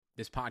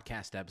This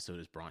podcast episode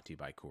is brought to you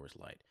by Coors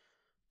Light.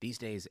 These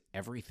days,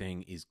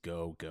 everything is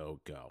go, go,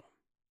 go.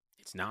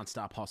 It's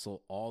nonstop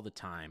hustle all the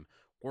time.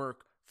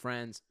 Work,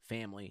 friends,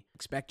 family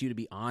expect you to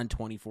be on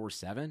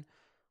 24/7.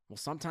 Well,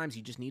 sometimes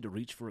you just need to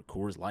reach for a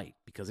Coors Light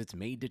because it's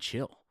made to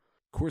chill.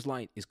 Coors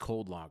Light is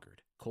cold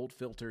lagered, cold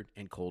filtered,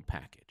 and cold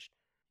packaged.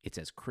 It's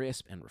as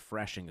crisp and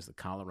refreshing as the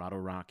Colorado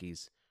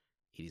Rockies.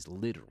 It is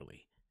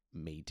literally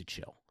made to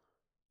chill.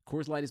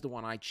 Coors Light is the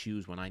one I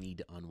choose when I need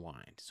to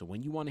unwind. So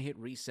when you want to hit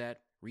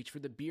reset, reach for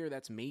the beer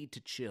that's made to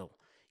chill.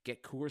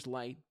 Get Coors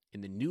Light in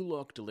the new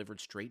look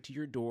delivered straight to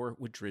your door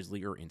with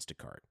Drizzly or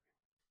Instacart.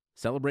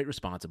 Celebrate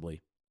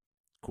responsibly.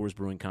 Coors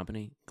Brewing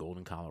Company,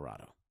 Golden,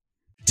 Colorado.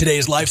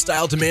 Today's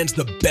lifestyle demands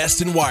the best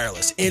in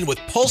wireless, and with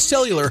Pulse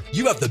Cellular,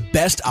 you have the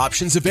best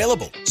options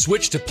available.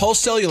 Switch to Pulse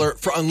Cellular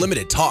for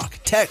unlimited talk,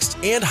 text,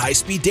 and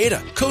high-speed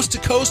data, coast to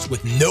coast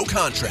with no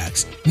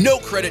contracts, no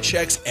credit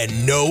checks, and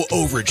no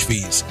overage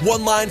fees.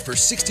 One line for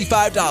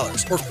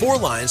 $65 or four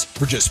lines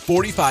for just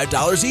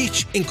 $45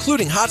 each,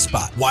 including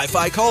hotspot,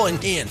 Wi-Fi calling,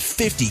 and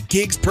 50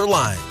 gigs per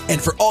line.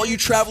 And for all you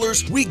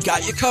travelers, we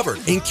got you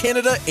covered in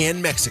Canada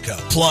and Mexico.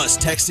 Plus,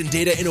 text and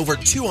data in over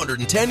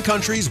 210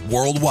 countries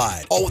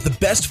worldwide, all with the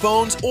best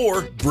phones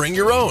or bring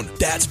your own.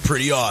 That's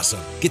pretty awesome.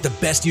 Get the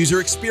best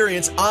user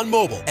experience on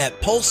mobile at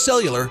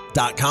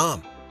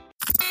pulsecellular.com.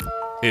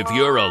 If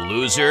you're a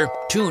loser,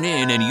 tune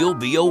in and you'll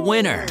be a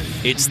winner.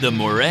 It's the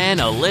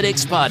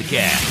Moranalytics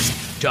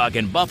Podcast.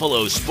 Talking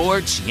Buffalo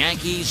sports,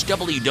 Yankees,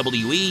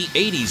 WWE,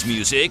 80s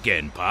music,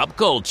 and pop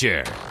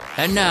culture.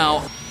 And now,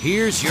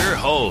 here's your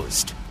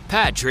host,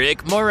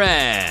 Patrick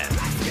Moran.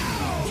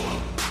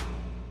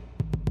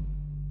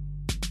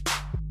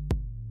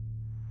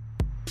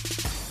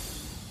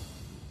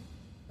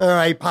 All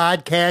right,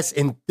 podcast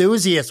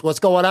enthusiasts, what's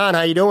going on?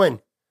 How you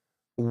doing?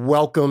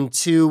 Welcome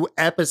to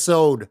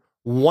episode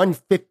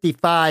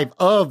 155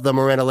 of the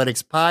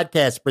Moranalytics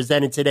Podcast,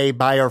 presented today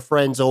by our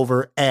friends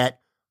over at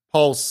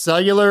Pulse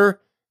Cellular.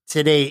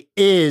 Today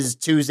is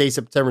Tuesday,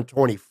 September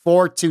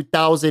 24th,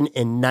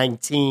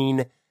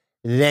 2019.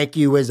 Thank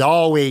you, as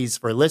always,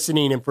 for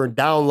listening and for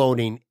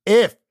downloading.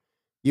 If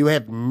you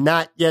have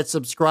not yet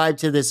subscribed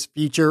to this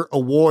future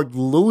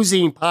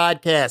award-losing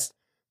podcast,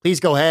 please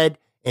go ahead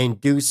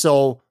and do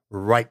so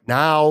right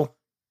now.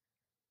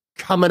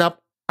 Coming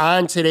up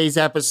on today's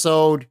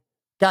episode,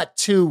 got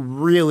two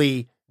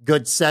really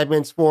good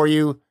segments for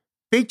you.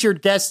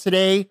 Featured guest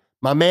today,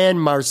 my man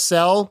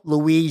Marcel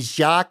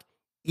Louis-Jacques,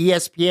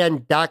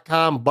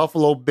 ESPN.com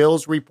Buffalo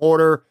Bills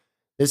reporter.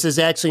 This is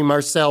actually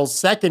Marcel's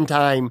second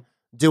time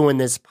doing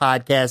this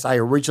podcast. I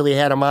originally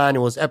had him on. It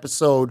was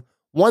episode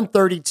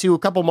 132 a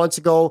couple months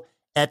ago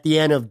at the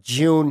end of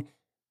June.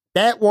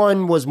 That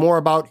one was more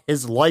about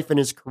his life and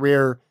his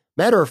career.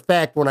 Matter of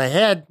fact, when I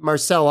had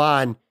Marcel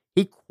on,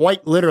 he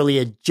quite literally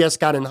had just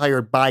gotten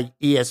hired by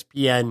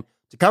ESPN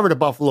to cover the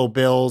Buffalo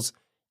Bills.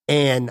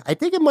 And I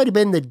think it might have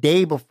been the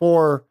day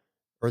before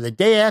or the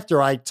day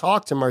after I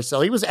talked to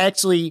Marcel. He was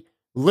actually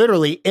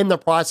literally in the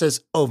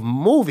process of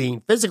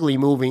physically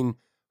moving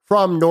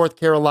from North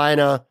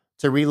Carolina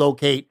to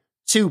relocate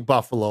to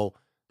Buffalo.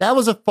 That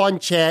was a fun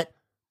chat.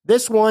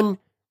 This one,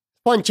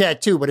 fun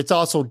chat too, but it's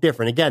also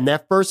different. Again,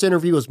 that first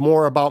interview was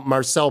more about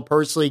Marcel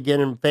personally,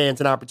 giving fans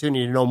an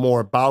opportunity to know more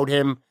about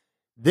him.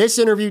 This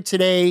interview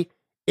today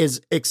is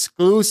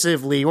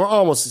exclusively, or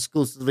almost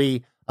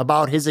exclusively,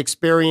 about his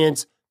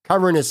experience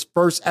covering his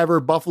first ever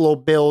Buffalo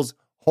Bills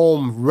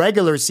home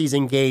regular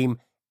season game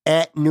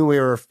at New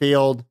Era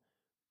Field.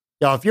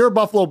 Now, if you're a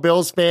Buffalo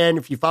Bills fan,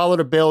 if you follow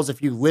the Bills,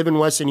 if you live in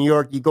Western New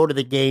York, you go to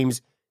the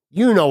games,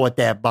 you know what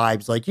that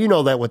vibe's like. You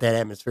know what that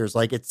atmosphere is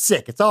like. It's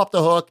sick. It's off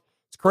the hook.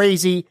 It's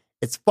crazy.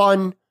 It's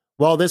fun.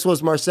 Well, this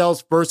was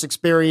Marcel's first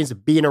experience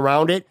being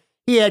around it.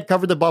 He had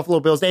covered the Buffalo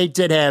Bills. They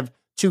did have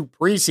two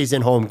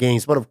preseason home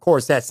games, but of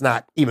course, that's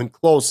not even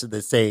close to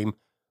the same.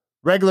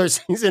 Regular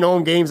season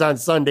home games on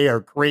Sunday are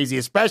crazy,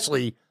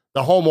 especially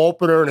the home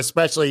opener and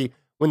especially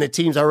when the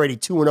team's already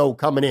 2-0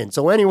 coming in.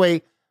 So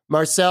anyway,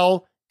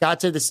 Marcel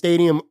got to the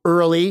stadium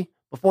early.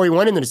 Before he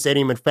went into the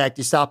stadium, in fact,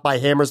 he stopped by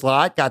Hammer's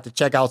Lot, got to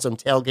check out some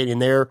tailgating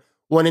there,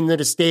 went into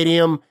the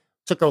stadium,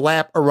 took a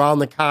lap around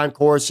the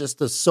concourse just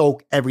to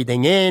soak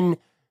everything in.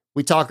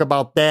 We talk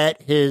about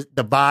that, the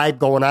vibe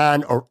going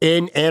on or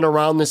in and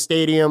around the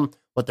stadium,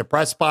 what the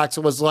press box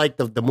was like,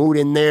 the mood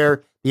in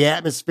there, the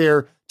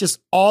atmosphere, just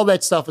all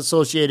that stuff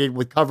associated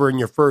with covering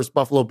your first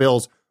Buffalo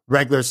Bills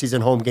regular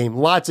season home game.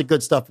 Lots of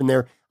good stuff in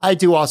there. I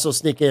do also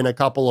sneak in a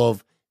couple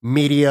of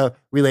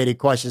media-related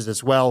questions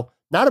as well.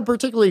 Not a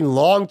particularly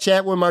long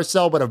chat with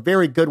Marcel, but a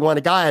very good one.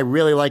 A guy I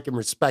really like and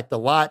respect a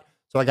lot.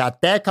 So I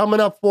got that coming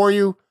up for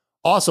you.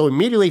 Also,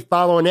 immediately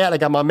following that, I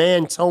got my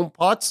man Tone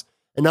Pucks,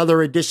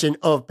 another edition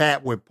of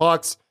Pat with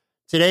Pucks.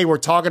 Today, we're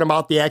talking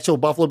about the actual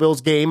Buffalo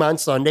Bills game on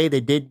Sunday. They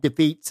did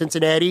defeat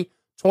Cincinnati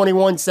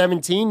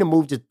 21-17 to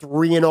move to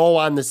 3-0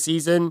 on the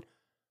season.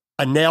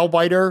 A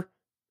nail-biter.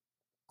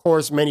 Of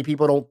course, many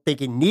people don't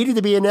think it needed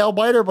to be a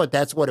nail-biter, but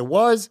that's what it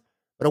was.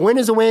 But a win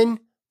is a win.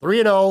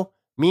 3-0.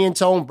 Me and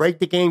Tone break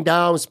the game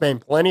down,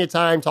 spend plenty of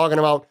time talking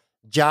about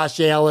Josh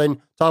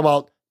Allen, talking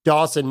about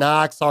Dawson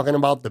Knox, talking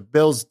about the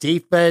Bills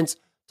defense,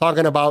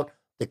 talking about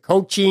the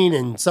coaching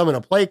and some of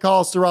the play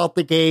calls throughout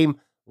the game.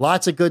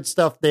 Lots of good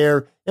stuff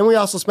there. And we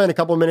also spent a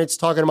couple minutes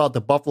talking about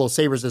the Buffalo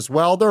Sabres as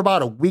well. They're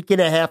about a week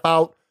and a half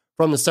out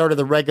from the start of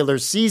the regular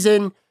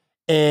season.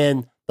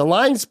 And the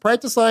lines,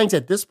 practice lines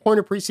at this point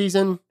of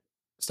preseason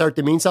start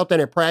to mean something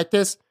at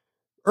practice.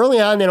 Early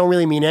on, they don't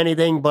really mean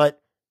anything,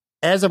 but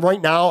as of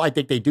right now, I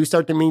think they do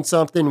start to mean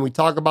something. We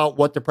talk about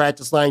what the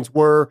practice lines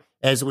were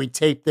as we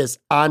tape this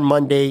on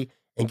Monday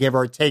and give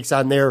our takes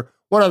on there.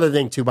 One other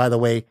thing, too, by the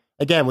way,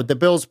 again, with the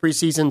Bills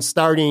preseason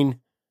starting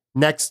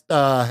next,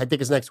 I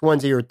think it's next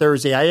Wednesday or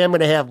Thursday, I am going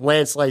to have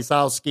Lance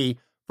Lysowski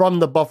from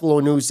the Buffalo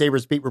News,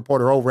 Sabres beat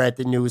reporter over at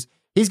the News.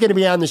 He's going to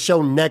be on the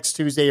show next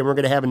Tuesday, and we're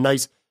going to have a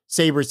nice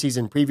Sabres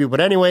season preview.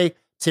 But anyway,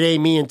 today,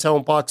 me and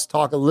Tone Bucks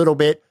talk a little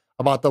bit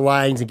about the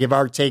lines and give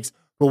our takes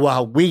for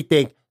how we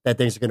think that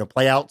things are going to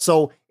play out.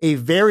 So a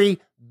very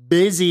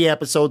busy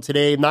episode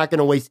today. I'm not going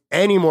to waste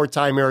any more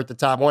time here at the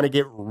top. I want to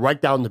get right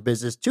down to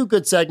business. Two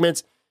good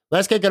segments.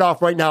 Let's kick it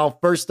off right now.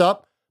 First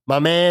up, my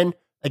man,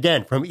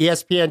 again, from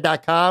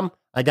ESPN.com,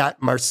 I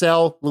got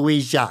Marcel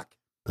Louis-Jacques.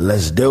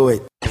 Let's do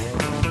it.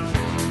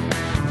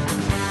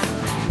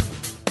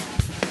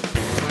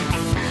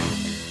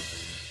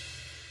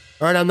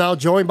 All right, I'm now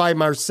joined by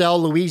Marcel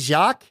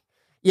Louis-Jacques,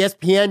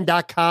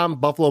 ESPN.com,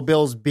 Buffalo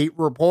Bills beat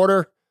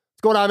reporter.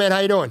 What's going on, man? How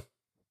you doing?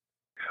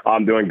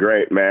 I'm doing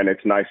great, man.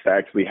 It's nice to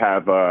actually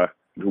have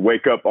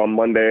wake up on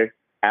Monday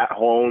at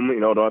home.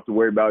 Don't have to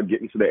worry about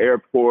getting to the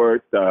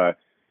airport.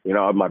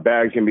 My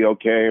bags can be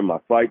okay. My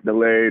flight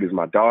delayed. Is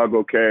my dog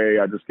okay?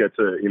 I just get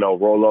to,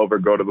 roll over,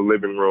 go to the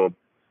living room,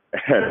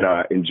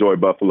 and enjoy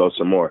Buffalo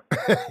some more.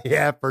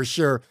 Yeah, for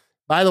sure.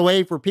 By the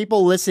way, for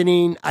people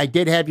listening, I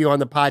did have you on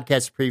the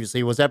podcast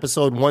previously. It was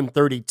episode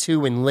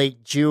 132 in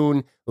late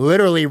June,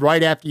 literally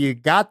right after you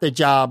got the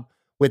job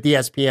with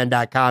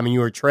ESPN.com and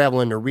you were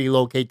traveling to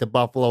relocate to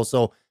Buffalo.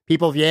 So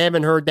people, if you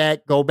haven't heard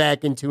that, go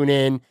back and tune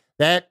in.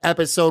 That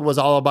episode was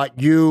all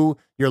about you,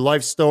 your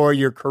life story,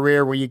 your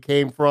career, where you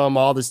came from,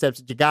 all the steps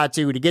that you got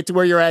to get to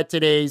where you're at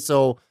today.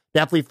 So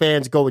definitely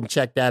fans, go and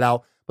check that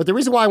out. But the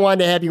reason why I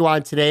wanted to have you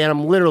on today, and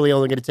I'm literally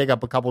only going to take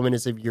up a couple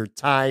minutes of your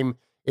time,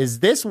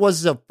 is this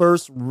was the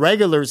first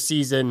regular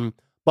season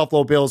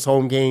Buffalo Bills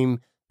home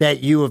game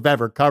that you have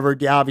ever covered.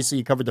 Yeah, obviously,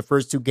 you covered the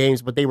first two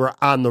games, but they were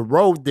on the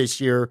road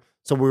this year.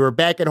 So we were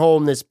back at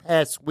home this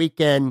past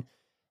weekend.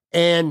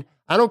 And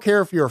I don't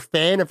care if you're a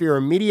fan, if you're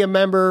a media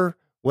member,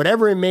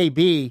 whatever it may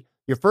be,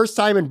 your first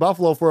time in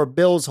Buffalo for a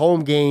Bills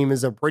home game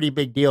is a pretty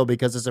big deal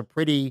because it's a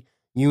pretty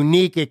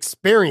unique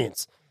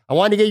experience. I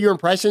wanted to get your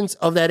impressions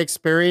of that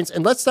experience.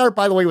 And let's start,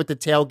 by the way, with the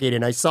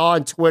tailgating. I saw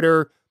on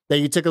Twitter that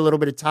you took a little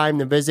bit of time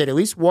to visit at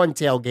least one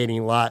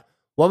tailgating lot.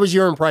 What was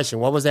your impression?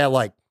 What was that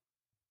like?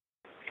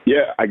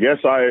 Yeah, I guess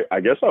I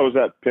was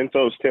at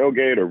Pinto's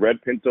tailgate or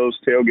Red Pinto's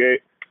tailgate.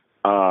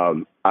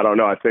 I don't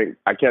know. I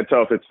can't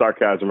tell if it's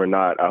sarcasm or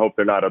not. I hope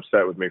they're not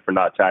upset with me for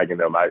not tagging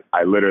them.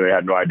 I literally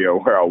had no idea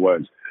where I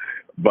was,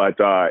 but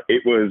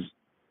it was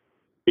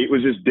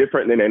just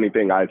different than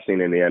anything I'd seen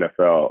in the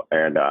NFL.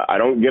 And I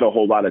don't get a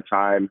whole lot of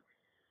time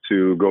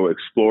to go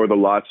explore the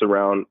lots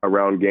around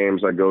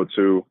games I go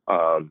to.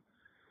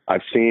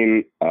 I've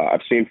seen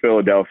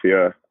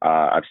Philadelphia.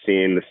 I've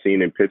seen the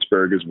scene in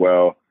Pittsburgh as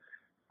well.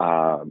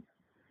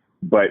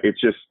 But it's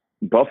just,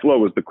 Buffalo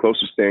was the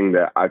closest thing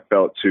that I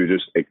felt to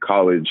just a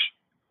college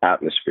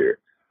atmosphere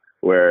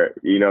where,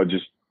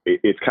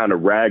 it's kind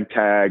of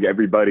ragtag.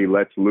 Everybody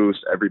lets loose.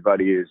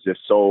 Everybody is just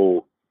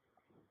so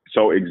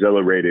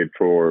exhilarated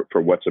for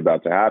what's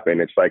about to happen.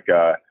 It's like,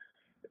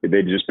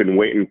 they've just been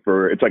waiting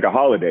it's like a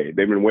holiday.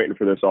 They've been waiting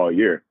for this all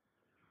year.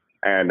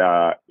 And,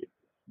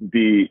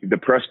 the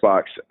press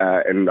box,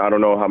 and I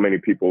don't know how many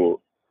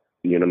people,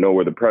 know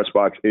where the press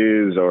box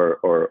is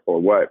or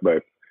what,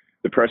 but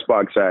the press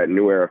box at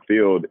New Era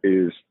Field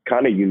is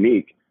kind of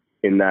unique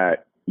in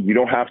that you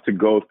don't have to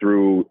go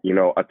through,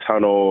 a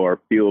tunnel or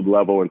field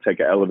level and take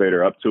an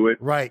elevator up to it.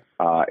 Right.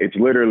 It's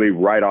literally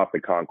right off the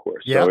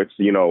concourse. Yep. So it's,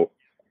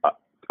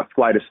 a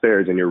flight of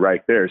stairs and you're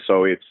right there.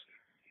 So it's,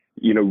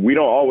 we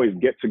don't always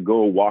get to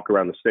go walk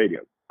around the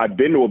stadium. I've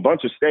been to a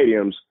bunch of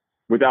stadiums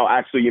without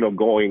actually,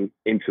 going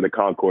into the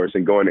concourse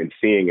and going and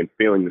seeing and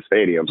feeling the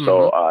stadium. Mm-hmm.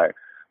 So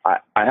I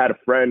had a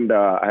friend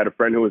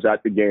who was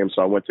at the game,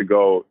 so I went to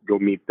go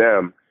meet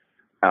them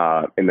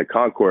in the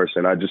concourse,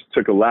 and I just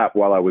took a lap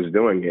while I was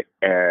doing it.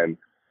 And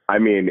I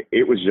mean,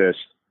 it was just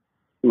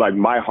like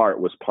my heart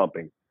was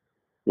pumping.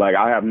 Like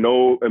I have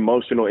no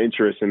emotional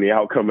interest in the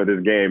outcome of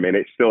this game, and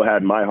it still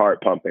had my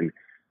heart pumping.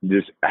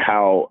 Just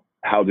how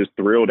just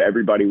thrilled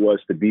everybody was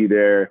to be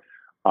there.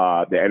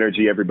 The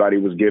energy everybody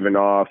was giving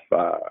off.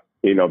 The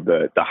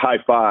high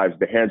fives,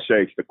 the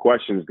handshakes, the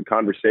questions, the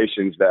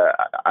conversations that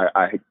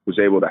I was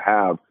able to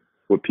have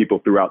with people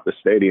throughout the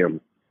stadium.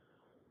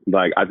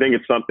 Like, I think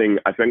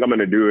I'm going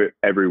to do it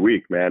every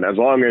week, man, as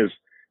long as,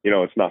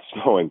 it's not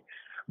snowing.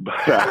 But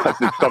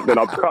it's something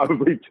I'll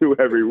probably do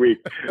every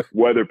week,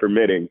 weather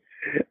permitting.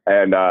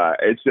 And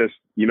it's just,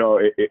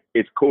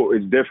 it's cool.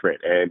 It's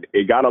different. And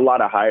it got a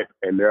lot of hype.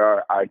 And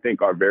there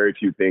are very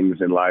few things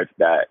in life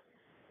that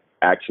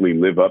actually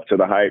live up to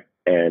the hype,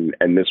 and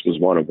this was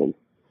one of them.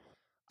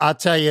 I'll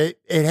tell you,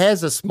 it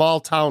has a small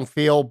town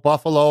feel.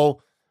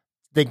 Buffalo,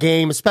 the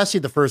game, especially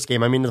the first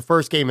game. I mean, the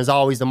first game is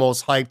always the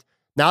most hyped.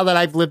 Now that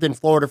I've lived in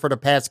Florida for the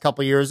past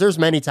couple of years, there's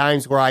many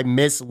times where I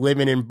miss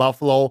living in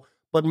Buffalo,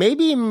 but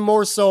maybe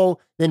more so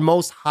than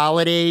most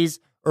holidays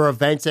or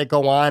events that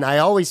go on. I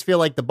always feel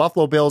like the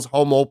Buffalo Bills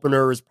home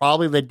opener is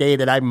probably the day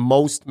that I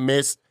most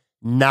miss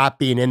not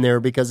being in there,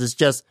 because it's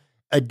just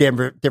a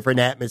different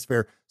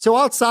atmosphere. So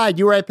outside,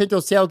 you were at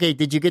Pinto's Tailgate.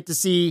 Did you get to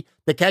see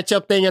the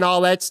catch-up thing and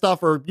all that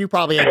stuff, or you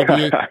probably had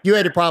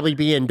to probably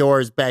be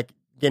indoors back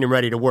getting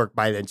ready to work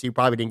by then, so you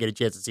probably didn't get a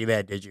chance to see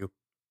that, did you?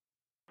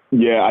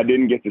 Yeah, I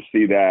didn't get to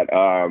see that.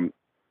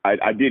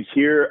 I did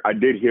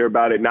hear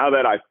about it. Now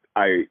that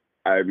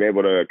I'm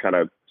able to kind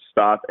of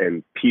stop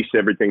and piece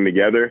everything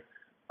together,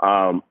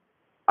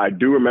 I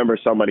do remember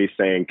somebody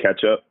saying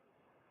ketchup.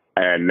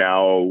 And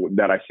now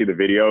that I see the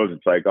videos,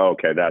 it's like, oh,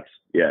 okay,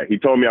 he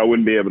told me I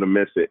wouldn't be able to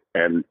miss it.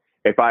 And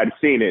if I had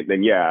seen it,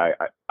 then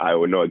I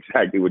would know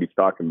exactly what he's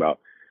talking about.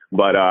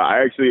 But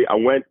I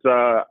went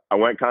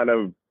kind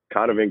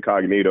of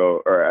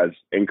incognito, or as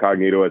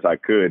incognito as I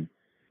could.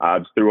 I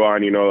just threw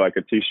on, like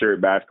a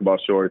t-shirt, basketball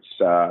shorts.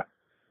 I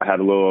had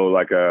a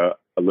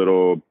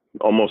little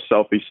almost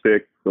selfie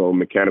stick, little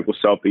mechanical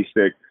selfie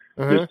stick,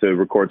 just to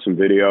record some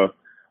video.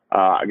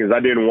 Because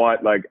I didn't want,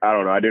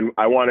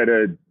 I wanted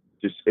to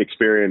just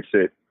experience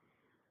it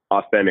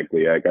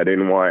authentically. Like, I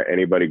didn't want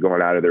anybody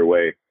going out of their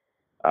way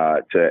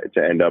to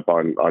end up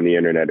on the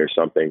internet or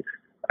something.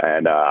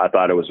 And I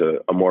thought it was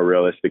a more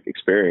realistic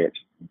experience.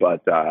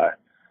 But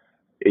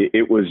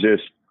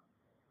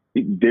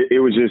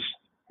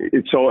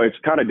it's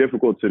kind of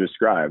difficult to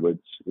describe.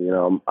 It's,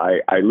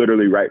 I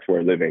literally write for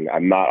a living.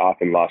 I'm not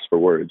often lost for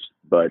words,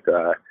 but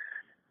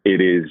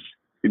it is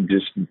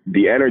just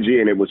the energy,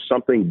 and it was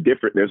something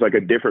different. There's like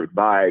a different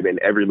vibe in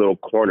every little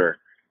corner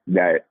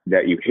that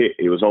you hit.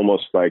 It was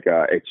almost like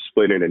it's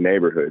split into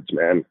neighborhoods,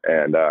 man.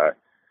 And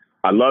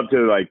I love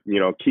to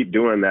keep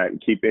doing that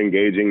and keep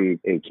engaging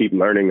and keep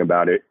learning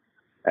about it,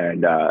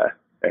 and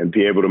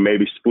be able to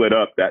maybe split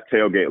up that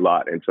tailgate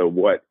lot into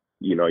what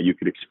you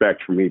could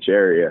expect from each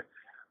area.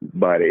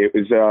 But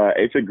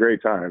it's a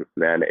great time,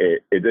 man.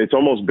 It's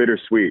almost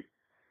bittersweet,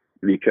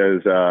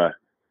 because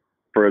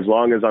for as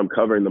long as I'm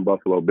covering the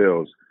Buffalo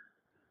Bills,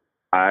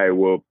 I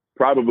will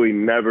probably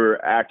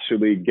never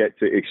actually get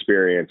to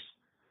experience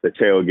the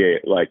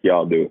tailgate like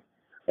y'all do,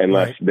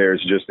 unless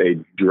there's just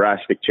a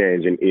drastic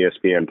change in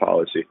ESPN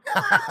policy.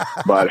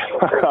 But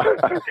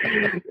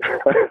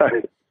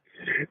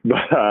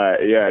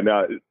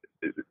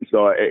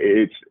so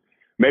it's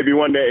maybe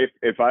one day,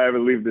 if I ever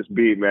leave this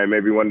beat, man,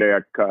 maybe one day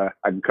I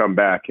can come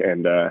back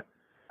and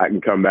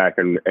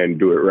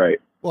do it right.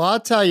 Well,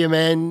 I'll tell you,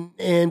 man,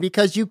 and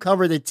because you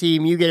cover the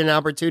team, you get an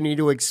opportunity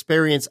to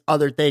experience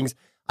other things.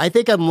 I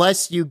think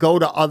unless you go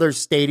to other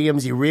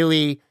stadiums,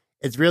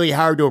 it's really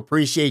hard to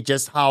appreciate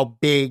just how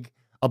big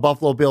a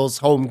Buffalo Bills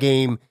home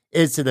game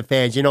is to the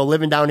fans.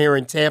 Living down here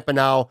in Tampa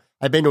now,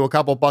 I've been to a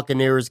couple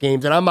Buccaneers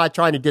games, and I'm not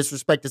trying to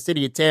disrespect the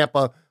city of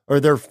Tampa or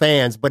their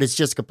fans, but it's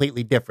just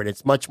completely different.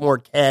 It's much more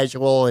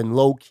casual and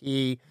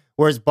low-key,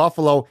 whereas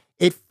Buffalo,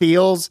 it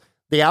feels,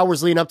 the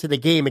hours leading up to the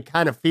game, it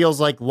kind of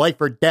feels like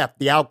life or death,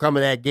 the outcome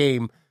of that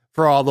game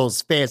for all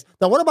those fans.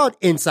 Now, what about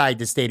inside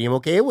the stadium?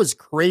 Okay, it was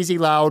crazy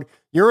loud.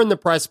 You're in the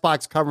press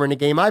box covering the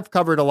game. I've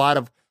covered a lot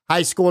of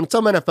high school and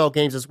some NFL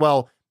games as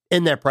well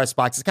in that press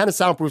box. It's kind of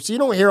soundproof, so you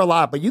don't hear a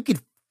lot, but you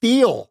could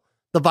feel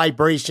the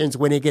vibrations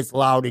when it gets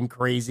loud and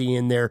crazy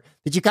in there.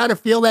 Did you kind of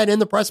feel that in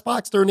the press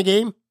box during the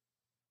game?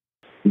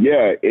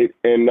 Yeah,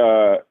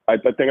 I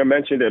think I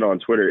mentioned it on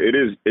Twitter.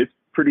 It's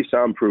pretty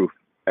soundproof,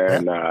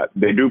 and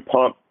they do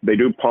pump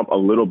a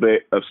little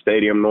bit of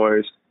stadium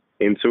noise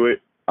into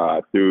it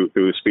through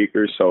the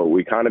speakers, so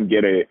we kind of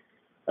get a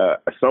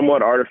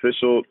somewhat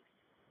artificial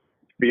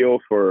feel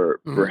for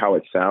how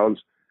it sounds.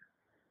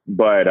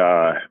 But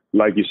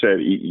like you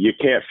said, you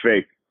can't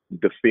fake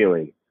the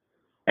feeling,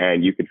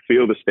 and you could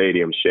feel the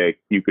stadium shake.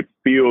 You could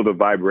feel the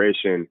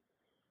vibration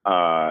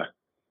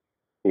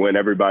when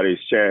everybody's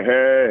chanting,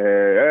 "Hey,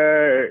 hey,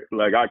 hey!"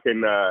 Like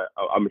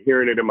I'm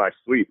hearing it in my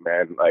sleep,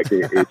 man. Like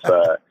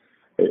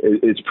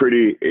it's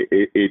pretty.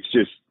 It's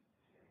just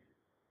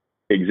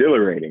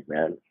exhilarating,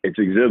 man. It's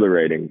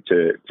exhilarating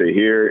to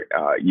hear.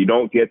 You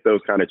don't get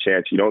those kind of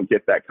chants. You don't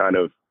get that kind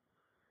of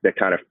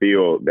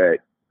feel that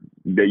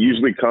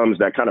usually comes.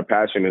 That kind of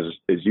passion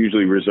is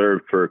usually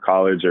reserved for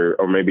college or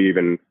maybe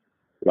even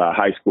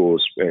high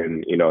schools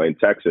in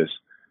Texas.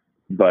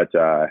 But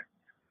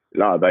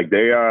no, like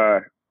they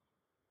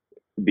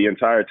the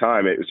entire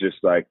time it was just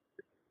like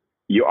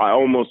you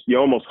almost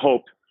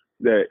hoped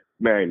that,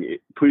 man,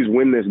 please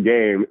win this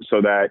game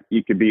so that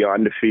you could be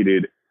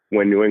undefeated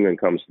when New England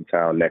comes to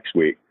town next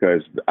week,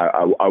 because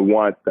I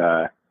want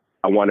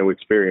to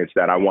experience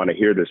that. I want to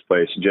hear this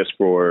place just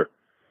for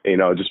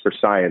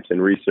science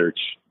and research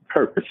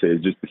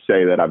purposes, just to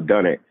say that I've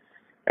done it.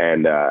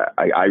 And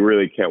I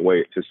really can't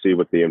wait to see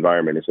what the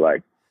environment is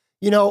like.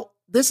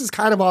 This is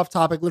kind of off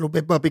topic a little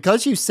bit, but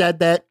because you said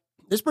that,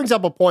 this brings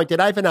up a point that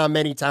I've been on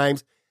many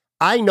times.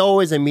 I know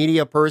as a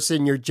media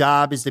person, your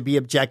job is to be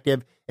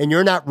objective and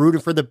you're not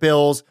rooting for the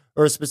Bills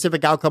or a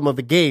specific outcome of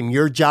a game.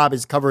 Your job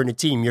is covering a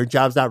team. Your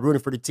job's not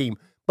rooting for the team.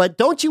 But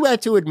don't you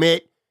have to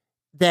admit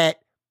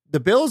that the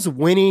Bills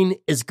winning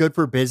is good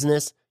for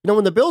business? You know,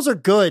 when the Bills are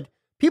good,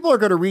 people are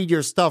going to read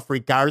your stuff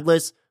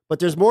regardless, but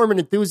there's more of an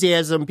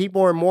enthusiasm.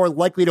 People are more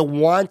likely to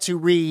want to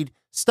read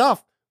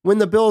stuff when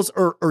the Bills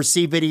or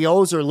see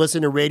videos or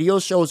listen to radio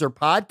shows or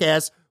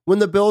podcasts when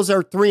the Bills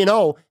are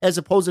 3-0, as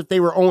opposed to if they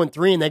were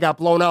 0-3 and they got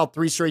blown out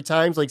 3 straight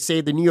times, like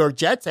say the New York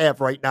Jets have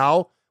right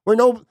now, where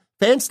no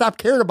fans stop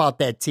caring about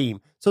that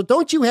team. So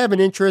don't you have an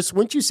interest?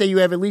 Wouldn't you say you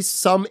have at least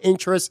some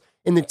interest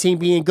in the team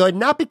being good?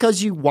 Not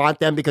because you want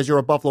them, because you're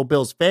a Buffalo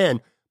Bills fan,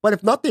 but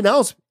if nothing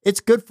else,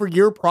 it's good for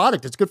your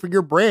product. It's good for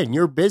your brand,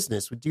 your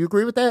business. Do you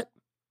agree with that?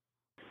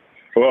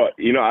 Well,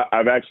 you know,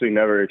 I've actually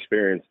never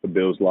experienced the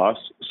Bills loss,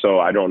 so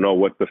I don't know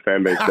what the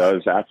fan base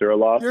does after a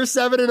loss. You're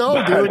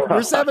 7-0, dude. You're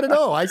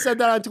 7-0. I said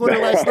that on Twitter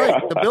last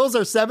night. The Bills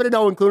are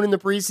 7-0, including the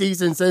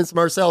preseason, since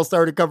Marcel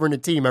started covering the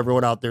team.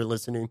 Everyone out there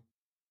listening.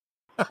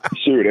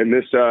 Shoot, and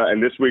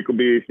this week will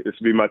be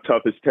my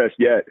toughest test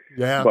yet.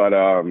 Yeah.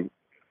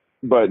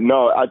 But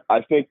no,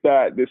 I think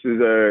that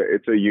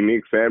it's a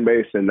unique fan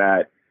base, and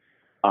that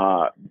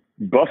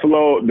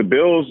Buffalo, the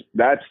Bills,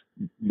 that's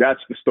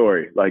the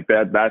story. Like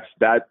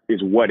that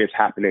is what is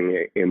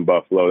happening in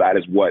Buffalo. That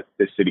is what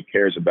the city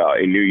cares about.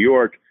 In New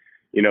York,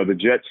 you know, the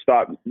Jets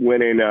stopped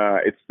winning.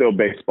 It's still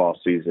baseball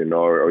season,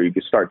 or you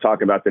can start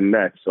talking about the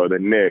Nets or the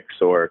Knicks,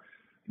 or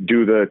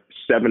do the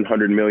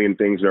 700 million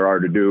things there are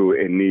to do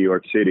in New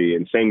York City.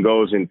 And same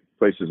goes in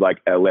places like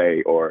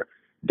LA or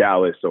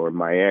Dallas or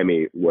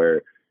Miami,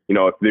 where, you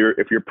know,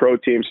 if your pro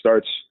team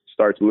starts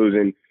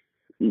losing,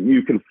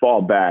 you can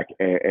fall back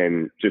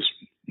and just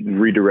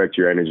redirect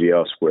your energy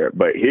elsewhere.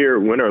 But here,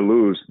 win or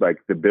lose, like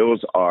the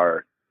Bills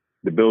are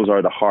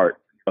the heart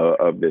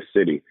of this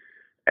city.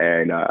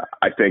 And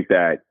I think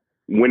that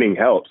winning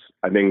helps.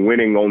 I think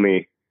winning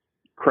only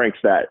cranks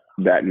that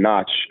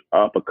notch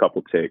up a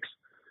couple ticks.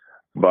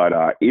 But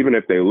even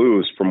if they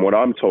lose, from what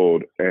I'm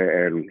told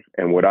and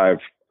what I've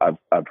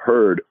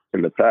heard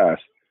in the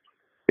past,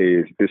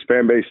 is this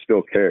fan base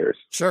still cares.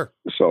 Sure.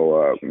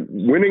 So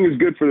winning is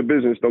good for the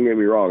business. Don't get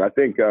me wrong. I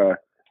think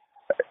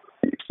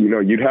you know,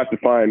 you'd have to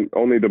find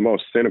only the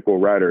most cynical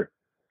writer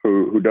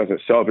who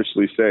doesn't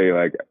selfishly say,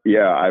 like,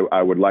 yeah,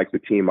 I would like the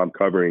team I'm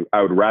covering.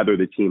 I would rather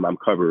the team I'm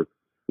covering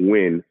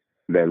win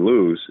than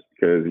lose,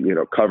 because, you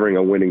know, covering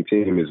a winning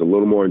team is a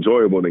little more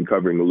enjoyable than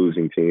covering a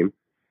losing team.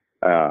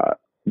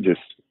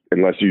 Just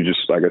unless you just,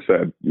 like I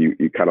said,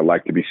 you kind of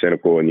like to be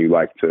cynical and you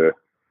like to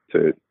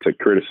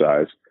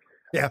criticize.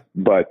 Yeah.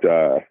 But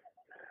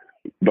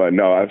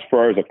no, as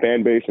far as a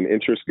fan base and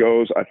interest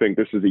goes, I think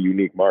this is a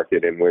unique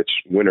market in which,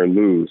 win or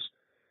lose,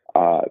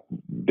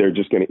 they're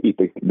just going to eat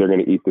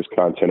this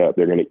content up.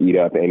 They're going to eat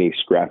up any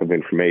scrap of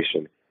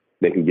information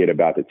they can get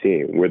about the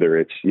team, whether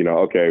it's, you know,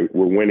 okay,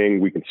 we're winning,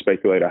 we can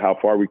speculate on how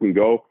far we can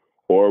go,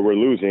 or we're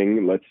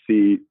losing, let's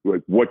see,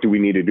 like, what do we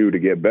need to do to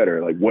get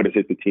better? Like, what is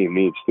it the team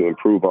needs to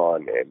improve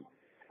on?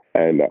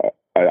 And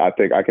I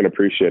think I can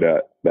appreciate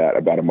that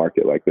about a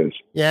market like this.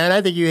 Yeah, and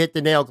I think you hit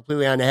the nail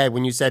completely on the head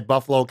when you said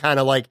Buffalo kind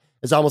of like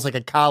is almost like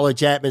a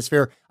college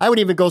atmosphere. I would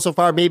even go so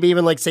far, maybe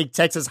even like, say,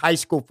 Texas high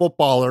school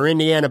football or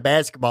Indiana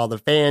basketball. The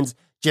fans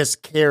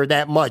just care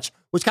that much,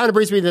 which kind of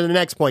brings me to the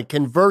next point.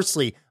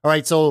 Conversely, all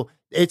right, so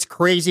it's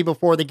crazy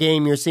before the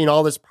game. You're seeing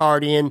all this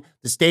partying.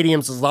 The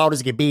stadium's as loud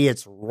as it can be.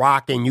 It's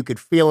rocking. You could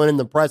feel it in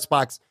the press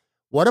box.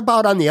 What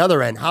about on the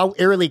other end? How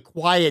eerily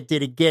quiet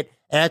did it get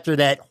after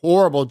that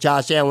horrible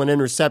Josh Allen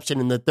interception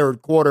in the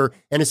third quarter,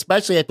 and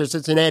especially after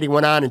Cincinnati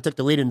went on and took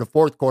the lead in the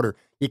fourth quarter?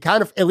 You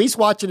kind of, at least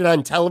watching it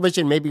on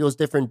television, maybe it was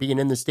different being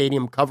in the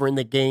stadium covering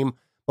the game,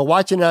 but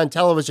watching it on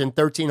television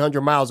 1,300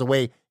 miles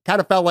away,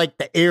 kind of felt like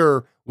the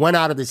air went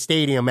out of the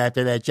stadium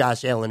after that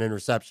Josh Allen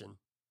interception.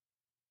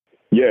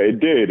 Yeah, it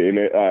did. And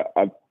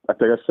I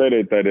think I said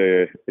it, that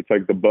it's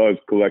like the buzz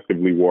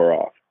collectively wore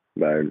off,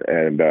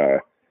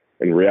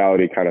 and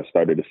reality kind of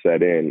started to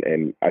set in.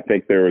 And I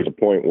think there was a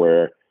point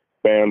where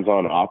fans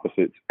on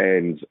opposite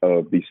ends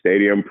of the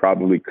stadium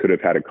probably could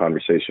have had a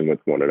conversation with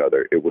one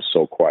another. It was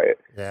so quiet.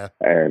 Yeah.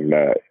 And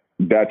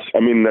that's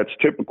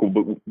typical.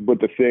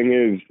 But the thing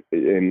is,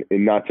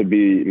 and not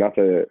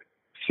to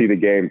see the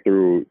game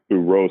through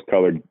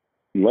rose-colored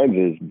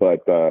lenses,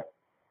 but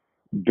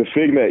the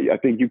thing that I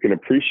think you can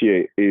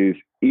appreciate is,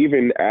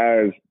 even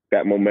as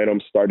that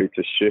momentum started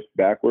to shift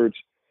backwards,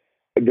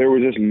 there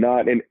was just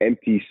not an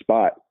empty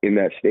spot in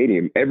that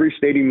stadium. Every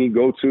stadium you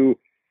go to,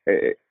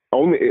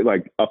 only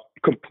like a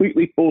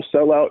completely full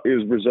sellout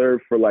is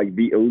reserved for like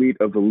the elite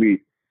of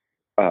elite,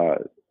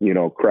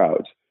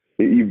 crowds.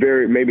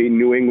 Maybe in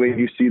New England,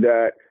 you see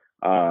that.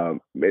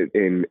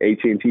 In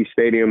AT&T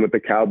Stadium with the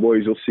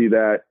Cowboys, you'll see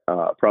that.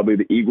 Probably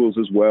the Eagles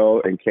as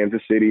well in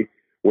Kansas City,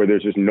 where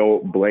there's just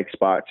no blank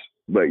spots.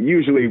 But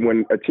usually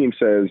when a team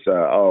says,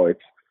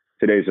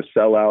 today's a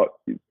sellout,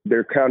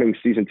 they're counting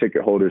season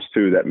ticket holders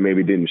too that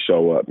maybe didn't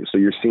show up. So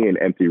you're seeing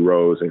empty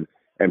rows and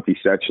empty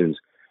sections.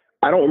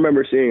 I don't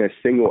remember seeing a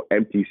single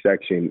empty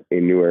section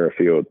in New Era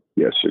Field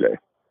yesterday.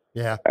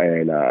 Yeah.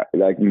 And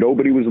like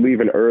nobody was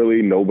leaving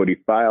early, nobody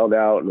filed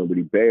out,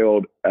 nobody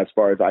bailed, as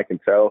far as I can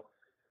tell.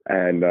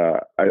 And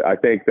I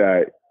think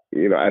that,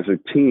 you know, as a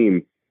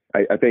team,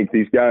 I think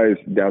these guys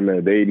down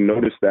there, they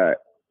notice that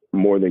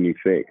more than you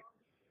think.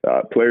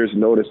 Players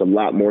notice a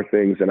lot more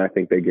things than I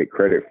think they get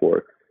credit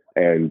for.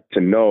 And to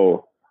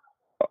know,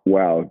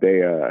 wow,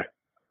 they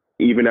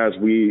even as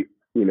we,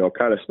 you know,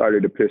 kind of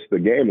started to piss the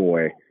game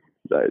away,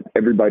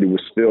 everybody was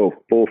still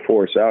full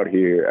force out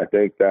here. I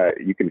think that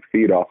you can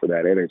feed off of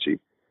that energy.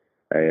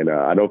 And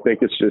I don't think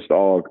it's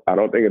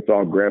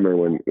all grammar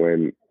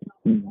when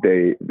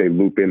they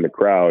loop in the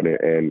crowd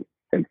and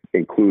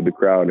include the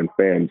crowd and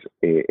fans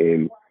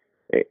in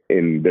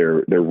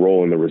their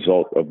role in the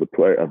result of the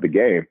play of the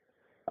game.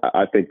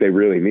 I think they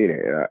really mean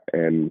it,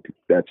 and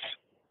it's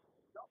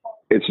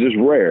just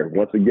rare.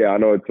 Once again, I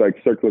know it's like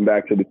circling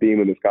back to the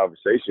theme of this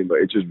conversation, but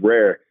it's just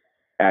rare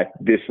at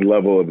this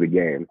level of the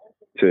game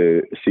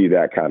to see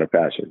that kind of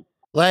passion.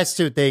 Last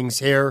two things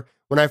here.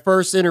 When I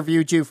first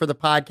interviewed you for the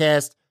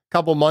podcast a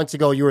couple months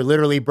ago, you were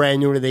literally brand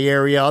new to the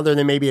area. Other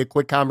than maybe a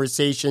quick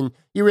conversation,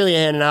 you really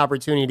had an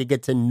opportunity to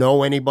get to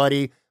know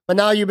anybody. But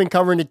now you've been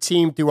covering the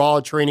team through all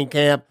of training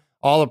camp,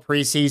 all of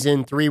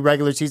preseason, 3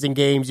 regular season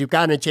games. You've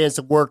gotten a chance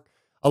to work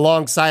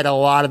alongside a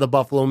lot of the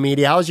Buffalo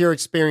media. How's your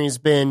experience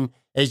been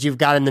as you've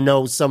gotten to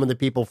know some of the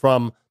people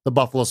from the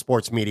Buffalo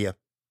sports media?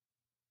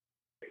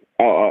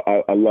 Oh,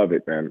 I love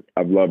it, man.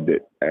 I've loved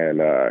it.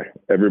 And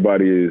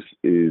everybody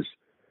is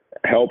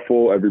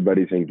helpful.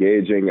 Everybody's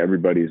engaging.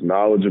 Everybody's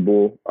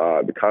knowledgeable.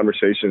 The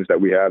conversations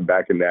that we have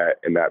back in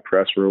that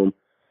press room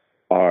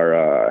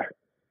are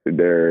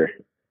they're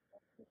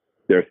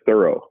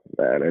thorough,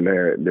 man. And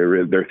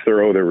they're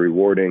thorough. They're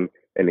rewarding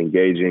and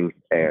engaging.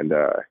 And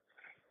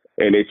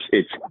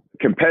it's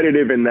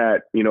competitive in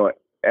that, you know,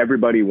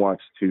 everybody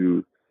wants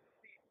to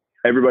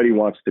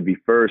be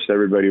first.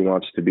 Everybody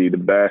wants to be the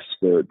best,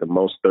 the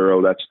most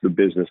thorough. That's the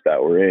business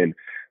that we're in.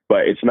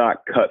 But it's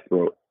not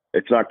cutthroat.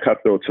 It's not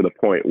cutthroat to the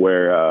point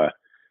where,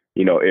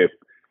 you know,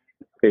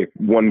 if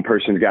one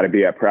person's got to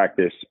be at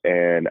practice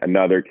and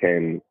another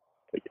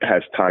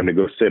has time to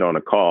go sit on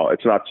a call,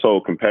 it's not so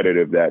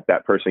competitive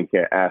that person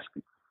can't ask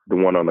the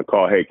one on the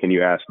call, hey, can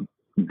you ask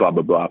blah,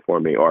 blah, blah for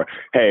me? Or,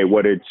 hey,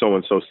 what did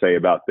so-and-so say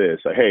about this?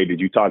 Or, hey, did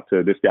you talk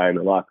to this guy in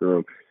the locker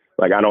room?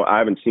 Like, I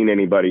haven't seen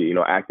anybody, you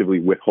know, actively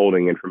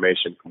withholding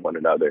information from one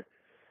another.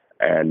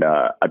 And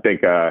I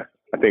think that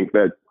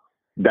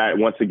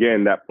once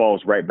again, that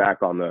falls right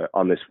back on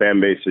this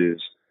fan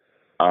base's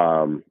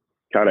kind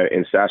of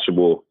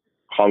insatiable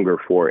hunger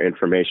for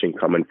information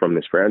coming from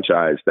this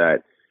franchise,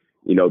 that,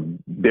 you know,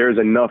 there's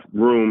enough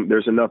room,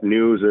 there's enough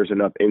news, there's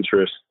enough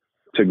interest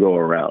to go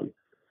around.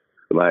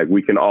 Like,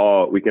 we can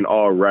all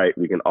write,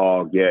 we can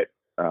all get,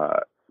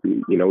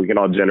 you know, we can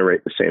all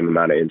generate the same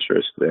amount of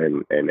interest,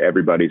 and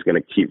everybody's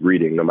going to keep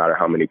reading no matter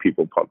how many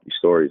people pump these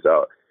stories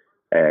out.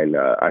 And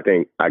I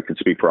think I could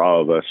speak for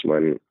all of us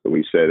when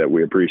we say that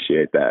we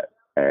appreciate that,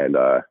 and,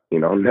 you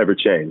know, never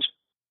change.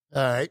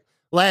 All right.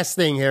 Last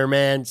thing here,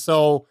 man.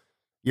 So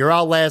you're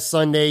out last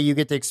Sunday. You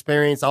get to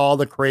experience all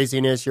the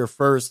craziness, your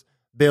first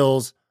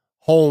Bills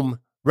home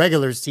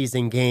regular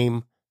season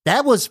game.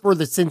 That was for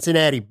the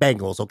Cincinnati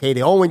Bengals, okay?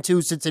 The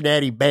 0-2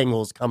 Cincinnati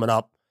Bengals coming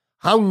up.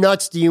 How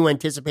nuts do you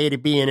anticipate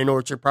it being in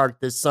Orchard Park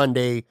this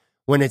Sunday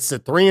when it's the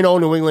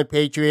 3-0 New England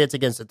Patriots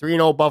against the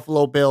 3-0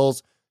 Buffalo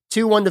Bills,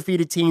 2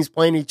 undefeated teams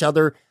playing each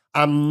other?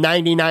 I'm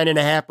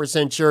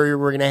 99.5% sure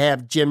we're going to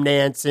have Jim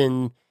Nantz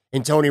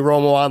and Tony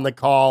Romo on the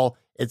call.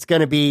 It's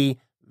going to be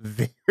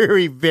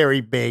very,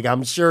 very big.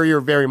 I'm sure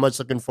you're very much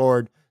looking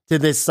forward to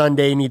this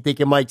Sunday, and you think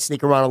you might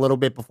sneak around a little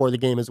bit before the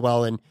game as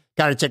well and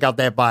kind of check out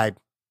that vibe.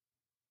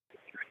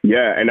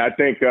 Yeah, and I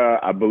think,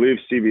 I believe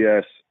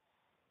CBS,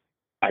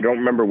 I don't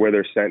remember where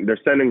they're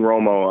sending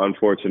Romo,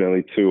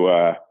 unfortunately,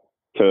 to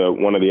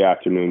one of the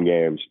afternoon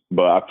games.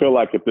 But I feel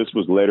like if this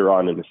was later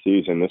on in the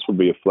season, this would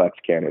be a flex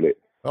candidate.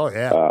 Oh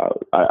yeah,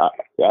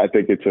 I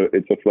think it's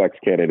a flex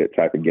candidate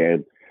type of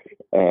game,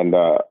 and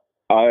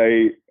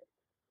I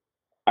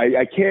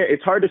can't.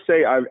 It's hard to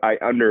say I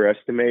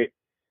underestimate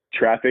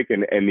traffic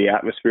and the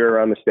atmosphere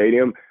around the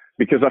stadium,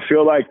 because I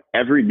feel like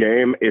every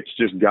game it's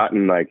just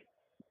gotten like,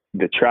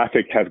 the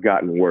traffic has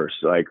gotten worse.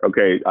 Like,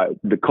 okay,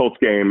 the Colts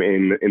game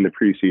in the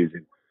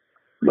preseason,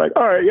 like,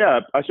 all right, yeah,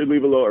 I should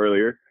leave a little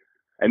earlier.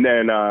 And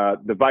then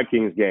the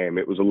Vikings game,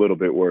 it was a little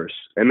bit worse.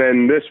 And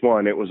then this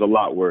one, it was a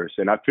lot worse.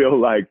 And I feel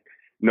like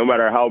no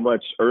matter how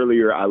much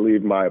earlier I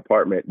leave my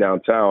apartment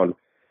downtown,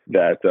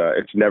 that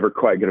it's never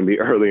quite going to be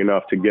early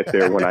enough to get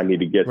there when I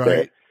need to get right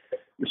there.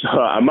 So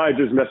I might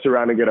just mess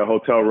around and get a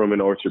hotel room in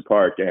Orchard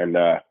Park and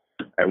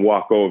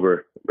walk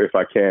over if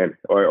I can,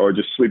 or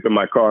just sleep in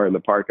my car in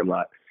the parking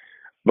lot.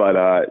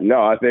 But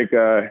no, I think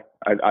I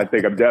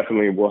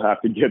definitely will have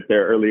to get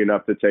there early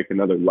enough to take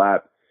another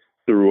lap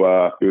through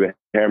the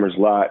Hammers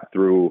lot,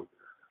 through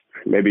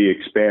maybe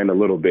expand a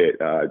little bit.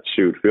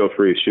 Feel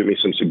free to shoot me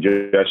some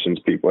suggestions,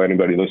 people,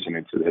 anybody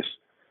listening to this.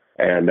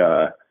 And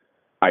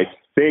I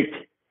think,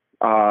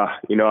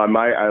 you know,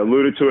 I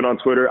alluded to it on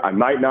Twitter. I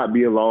might not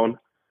be alone.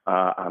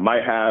 I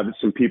might have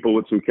some people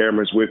with some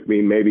cameras with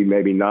me,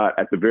 maybe not.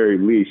 At the very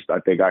least, I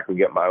think I can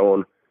get my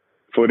own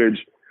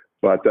footage.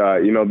 But,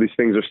 these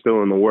things are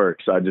still in the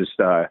works. I just,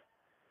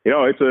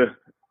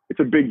 it's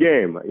a big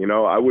game.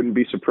 I wouldn't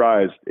be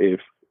surprised if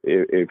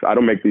I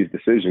don't make these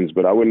decisions,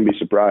 but I wouldn't be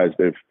surprised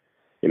if,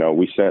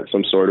 we sent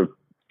some sort of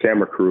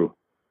camera crew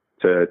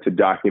to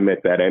document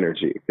that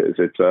energy, because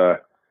it's,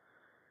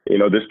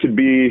 this could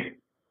be,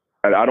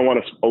 I don't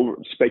want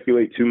to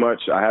speculate too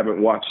much. I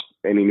haven't watched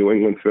any New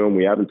England film.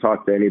 We haven't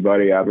talked to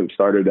anybody. I haven't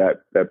started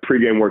that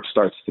pregame work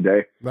starts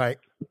today. Right.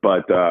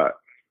 But,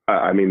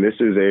 this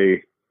is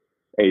a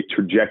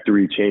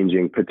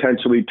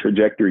potentially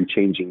trajectory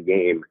changing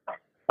game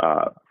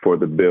for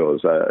the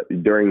Bills.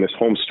 During this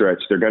home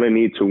stretch, they're going to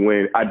need to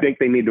win. I think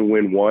they need to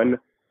win one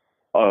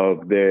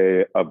of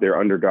their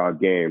underdog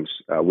games,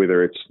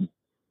 whether it's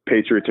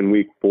Patriots in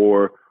week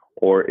 4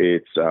 or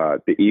it's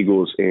the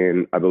Eagles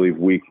in, I believe,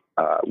 week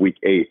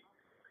 8.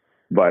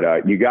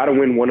 But you got to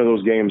win one of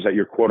those games that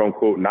you're quote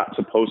unquote not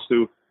supposed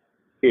to,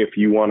 if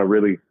you want to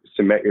really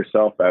cement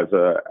yourself as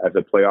a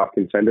playoff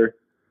contender.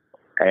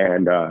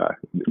 And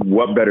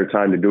what better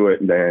time to do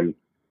it than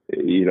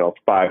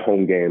 5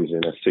 home games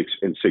in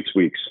 6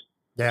 weeks?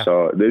 Yeah.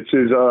 So it's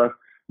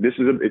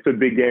a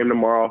big game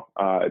tomorrow.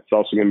 It's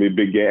also going to be a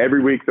big game.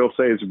 Every week they'll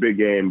say it's a big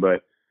game,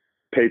 but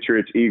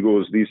Patriots,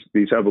 Eagles,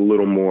 these have a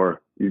little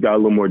more. You've got a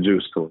little more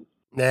juice to them.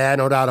 Yeah,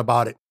 no doubt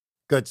about it.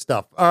 Good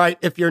stuff. All right.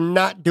 If you're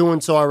not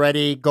doing so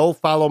already, go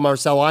follow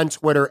Marcel on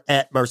Twitter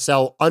at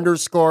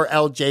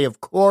Marcel_LJ, of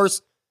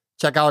course.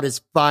 Check out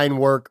his fine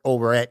work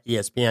over at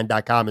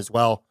ESPN.com as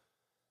well.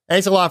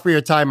 Thanks a lot for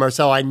your time,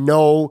 Marcel. I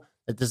know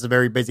that this is a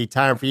very busy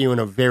time for you and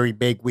a very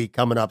big week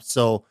coming up.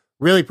 So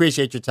really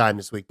appreciate your time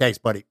this week. Thanks,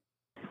 buddy.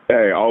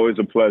 Hey, always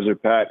a pleasure,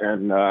 Pat.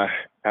 And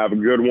have a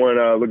good one.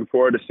 Looking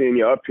forward to seeing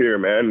you up here,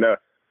 man.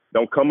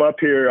 Don't come up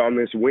here on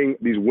these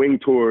wing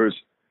tours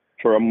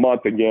for a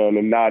month again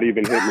and not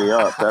even hit me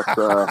up. That's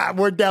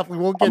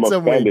we'll get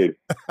some wings.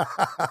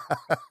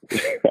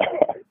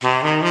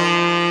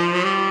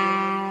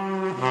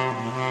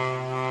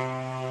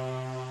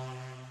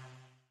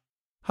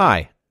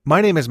 Hi,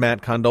 my name is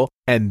Matt Kundle,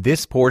 and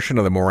this portion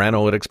of the Moran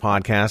Analytics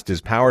podcast is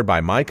powered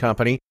by my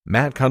company,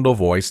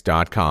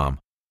 MattKundleVoice.com.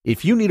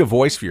 If you need a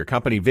voice for your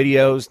company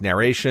videos,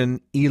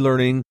 narration,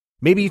 e-learning,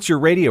 maybe it's your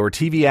radio or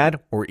TV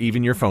ad, or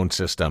even your phone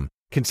system,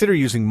 consider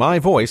using my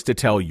voice to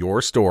tell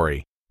your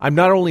story. I'm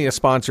not only a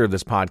sponsor of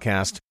this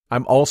podcast,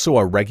 I'm also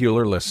a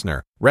regular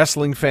listener,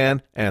 wrestling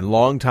fan, and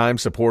longtime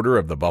supporter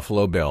of the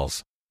Buffalo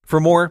Bills. For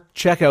more,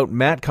 check out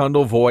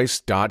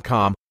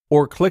MattKundleVoice.com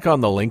or click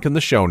on the link in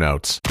the show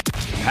notes.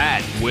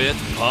 Pat with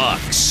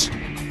Pucks.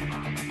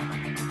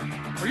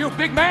 Are you a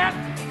big man?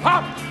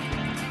 Huh?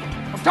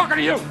 I'm talking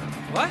to you.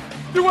 What?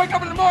 You wake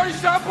up in the morning,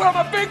 son, put on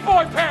my big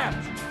boy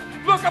pants.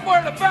 Look, I'm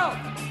wearing a belt.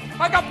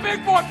 I got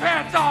big boy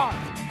pants on.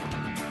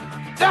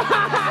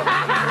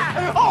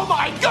 Oh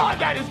my God,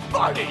 that is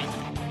funny.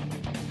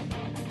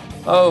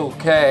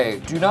 Okay,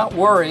 do not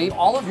worry.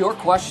 All of your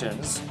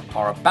questions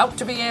are about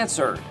to be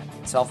answered.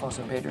 Cell phones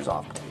and pagers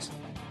off, please.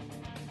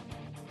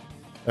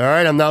 All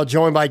right, I'm now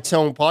joined by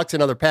Tone Pucks,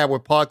 another Pat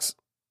with Pucks.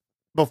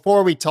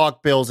 Before we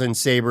talk Bills and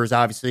Sabres,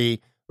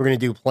 obviously, we're going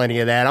to do plenty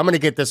of that. I'm going to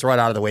get this right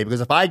out of the way,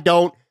 because if I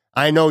don't,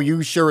 I know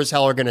you sure as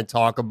hell are going to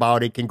talk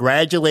about it.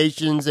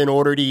 Congratulations in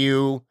order to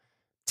you.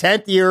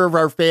 10th year of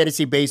our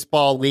fantasy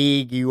baseball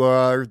league. You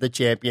are the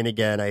champion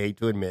again. I hate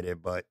to admit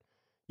it, but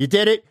you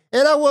did it.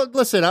 And I'm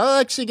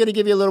actually going to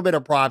give you a little bit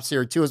of props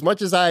here, too. As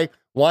much as I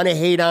want to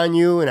hate on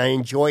you and I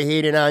enjoy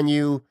hating on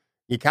you,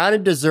 you kind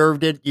of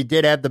deserved it. You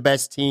did have the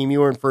best team. You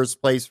were in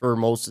first place for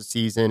most of the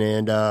season,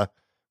 and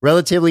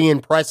relatively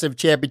impressive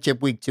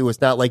championship week, too.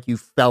 It's not like you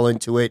fell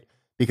into it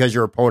because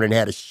your opponent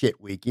had a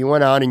shit week. You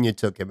went out and you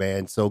took it,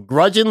 man. So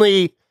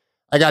grudgingly,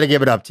 I got to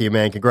give it up to you,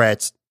 man.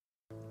 Congrats.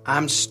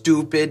 I'm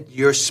stupid.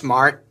 You're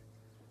smart.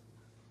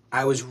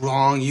 I was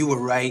wrong. You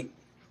were right.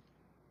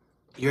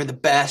 You're the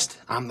best.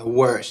 I'm the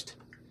worst.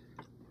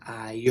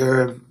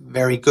 You're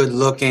very good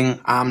looking.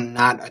 I'm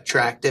not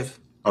attractive.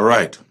 All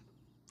right.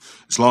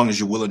 As long as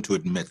you're willing to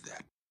admit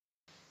that.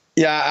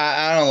 Yeah,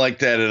 I don't like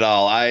that at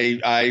all.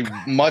 I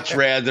much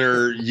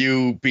rather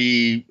you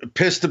be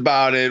pissed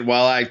about it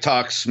while I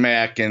talk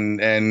smack,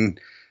 and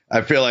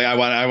I feel like I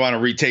want to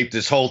retape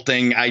this whole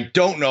thing. I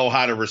don't know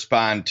how to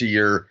respond to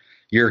your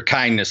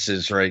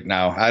kindnesses right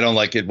now. I don't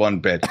like it one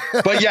bit.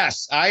 But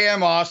yes, I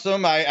am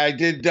awesome. I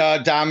did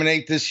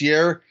dominate this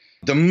year.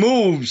 The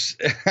moves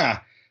in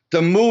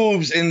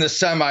the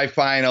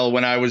semifinal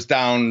when I was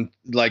down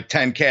like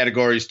 10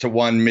 categories to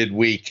 1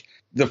 midweek.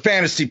 The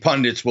fantasy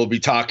pundits will be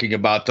talking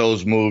about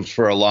those moves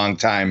for a long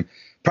time.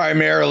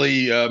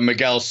 Primarily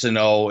Miguel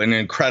Sano, an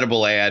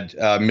incredible ad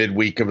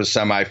midweek of a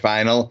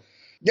semifinal.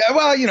 Yeah,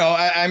 well,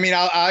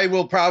 I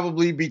will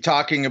probably be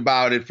talking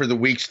about it for the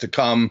weeks to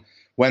come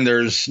when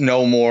there's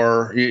no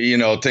more,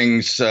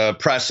 things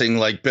pressing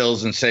like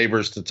Bills and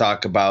Sabres to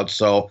talk about.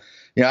 So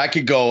I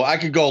could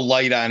go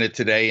light on it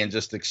today and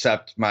just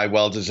accept my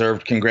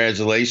well-deserved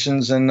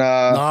congratulations. And no,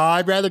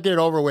 I'd rather get it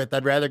over with.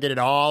 I'd rather get it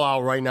all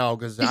out right now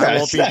because I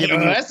won't be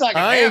giving you.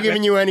 I ain't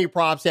giving you any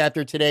props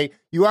after today.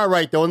 You are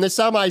right though. In the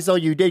semis, though,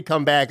 you did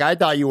come back. I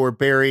thought you were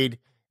buried,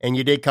 and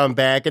you did come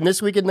back. And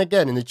this weekend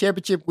again in the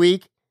championship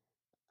week,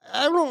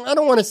 I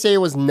don't want to say it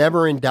was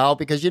never in doubt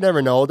because you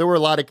never know. There were a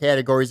lot of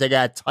categories that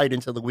got tight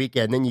until the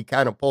weekend, and then you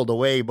kind of pulled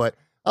away. But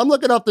I'm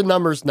looking up the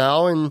numbers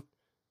now and.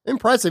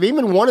 Impressive.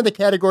 Even one of the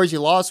categories you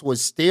lost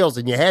was steals,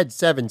 and you had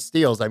 7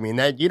 steals. I mean,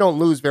 that you don't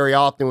lose very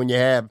often when you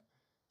have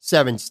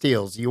 7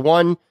 steals. You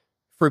won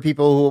for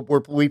people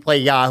we play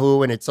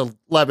Yahoo, and it's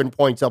 11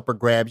 points up for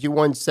grabs. You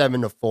won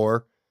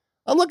 7-4.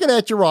 I'm looking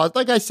at your raw.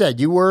 Like I said,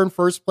 you were in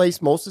first place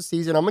most of the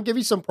season. I'm gonna give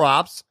you some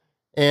props,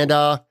 and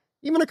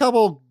even a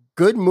couple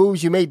good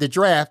moves you made the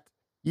draft.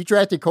 You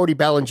drafted Cody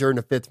Bellinger in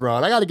the 5th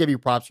round. I got to give you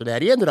props for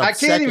that. He ended up. I can't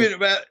second.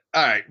 even. All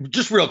right,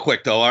 just real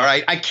quick though. All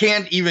right, I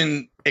can't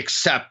even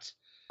accept.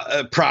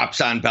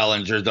 Props on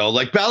Bellinger though.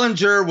 Like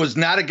Bellinger was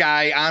not a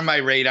guy on my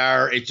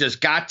radar. It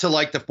just got to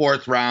like the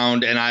 4th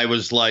round and I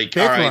was like,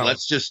 all right,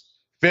 let's just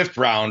 5th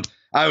round.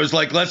 I was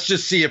like, let's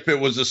just see if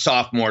it was a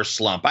sophomore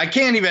slump. I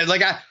can't even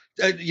like,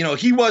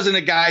 he wasn't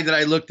a guy that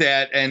I looked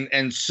at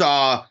and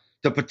saw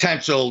the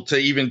potential to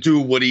even do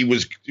what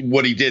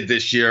he did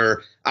this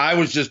year. I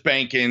was just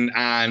banking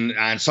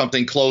on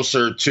something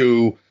closer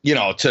to,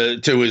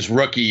 to his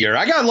rookie year.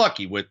 I got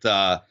lucky with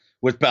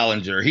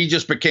Bellinger. He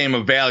just became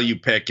a value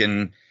pick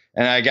and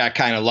I got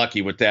kind of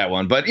lucky with that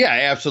one. But yeah,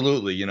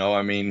 absolutely.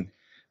 I mean,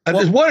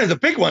 one of the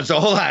big ones.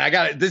 So hold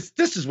on, this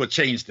is what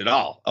changed it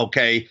all.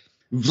 Okay.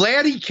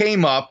 Vladdy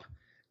came up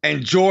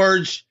and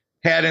George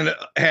had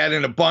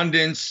an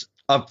abundance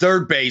of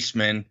third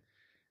basemen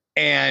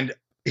and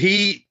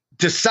he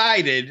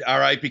decided, all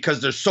right,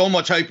 because there's so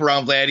much hype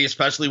around Vladdy,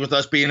 especially with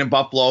us being in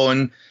Buffalo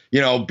and,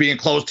 being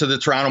close to the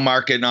Toronto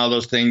market and all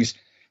those things.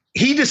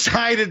 He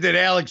decided that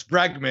Alex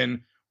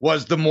Bregman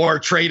was the more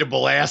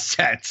tradable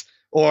asset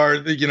or,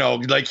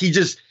 like he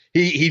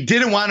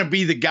didn't want to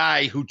be the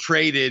guy who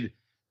traded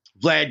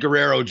Vlad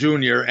Guerrero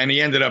Jr. and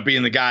he ended up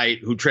being the guy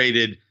who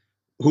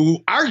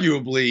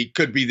arguably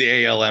could be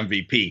the AL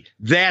MVP.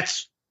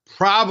 That's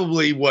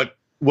probably what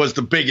was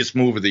the biggest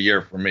move of the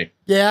year for me.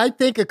 Yeah, I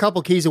think a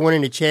couple keys to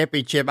winning the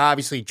championship,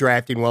 obviously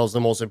drafting well is the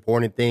most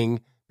important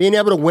thing. Being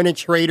able to win a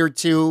trade or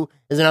two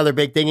is another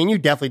big thing. And you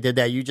definitely did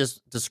that. You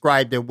just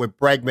described it with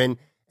Bregman.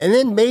 And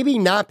then maybe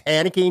not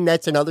panicking.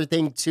 That's another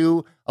thing,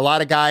 too. A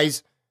lot of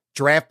guys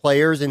draft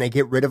players and they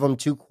get rid of them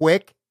too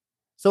quick,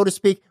 so to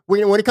speak.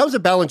 When it comes to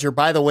Bellinger,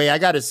 by the way, I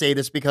got to say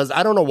this because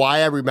I don't know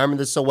why I remember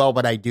this so well,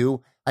 but I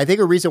do. I think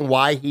a reason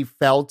why he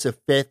fell to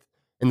 5th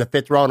in the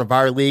 5th round of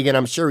our league, and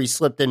I'm sure he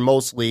slipped in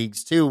most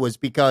leagues, too, was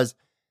because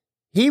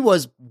he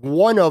was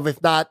one of,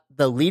 if not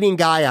the leading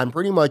guy on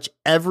pretty much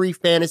every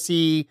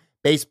fantasy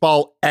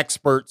baseball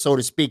expert, so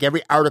to speak,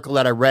 every article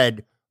that I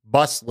read,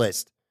 bust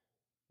list.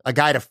 A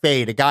guy to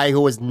fade, a guy who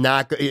was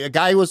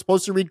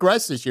supposed to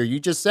regress this year. You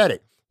just said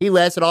it. He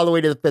lasted all the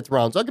way to the 5th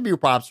round. So I'll give you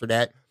props for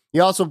that.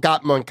 You also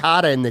got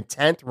Moncada in the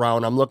 10th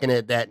round. I'm looking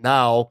at that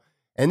now.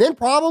 And then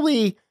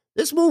probably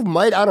this move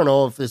I don't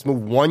know if this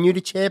move won you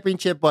the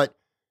championship, but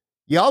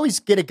you always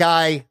get a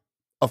guy,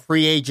 a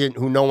free agent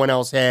who no one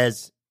else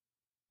has.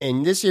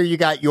 And this year you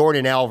got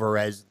Yordan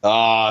Alvarez.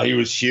 Oh, he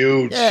was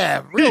huge.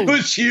 Yeah, he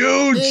was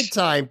huge.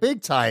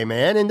 Big time,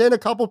 man. And then a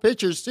couple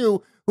pitchers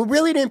too, who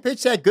really didn't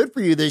pitch that good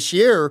for you this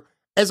year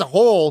as a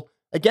whole.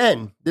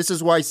 Again, this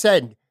is why I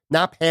said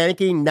not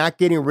panicking, not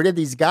getting rid of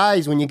these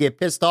guys when you get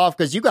pissed off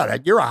because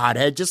you're a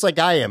hothead just like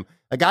I am.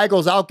 A guy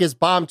goes out, gets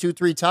bombed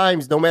 2-3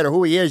 times, no matter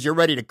who he is, you're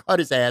ready to cut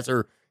his ass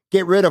or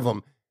get rid of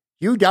him.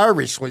 Yu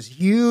Darvish was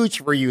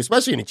huge for you,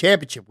 especially in the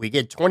championship. We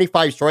get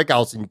 25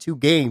 strikeouts in 2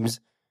 games.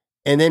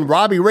 And then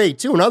Robbie Ray,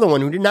 too, another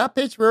one who did not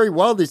pitch very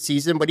well this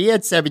season, but he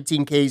had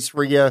 17 Ks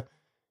for you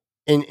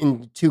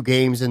in 2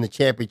 games in the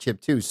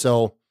championship, too.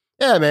 So,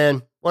 yeah,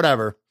 man,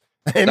 whatever.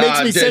 It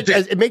makes me sick.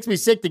 It makes me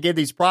sick to give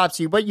these props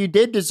to you, but you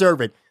did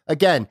deserve it.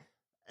 Again,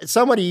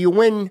 somebody, you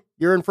win,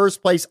 you're in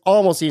first place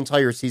almost the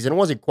entire season. It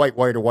wasn't quite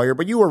wire to wire,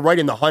 but you were right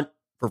in the hunt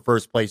for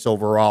first place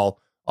overall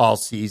all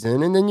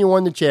season, and then you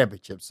won the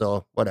championship.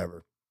 So,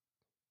 whatever.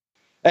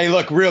 Hey,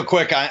 look, real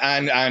quick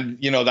on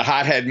the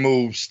hothead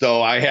moves,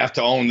 though, I have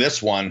to own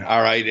this one.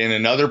 All right. In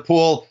another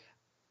pool,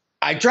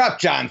 I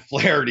dropped John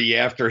Flaherty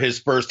after his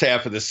first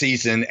half of the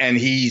season, and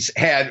he's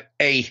had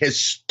a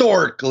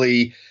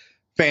historically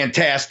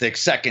fantastic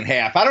second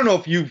half. I don't know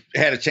if you've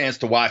had a chance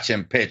to watch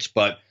him pitch,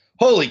 but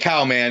holy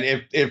cow,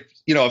 man. If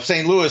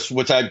St. Louis,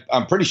 which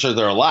I'm pretty sure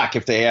they're a lock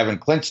if they haven't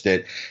clinched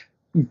it,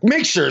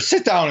 make sure,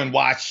 sit down and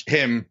watch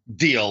him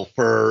deal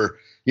for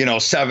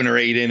 7 or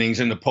 8 innings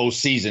in the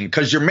postseason,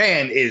 because your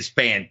man is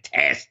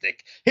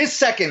fantastic. His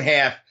second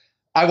half,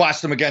 I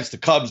watched him against the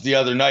Cubs the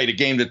other night, a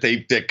game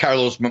that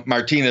Carlos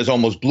Martinez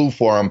almost blew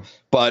for him.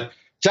 But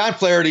John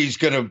Flaherty's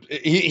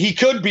he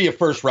could be a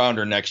first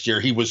rounder next year.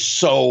 He was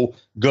so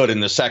good in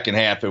the second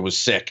half, it was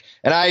sick.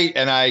 And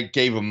I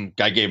gave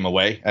him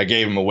away. I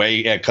gave him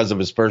away because of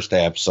his first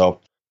half.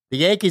 So The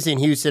Yankees in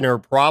Houston are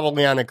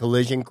probably on a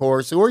collision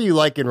course. Who are you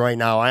liking right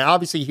now?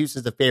 Obviously,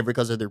 Houston's the favorite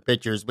because of their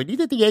pitchers, but do you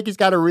think the Yankees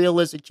got a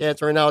realistic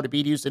chance right now to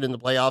beat Houston in the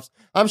playoffs?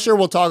 I'm sure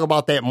we'll talk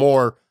about that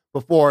more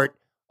before it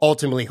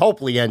ultimately,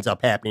 hopefully, ends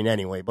up happening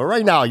anyway. But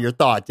right now, your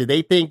thought, do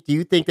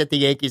you think that the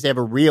Yankees have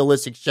a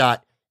realistic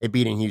shot at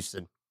beating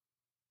Houston?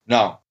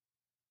 No.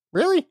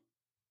 Really?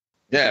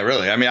 Yeah,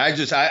 really. I mean,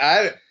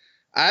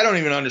 I don't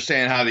even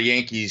understand how the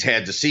Yankees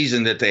had the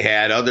season that they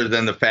had, other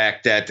than the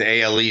fact that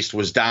the AL East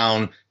was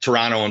down.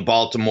 Toronto and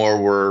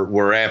Baltimore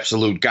were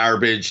absolute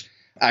garbage.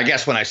 I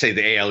guess when I say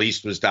the AL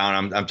East was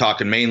down, I'm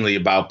talking mainly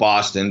about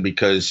Boston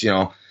because,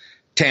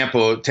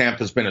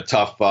 Tampa's been a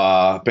tough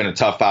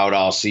out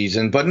all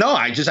season. But no,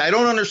 I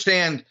don't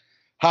understand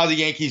how the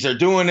Yankees are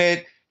doing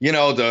it.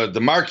 The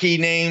marquee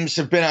names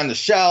have been on the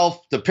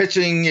shelf. The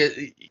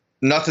pitching,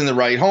 nothing to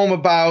write home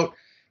about.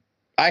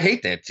 I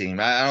hate that team.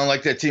 I don't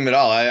like that team at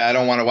all. I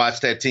don't want to watch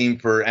that team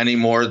for any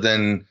more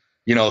than,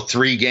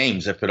 3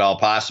 games, if at all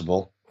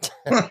possible.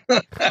 I'm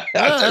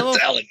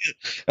telling you,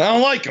 I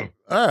don't like them.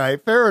 All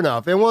right, fair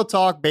enough. And we'll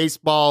talk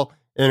baseball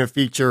in a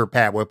future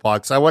Pat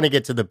Whitlock. So I want to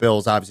get to the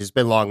Bills. Obviously, it's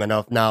been long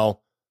enough now.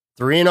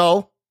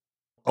 3-0,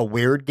 a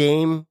weird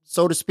game,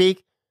 so to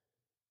speak.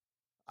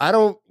 I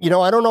don't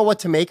know what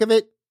to make of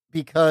it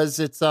because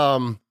it's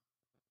I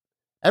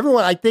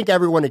think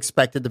everyone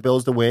expected the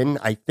Bills to win.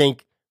 I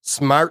think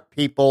smart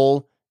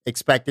people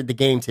expected the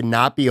game to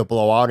not be a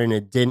blowout, and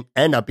it didn't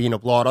end up being a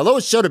blowout, although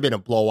it should have been a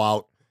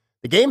blowout.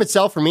 The game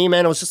itself, for me,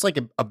 man, it was just like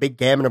a big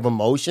gamut of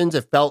emotions.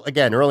 It felt,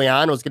 again, early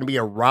on, it was going to be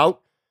a rout.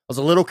 I was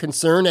a little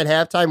concerned at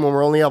halftime when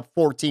we're only up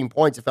 14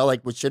 points. It felt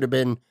like it should have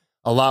been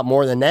a lot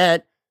more than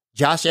that.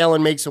 Josh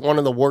Allen makes one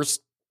of the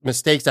worst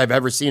mistakes I've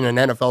ever seen an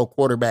NFL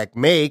quarterback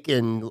make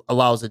and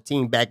allows a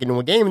team back into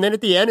a game. And then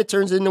at the end, it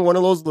turns into one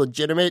of those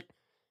legitimate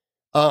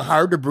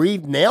hard to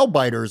breathe nail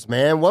biters,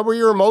 man. What were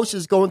your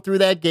emotions going through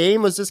that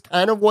game? Was this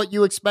kind of what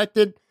you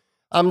expected?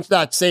 I'm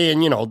not saying,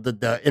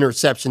 the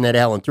interception that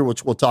Allen threw,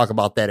 which we'll talk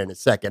about that in a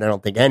second. I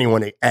don't think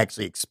anyone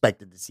actually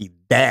expected to see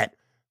that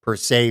per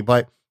se,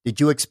 but did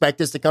you expect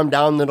this to come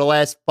down to the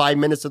last 5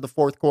 minutes of the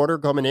fourth quarter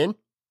coming in?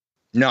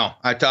 No,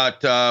 I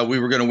thought we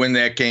were going to win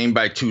that game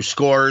by 2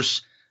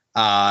 scores.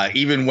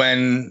 Even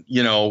when,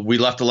 we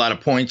left a lot of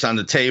points on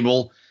the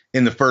table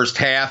in the first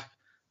half.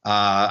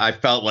 I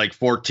felt like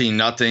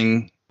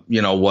 14-0,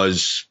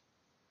 was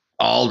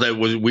all that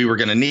we were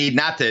going to need.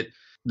 Not that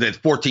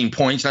 14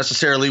 points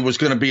necessarily was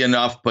going to be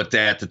enough, but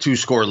that the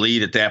 2-score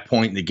lead at that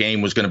point in the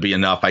game was going to be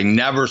enough. I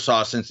never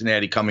saw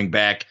Cincinnati coming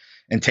back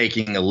and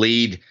taking a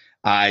lead.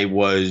 I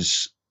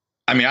was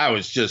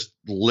just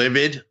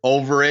livid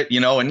over it,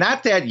 and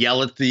not that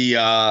yell at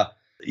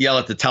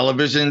the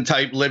television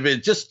type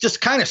livid, just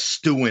kind of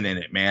stewing in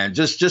it, man.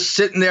 Just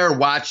sitting there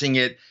watching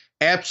it.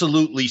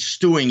 Absolutely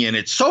stewing in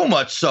it, so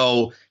much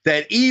so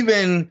that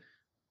even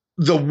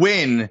the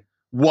win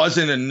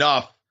wasn't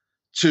enough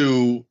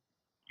to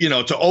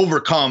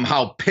overcome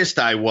how pissed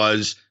I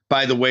was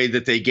by the way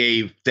that they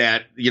gave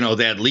that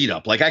lead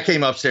up. Like I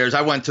came upstairs,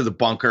 I went to the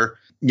bunker,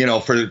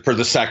 for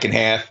the second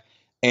half,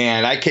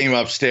 and I came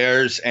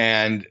upstairs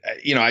and,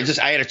 I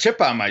had a chip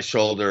on my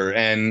shoulder,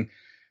 and,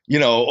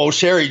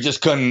 O'Sherry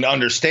just couldn't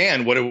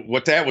understand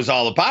what that was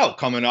all about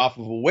coming off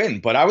of a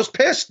win. But I was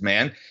pissed,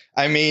 man.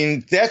 I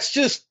mean, that's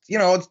just,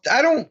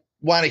 I don't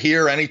want to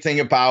hear anything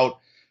about,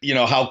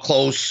 how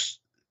close,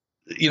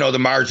 the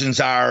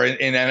margins are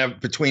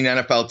between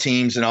NFL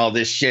teams and all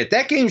this shit.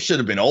 That game should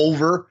have been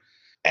over.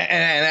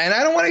 And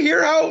I don't want to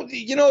hear how,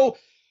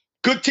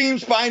 good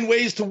teams find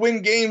ways to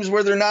win games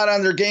where they're not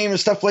on their game and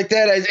stuff like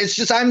that. It's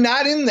just, I'm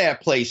not in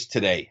that place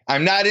today.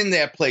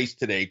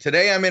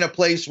 Today, I'm in a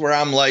place where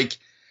I'm like,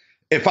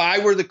 if I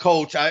were the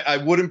coach, I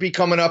wouldn't be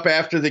coming up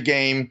after the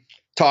game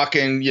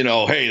talking,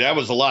 hey, that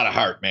was a lot of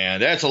heart,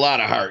 man. That's a lot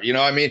of heart. Good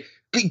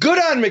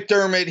on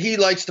McDermott. He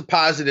likes the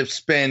positive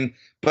spin,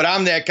 but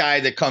I'm that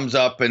guy that comes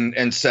up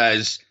and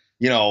says,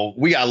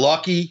 we got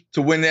lucky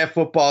to win that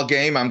football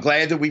game. I'm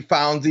glad that we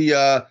found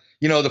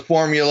the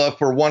formula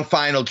for one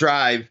final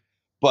drive,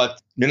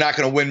 but you're not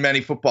going to win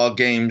many football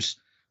games,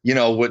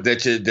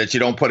 that you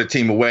don't put a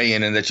team away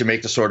in and that you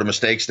make the sort of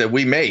mistakes that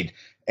we made.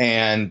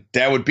 And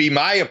that would be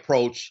my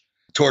approach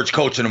towards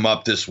coaching them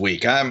up this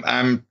week.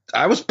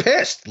 I was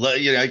pissed.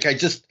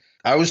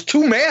 I was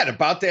too mad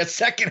about that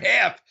second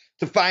half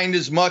to find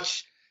as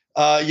much,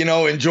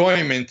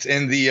 enjoyment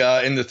in the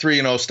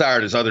 3-0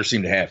 start as others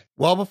seem to have.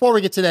 Well, before we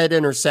get to that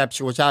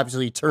interception, which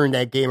obviously turned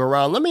that game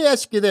around, let me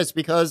ask you this,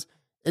 because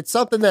it's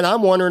something that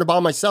I'm wondering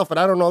about myself, and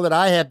I don't know that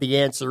I have the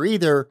answer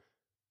either.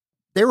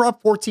 They were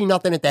up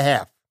 14-0 at the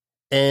half,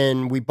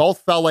 and we both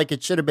felt like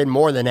it should have been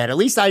more than that. At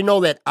least I know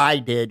that I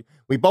did.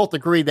 We both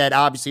agree that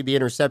obviously the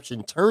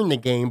interception turned the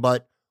game,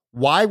 but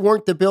why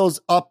weren't the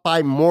Bills up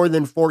by more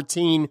than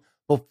 14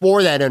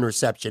 before that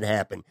interception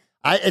happened?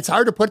 It's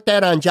hard to put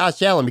that on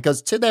Josh Allen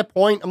because to that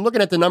point, I'm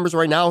looking at the numbers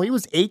right now. He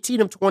was 18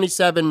 of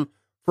 27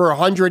 for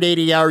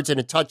 180 yards and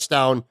a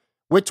touchdown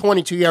with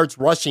 22 yards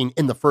rushing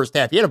in the first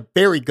half. He had a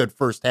very good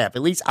first half.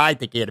 At least I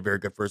think he had a very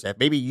good first half.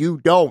 Maybe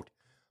you don't.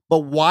 but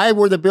why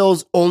were the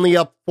Bills only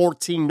up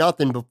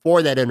 14-0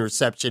 before that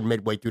interception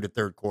midway through the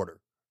third quarter?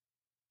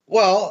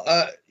 Well,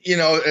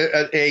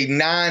 a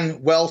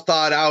non-well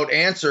thought out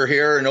answer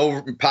here,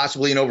 and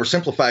possibly an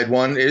oversimplified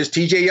one, is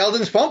TJ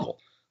Yeldon's fumble.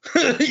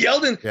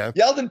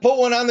 Yeldon put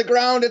one on the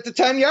ground at the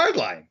 10-yard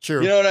line.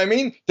 Sure. You know what I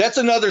mean? That's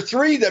another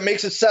 3 that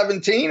makes it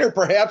 17, or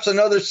perhaps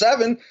another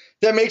 7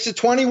 that makes it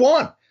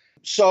 21.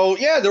 So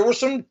yeah, there were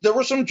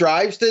some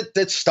drives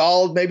that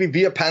stalled, maybe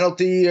via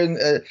penalty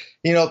and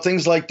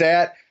things like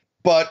that.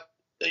 But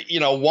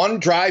one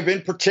drive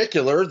in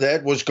particular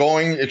that was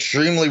going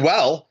extremely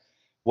well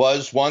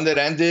was one that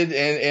ended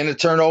in a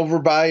turnover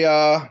by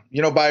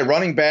a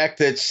running back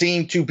that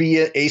seemed to be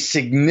a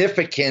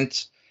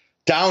significant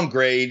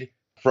downgrade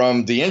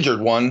from the injured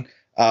one,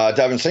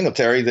 Devin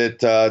Singletary,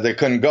 that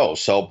couldn't go.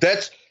 So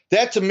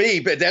that to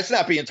me, but that's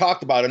not being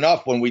talked about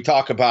enough when we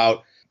talk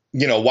about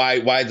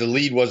why the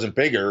lead wasn't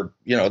bigger.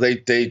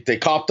 They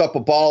coughed up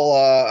a ball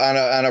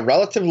on a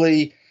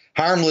relatively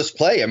harmless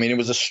play. I mean, it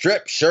was a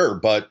strip, sure,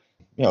 but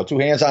 2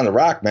 hands on the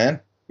rock, man.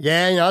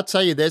 Yeah, and I'll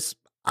tell you this.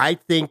 I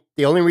think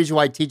the only reason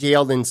why TJ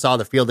Yeldon saw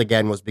the field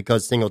again was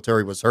because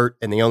Singletary was hurt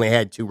and they only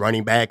had 2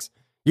 running backs.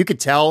 You could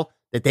tell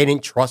that they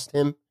didn't trust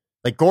him.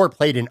 Like, Gore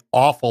played an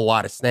awful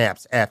lot of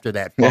snaps after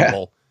that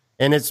fumble.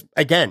 Yeah. And it's,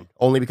 again,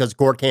 only because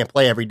Gore can't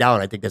play every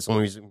down. I think that's the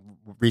only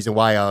reason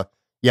why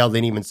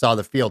Yeldon even saw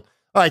the field.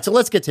 All right, so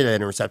let's get to the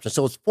interception.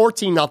 So it's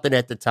 14-0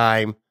 at the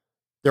time.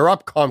 They're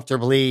up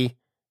comfortably.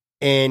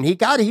 And he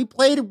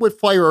played with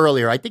fire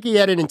earlier. I think he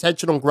had an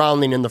intentional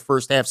grounding in the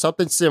first half,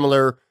 something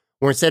similar,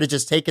 where instead of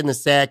just taking the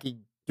sack, he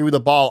threw the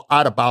ball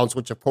out of bounds,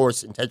 which, of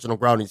course, intentional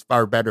grounding is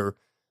far better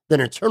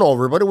than a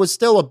turnover. But it was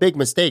still a big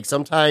mistake.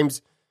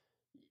 Sometimes,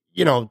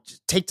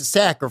 take the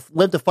sack or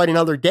live to fight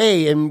another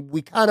day. And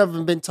we kind of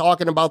have been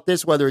talking about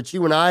this, whether it's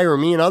you and I or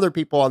me and other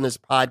people on this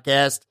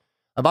podcast,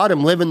 about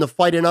him living to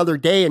fight another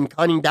day and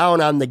cutting down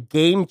on the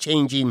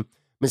game-changing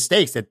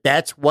mistakes.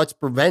 That's what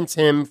prevents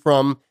him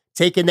from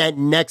taking that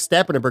next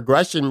step in a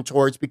progression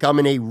towards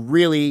becoming a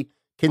really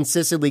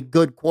consistently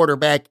good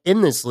quarterback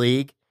in this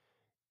league.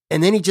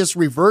 And then he just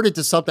reverted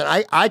to something.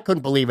 I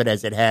couldn't believe it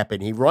as it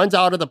happened. He runs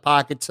out of the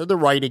pocket to the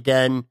right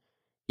again.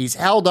 He's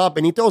held up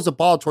and he throws the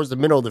ball towards the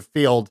middle of the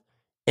field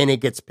and it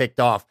gets picked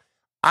off.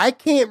 I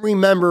can't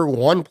remember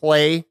one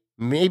play.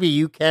 Maybe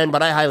you can,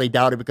 but I highly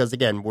doubt it because,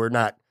 again,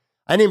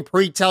 I didn't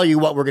pre-tell you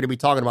what we're going to be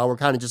talking about. We're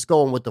kind of just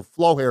going with the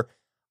flow here.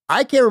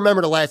 I can't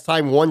remember the last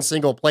time one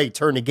single play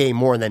turned the game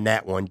more than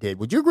that one did.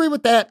 Would you agree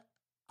with that?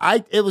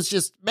 It was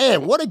just,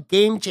 man, what a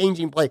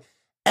game-changing play.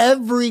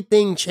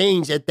 Everything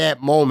changed at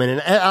that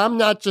moment. And I'm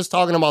not just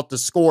talking about the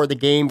score of the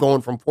game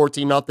going from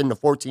 14-0 to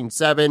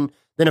 14-7,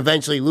 then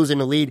eventually losing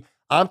the lead.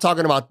 I'm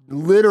talking about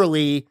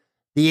literally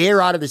the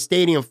air out of the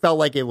stadium felt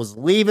like it was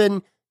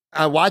leaving.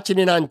 Watching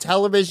it on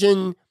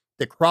television,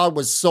 the crowd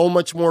was so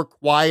much more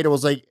quiet. It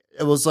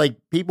was like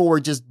people were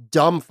just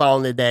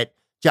dumbfounded that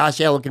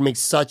Josh Allen can make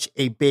such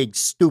a big,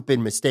 stupid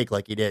mistake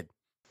like he did.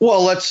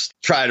 Well, let's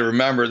try to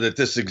remember that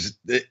this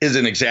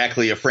isn't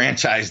exactly a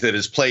franchise that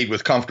has played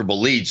with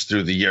comfortable leads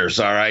through the years.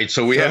 All right.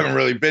 So we haven't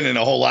really been in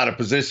a whole lot of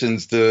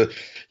positions to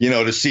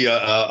see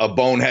a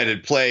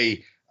boneheaded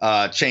play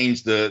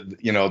change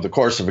the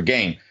course of a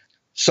game.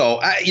 So,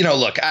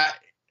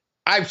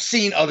 I've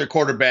seen other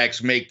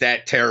quarterbacks make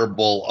that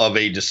terrible of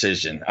a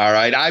decision. All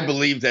right. I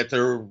believe that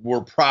there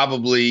were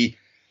probably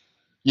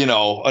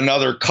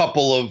another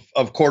couple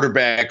of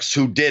quarterbacks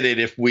who did it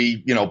if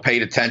we,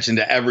 paid attention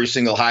to every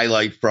single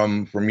highlight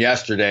from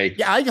yesterday.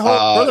 Yeah,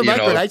 for the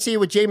record, I see it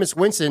with Jameis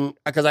Winston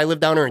because I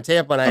live down here in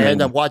Tampa and I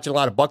end up watching a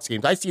lot of Bucs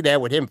games. I see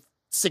that with him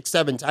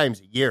 6-7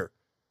 times a year.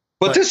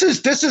 But this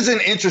is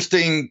an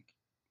interesting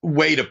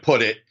way to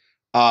put it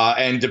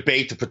and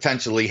debate to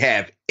potentially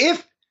have.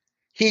 If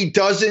he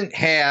doesn't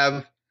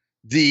have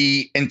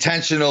the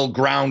intentional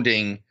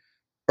grounding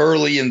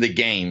early in the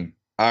game,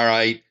 all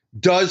right,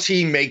 does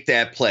he make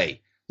that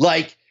play?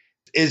 Like,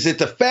 is it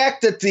the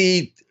fact that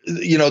the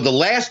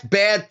last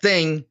bad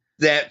thing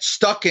that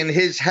stuck in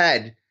his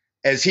head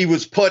as he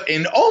was put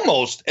in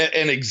almost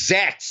an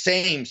exact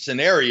same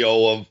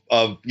scenario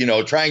of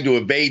trying to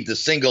evade the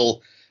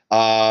single,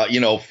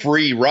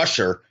 free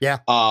rusher? Yeah.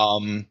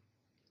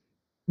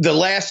 The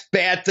last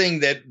bad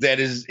thing that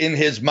is in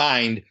his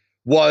mind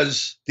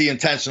was the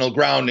intentional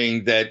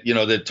grounding that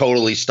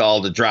totally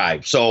stalled the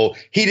drive. So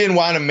he didn't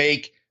want to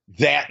make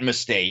that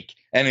mistake.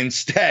 And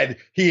instead,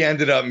 he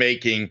ended up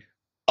making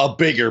a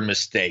bigger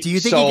mistake. Do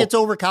you think he gets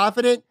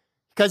overconfident?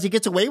 Because he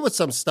gets away with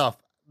some stuff.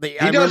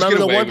 I remember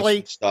the one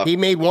play, he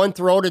made one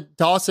throw to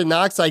Dawson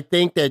Knox. I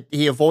think that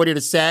he avoided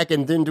a sack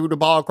and then threw the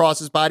ball across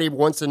his body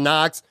once to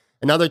Knox.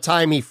 Another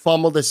time he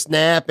fumbled a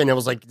snap, and it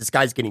was like, this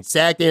guy's getting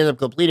sacked. He ended up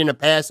completing a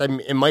pass.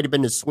 It might have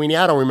been to Sweeney.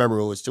 I don't remember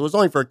who it was to. It was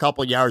only for a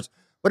couple of yards.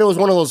 But it was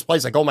one of those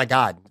plays like, oh, my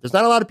God. There's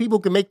not a lot of people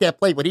who can make that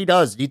play, but he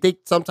does. Do you think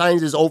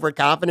sometimes his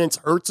overconfidence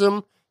hurts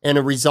him and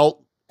a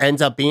result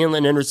ends up being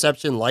an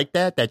interception like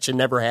that? That should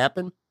never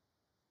happen?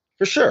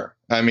 For sure.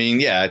 I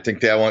mean, yeah, I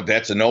think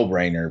that's a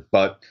no-brainer.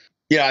 But,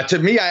 yeah, to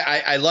me,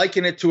 I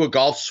liken it to a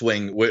golf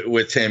swing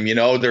with him.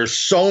 There's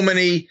so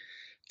many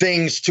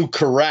things to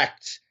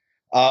correct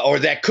or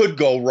that could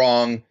go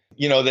wrong.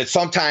 That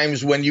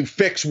sometimes when you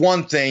fix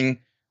one thing,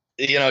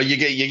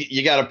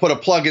 you got to put a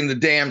plug in the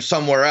dam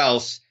somewhere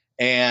else.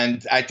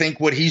 And I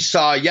think what he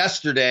saw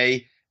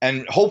yesterday,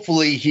 and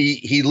hopefully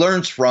he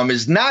learns from,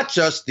 is not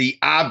just the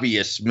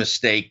obvious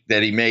mistake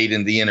that he made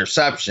in the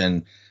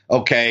interception,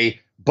 okay,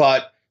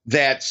 but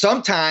that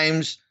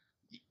sometimes,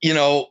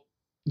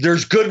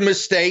 there's good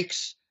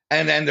mistakes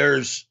and then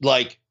there's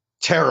like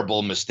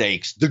terrible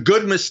mistakes. The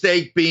good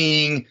mistake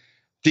being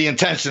the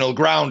intentional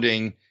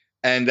grounding,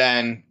 and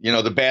then,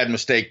 the bad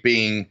mistake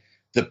being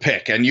the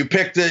pick. And you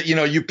pick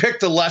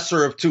the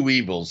lesser of two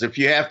evils. If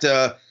you have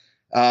to,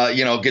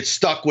 get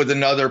stuck with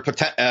another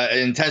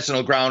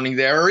intentional grounding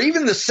there, or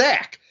even the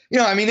sack.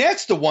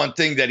 That's the one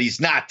thing that he's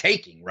not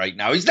taking right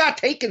now. He's not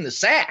taking the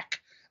sack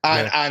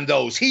on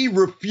those. He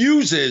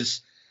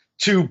refuses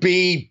to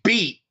be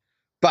beat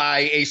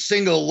by a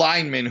single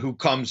lineman who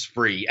comes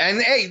free.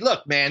 And hey,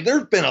 look, man,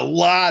 there's been a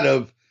lot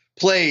of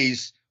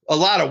plays, a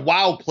lot of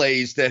wow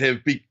plays that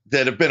have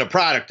been a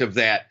product of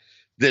that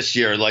this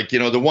year. Like,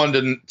 the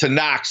one to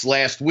Knox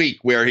last week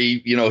where he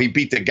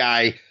beat the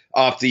guy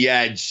off the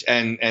edge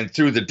and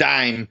threw the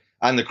dime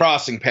on the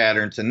crossing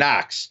pattern to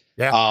Knox.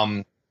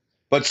 Yeah.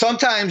 But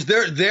sometimes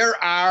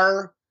there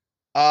are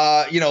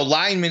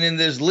linemen in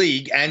this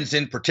league, ends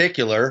in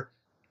particular,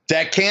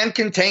 that can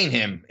contain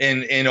him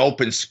in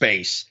open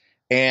space.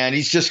 And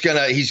he's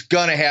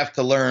gonna have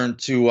to learn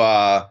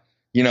to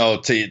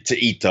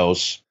eat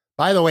those.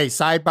 By the way,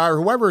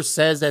 sidebar, whoever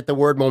says that the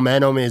word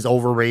momentum is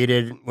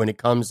overrated when it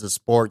comes to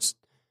sports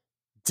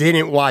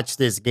didn't watch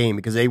this game,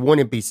 because they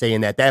wouldn't be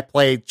saying that. That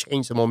play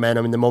changed the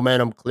momentum, and the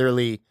momentum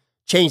clearly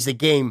changed the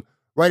game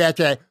right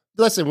after that.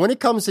 Listen, when it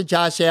comes to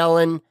Josh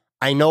Allen,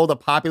 I know the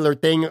popular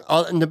thing,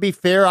 and to be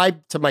fair,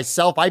 to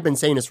myself, I've been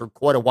saying this for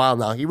quite a while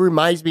now. He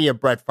reminds me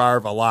of Brett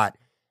Favre a lot.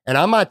 And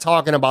I'm not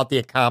talking about the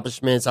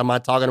accomplishments. I'm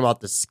not talking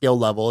about the skill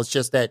level. It's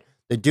just that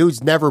the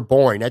dude's never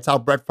boring. That's how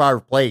Brett Favre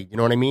played. You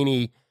know what I mean?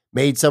 He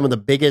made some of the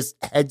biggest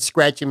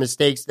head-scratching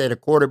mistakes that a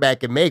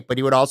quarterback can make, but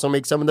he would also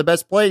make some of the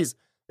best plays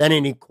that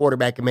any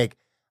quarterback can make.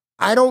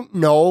 I don't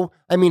know.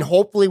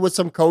 Hopefully with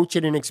some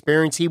coaching and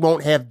experience, he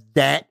won't have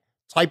that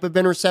type of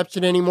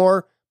interception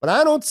anymore, but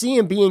I don't see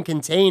him being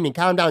contained and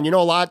calm down.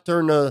 A lot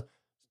during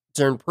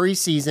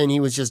preseason, he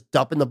was just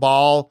dumping the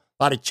ball,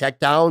 a lot of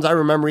checkdowns. I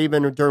remember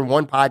even during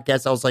one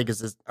podcast, I was like,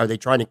 are they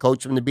trying to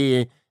coach him to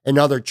be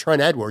another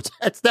Trent Edwards?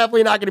 That's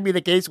definitely not going to be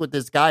the case with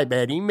this guy,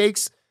 man. He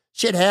makes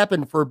shit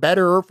happen for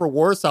better or for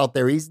worse out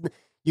there.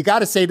 You got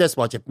to say this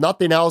much. If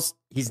nothing else,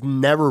 he's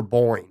never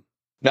boring.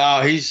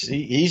 No,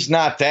 he's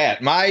not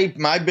that. My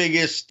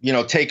biggest,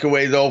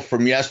 takeaway though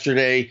from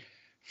yesterday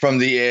from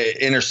the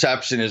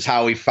interception is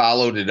how he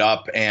followed it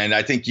up. And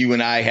I think you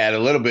and I had a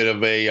little bit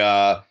of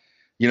a,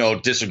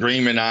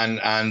 disagreement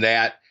on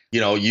that.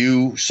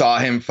 You saw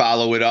him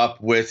follow it up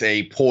with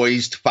a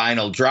poised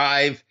final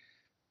drive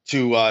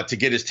to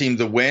get his team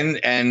to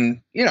win.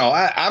 And,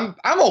 I'm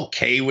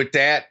okay with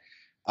that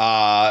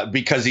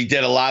because he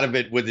did a lot of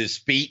it with his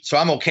feet. So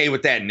I'm okay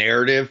with that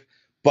narrative.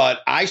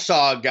 But I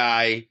saw a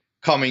guy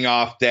coming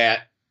off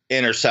that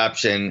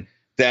interception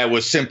that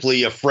was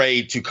simply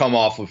afraid to come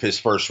off of his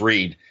first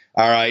read.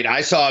 All right.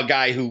 I saw a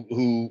guy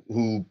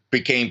who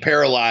became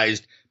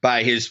paralyzed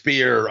by his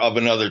fear of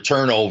another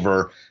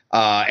turnover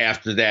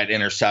after that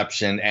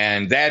interception.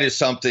 And that is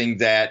something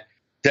that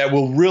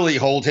will really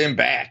hold him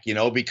back,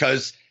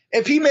 because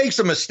if he makes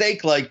a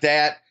mistake like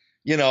that,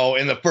 in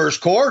the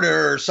first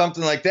quarter or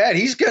something like that,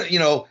 he's going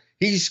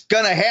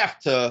to have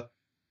to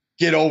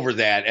get over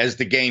that as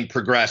the game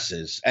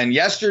progresses. And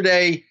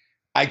yesterday,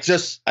 I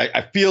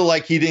feel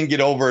like he didn't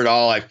get over it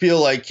all. I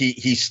feel like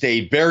he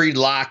stayed very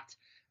locked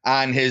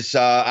on his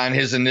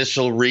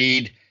initial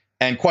read.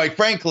 And quite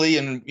frankly,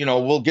 and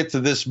we'll get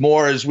to this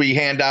more as we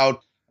hand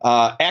out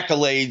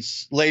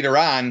accolades later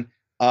on.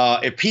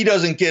 If he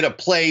doesn't get a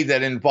play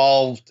that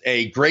involved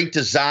a great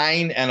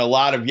design and a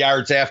lot of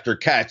yards after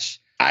catch,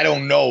 I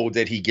don't know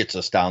that he gets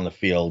us down the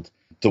field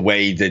the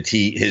way that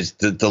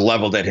the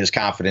level that his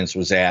confidence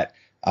was at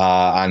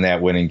on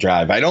that winning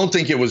drive. I don't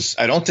think it was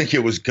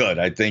good.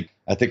 I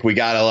think we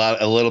got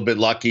a little bit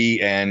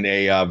lucky, and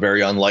a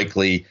very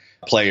unlikely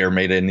player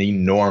made an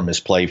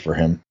enormous play for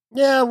him.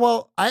 Yeah,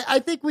 well, I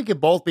think we could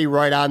both be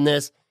right on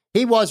this.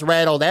 He was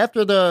rattled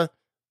after the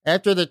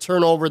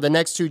turnover. The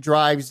next two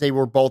drives, they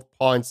were both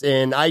punts,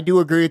 and I do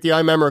agree with you. I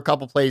remember a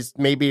couple plays.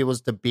 Maybe it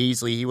was to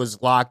Beasley. He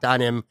was locked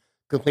on him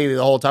completely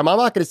the whole time. I'm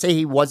not going to say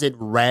he wasn't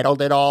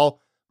rattled at all,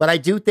 but I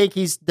do think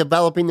he's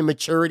developing the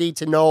maturity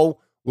to know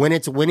when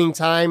it's winning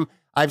time.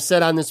 I've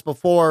said on this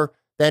before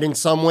that in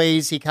some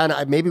ways he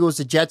maybe it was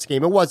a Jets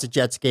game. It was a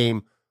Jets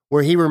game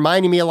where he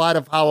reminded me a lot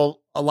of how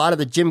a lot of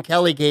the Jim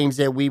Kelly games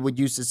that we would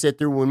used to sit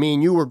through when me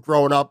and you were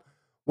growing up,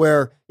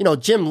 where,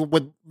 Jim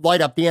would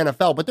light up the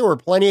NFL, but there were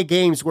plenty of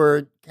games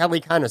where Kelly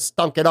kind of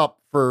stunk it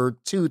up for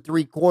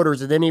 2-3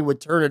 quarters, and then he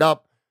would turn it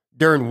up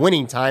during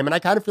winning time. And I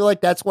kind of feel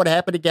like that's what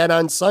happened again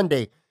on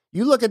Sunday.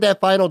 You look at that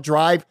final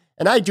drive,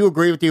 and I do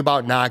agree with you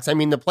about Knox.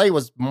 The play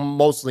was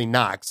mostly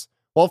Knox,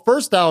 Well,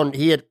 first down,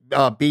 he had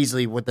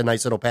Beasley with the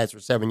nice little pass for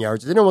 7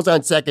 yards. Then it was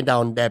on second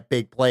down, that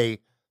big play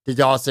to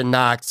Dawson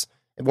Knox.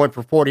 It went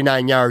for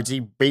 49 yards. He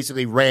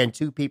basically ran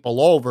 2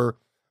 people over.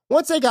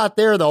 Once they got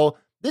there, though,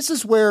 this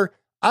is where,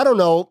 I don't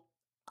know,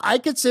 I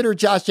consider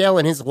Josh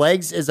Allen, his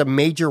legs, as a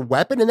major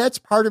weapon, and that's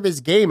part of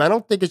his game. I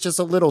don't think it's just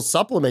a little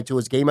supplement to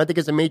his game. I think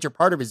it's a major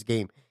part of his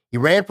game. He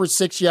ran for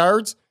 6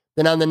 yards.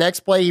 Then on the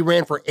next play, he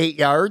ran for 8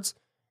 yards,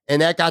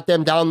 and that got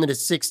them down to the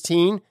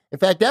 16. In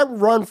fact, that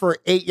run for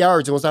 8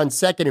 yards, it was on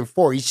 2nd and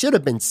 4. He should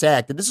have been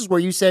sacked. And this is where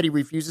you said he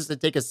refuses to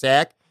take a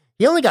sack.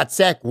 He only got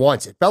sacked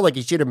once. It felt like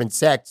he should have been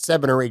sacked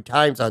 7 or 8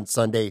 times on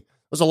Sunday. It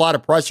was a lot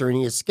of pressure, and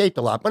he escaped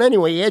a lot. But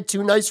anyway, he had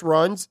 2 nice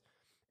runs,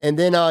 and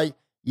then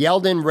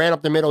Yeldon ran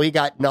up the middle. He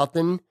got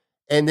nothing.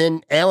 And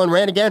then Allen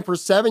ran again for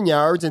 7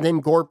 yards, and then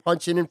Gore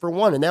punched in for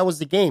 1, and that was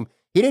the game.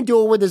 He didn't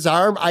do it with his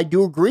arm. I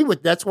do agree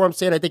with that's where I'm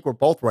saying I think we're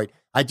both right.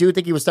 I do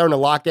think he was starting to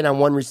lock in on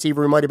one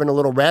receiver. He might have been a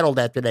little rattled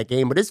after that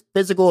game, but his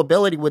physical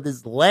ability with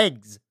his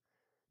legs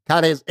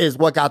kind of is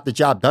what got the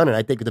job done, and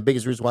I think the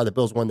biggest reason why the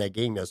Bills won that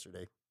game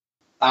yesterday.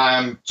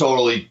 I'm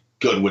totally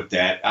good with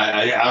that.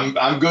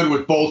 I'm good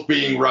with both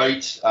being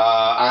right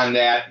on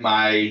that.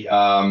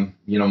 My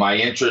my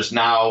interest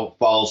now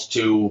falls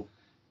to,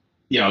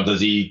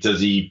 does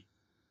he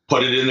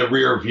put it in the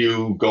rear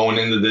view going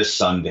into this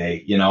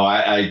Sunday?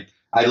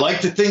 I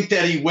like to think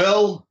that he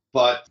will,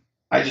 but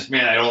I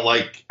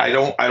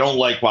don't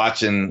like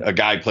watching a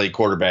guy play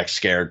quarterback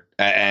scared,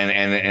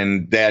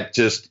 and that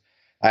just,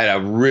 I had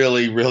a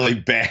really, really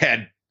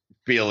bad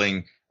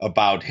feeling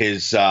about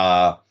his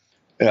second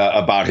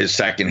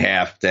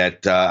half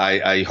that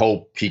I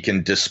hope he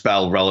can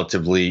dispel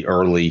relatively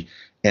early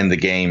in the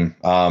game,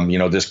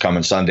 this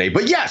coming Sunday.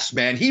 But yes,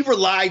 man, he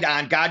relied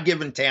on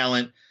God-given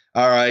talent,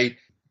 all right,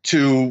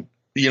 to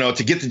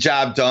get the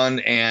job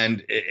done,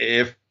 and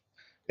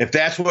if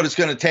that's what it's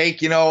going to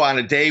take, on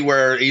a day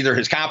where either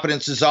his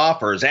confidence is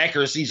off or his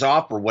accuracy is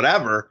off or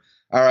whatever,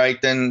 all right,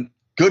 then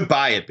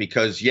goodbye it,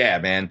 because, yeah,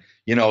 man,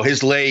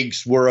 his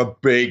legs were a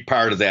big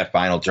part of that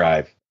final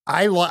drive.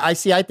 I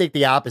think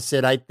the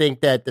opposite. I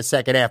think that the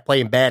second half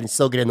playing bad and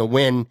still getting the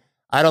win,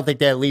 I don't think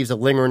that leaves a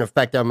lingering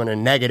effect on him in a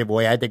negative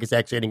way. I think it's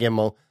actually going to give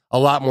him a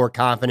lot more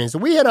confidence.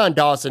 We hit on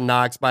Dawson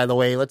Knox, by the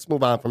way. Let's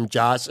move on from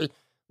Josh.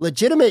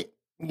 Legitimate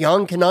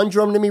young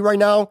conundrum to me right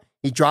now.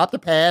 He dropped a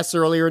pass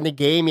earlier in the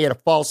game. He had a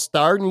false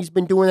start, and he's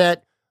been doing that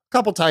a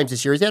couple times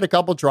this year. He's had a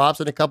couple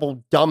drops and a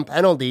couple dumb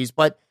penalties,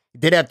 but he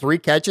did have 3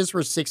 catches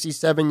for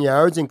 67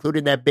 yards,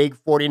 including that big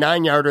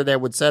 49-yarder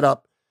that would set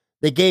up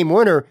the game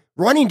winner.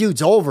 Running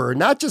dude's over.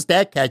 Not just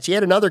that catch. He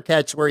had another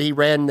catch where he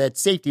ran that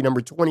safety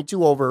number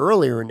 22 over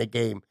earlier in the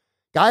game.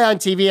 Guy on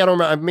TV, I don't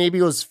remember, maybe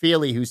it was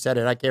Feely who said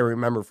it. I can't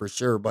remember for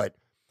sure, but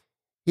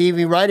he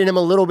reminded him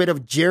a little bit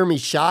of Jeremy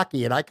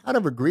Shockey, and I kind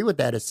of agree with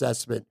that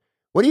assessment.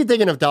 What are you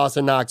thinking of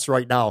Dawson Knox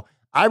right now?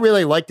 I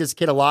really like this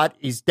kid a lot.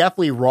 He's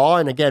definitely raw,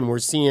 and again, we're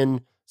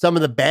seeing some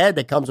of the bad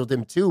that comes with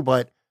him too,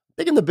 but I'm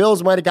thinking the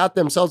Bills might have got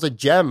themselves a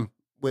gem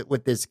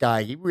with this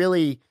guy.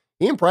 He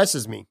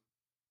impresses me.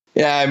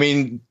 Yeah, I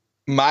mean,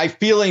 my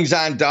feelings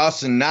on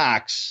Dawson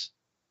Knox,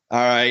 all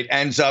right,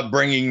 ends up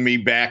bringing me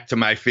back to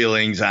my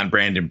feelings on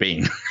Brandon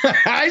Beane.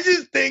 I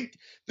just think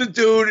the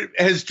dude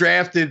has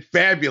drafted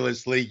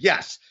fabulously.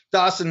 Yes,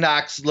 Dawson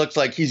Knox looks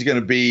like he's going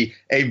to be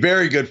a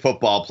very good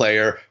football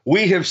player.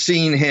 We have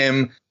seen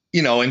him,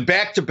 in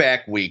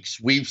back-to-back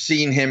weeks, we've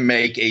seen him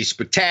make a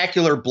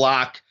spectacular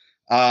block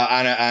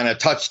on a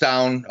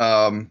touchdown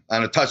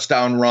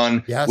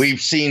run. Yes.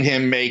 We've seen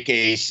him make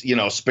a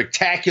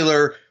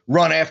spectacular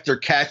run after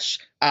catch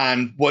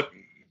on what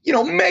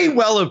may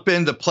well have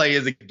been the play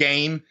of the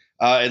game,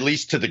 at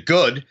least to the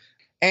good.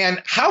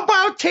 And how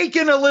about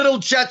taking a little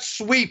jet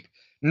sweep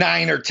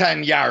 9 or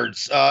 10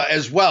 yards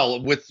as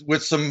well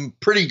with some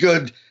pretty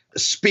good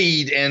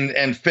speed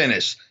and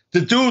finish?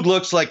 The dude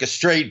looks like a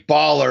straight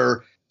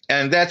baller,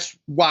 and that's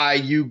why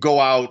you go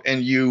out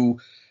and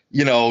you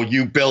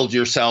build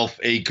yourself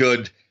a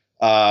good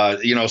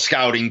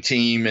scouting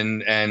team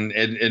and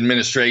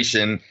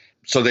administration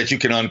so that you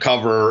can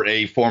uncover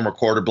a former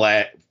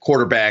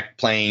quarterback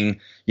playing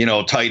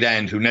tight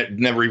end who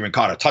never even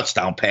caught a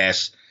touchdown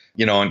pass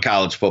in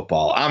college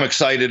football. I'm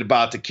excited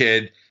about the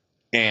kid.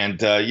 And,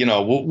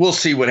 we'll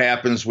see what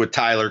happens with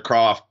Tyler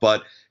Kroft.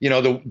 But,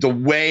 the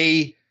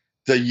way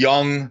the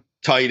young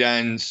tight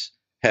ends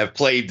have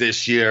played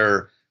this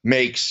year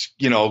makes,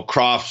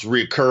 Kroft's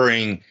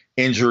recurring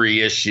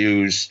injury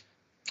issues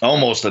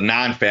almost a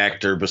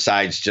non-factor,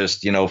 besides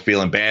just,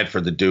 feeling bad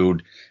for the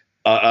dude.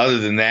 Other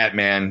than that,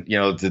 man,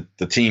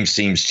 the team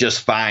seems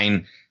just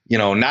fine,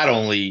 not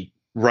only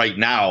right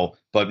now,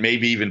 but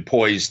maybe even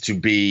poised to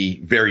be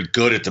very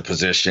good at the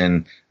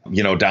position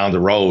down the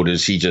road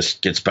as he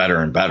just gets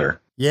better and better.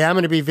 Yeah, I'm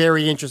going to be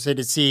very interested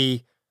to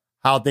see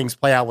how things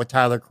play out with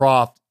Tyler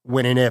Kroft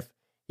when and if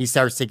he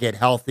starts to get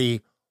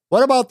healthy.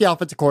 What about the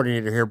offensive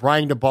coordinator here,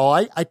 Brian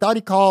Daboll? I thought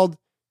he called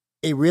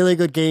a really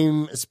good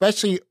game,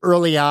 especially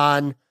early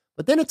on,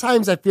 but then at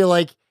times I feel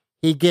like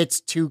he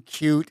gets too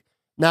cute.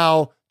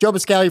 Now, Joe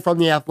Biscaglia from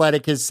The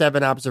Athletic, his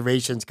 7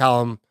 observations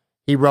column,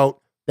 he wrote,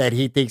 that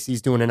he thinks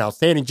he's doing an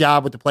outstanding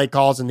job with the play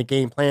calls and the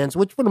game plans,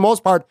 which for the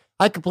most part,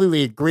 I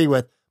completely agree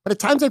with. But at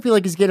times I feel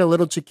like he's getting a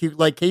little too cute.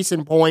 Like case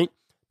in point,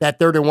 that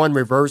 3rd-and-1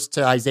 reverse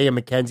to Isaiah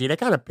McKenzie, that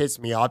kind of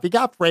pissed me off. You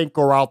got Frank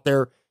Gore out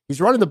there. He's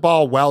running the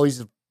ball well.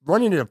 He's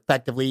running it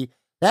effectively.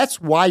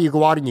 That's why you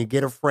go out and you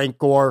get a Frank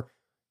Gore.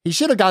 He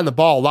should have gotten the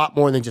ball a lot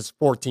more than just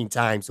 14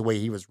 times the way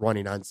he was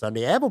running on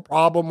Sunday. I have a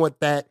problem with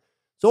that.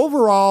 So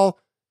overall,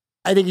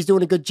 I think he's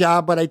doing a good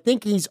job, but I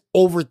think he's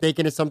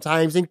overthinking it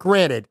sometimes. And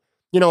granted,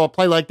 a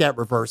play like that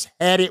reverse,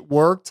 had it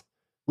worked,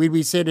 we'd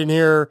be sitting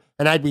here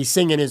and I'd be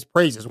singing his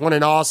praises. What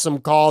an awesome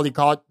call. He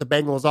caught the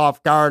Bengals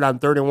off guard on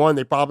 3rd-and-1.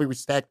 They probably would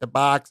stack the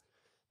box,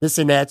 this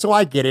and that. So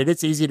I get it.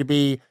 It's easy to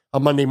be a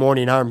Monday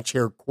morning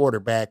armchair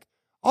quarterback.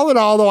 All in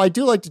all, though, I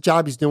do like the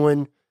job he's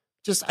doing.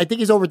 I think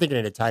he's overthinking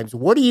it at times.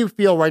 What do you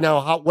feel right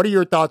now? What are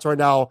your thoughts right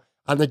now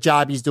on the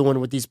job he's doing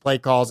with these play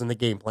calls and the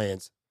game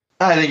plans?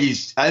 I think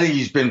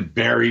he's been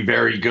very,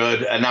 very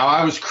good. And now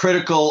I was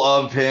critical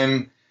of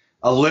him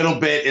a little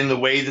bit in the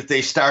way that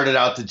they started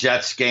out the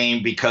Jets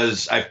game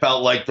because I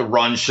felt like the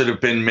run should have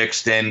been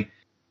mixed in,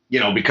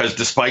 because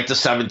despite the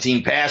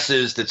 17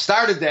 passes that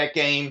started that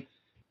game,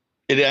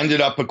 it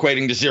ended up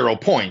equating to 0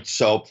 points.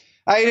 So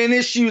I had an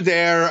issue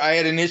there. I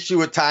had an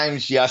issue at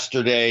times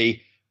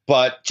yesterday,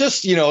 but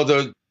just,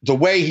 the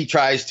way he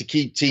tries to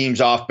keep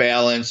teams off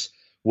balance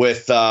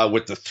with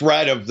the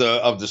threat of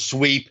the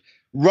sweep,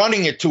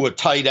 running it to a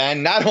tight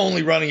end, not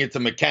only running it to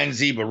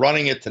McKenzie, but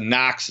running it to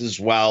Knox as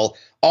well.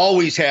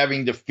 Always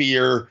having to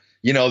fear,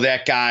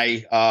 that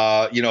guy,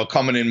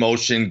 coming in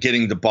motion,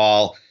 getting the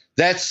ball.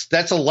 That's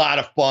a lot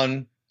of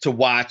fun to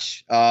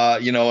watch,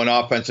 an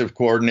offensive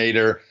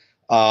coordinator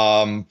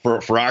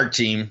for our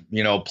team,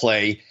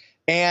 play.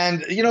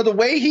 And, the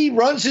way he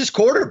runs his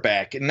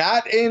quarterback,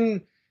 not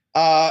in,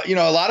 a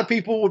lot of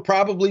people would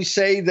probably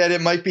say that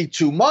it might be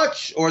too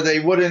much or they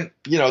wouldn't,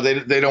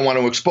 they don't want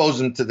to expose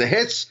him to the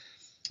hits,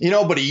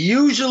 but he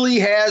usually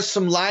has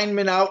some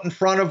linemen out in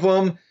front of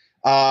him.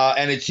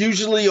 And it's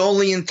usually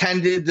only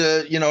intended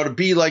to, to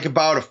be like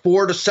about a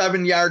 4 to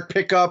 7 yard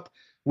pickup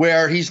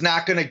where he's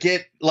not going to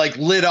get like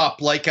lit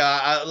up like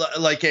an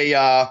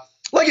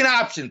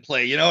option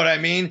play. You know what I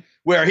mean?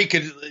 Where he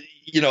could,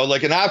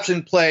 like an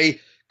option play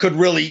could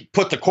really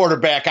put the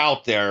quarterback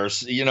out there.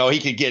 He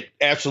could get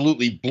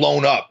absolutely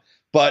blown up.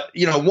 But,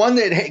 one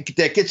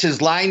that gets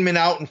his linemen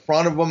out in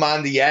front of him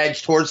on the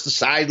edge towards the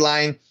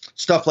sideline,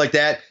 stuff like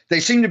that. They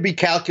seem to be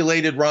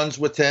calculated runs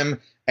with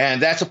him.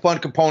 And that's a fun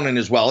component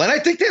as well. And I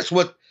think that's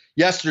what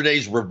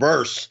yesterday's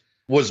reverse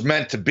was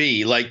meant to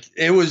be. Like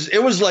it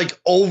was like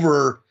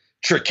over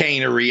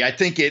chicanery. I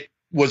think it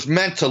was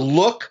meant to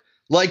look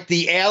like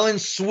the Allen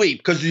sweep.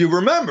 Because you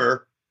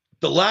remember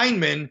the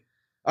lineman,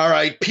 all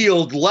right,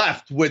 peeled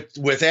left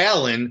with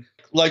Allen,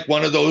 like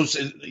one of those,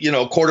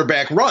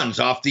 quarterback runs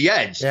off the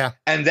edge. Yeah.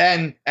 And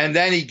then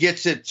he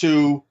gets it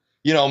to,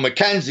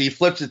 McKenzie,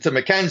 flips it to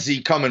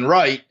McKenzie coming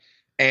right.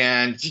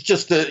 And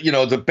just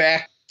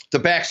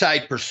the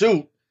backside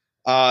pursuit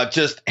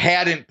just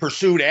hadn't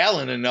pursued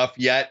Allen enough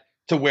yet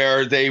to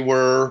where they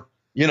were,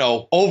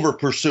 over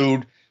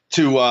pursued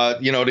to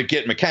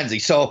get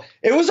McKenzie. So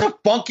it was a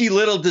funky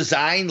little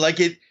design.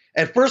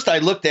 At first I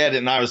looked at it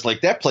and I was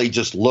like, that play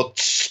just looked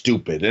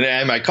stupid.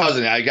 And my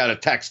cousin, I got a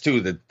text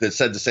too that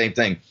said the same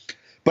thing.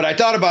 But I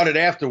thought about it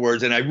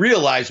afterwards and I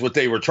realized what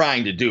they were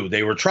trying to do.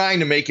 They were trying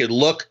to make it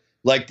look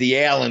like the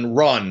Allen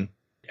run.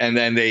 And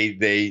then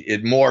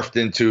it morphed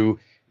into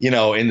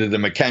the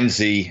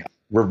McKenzie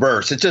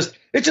reverse. It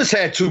just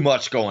had too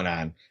much going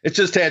on. It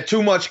just had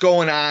too much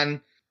going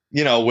on,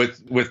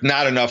 with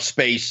not enough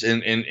space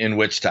in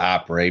which to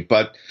operate.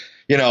 But,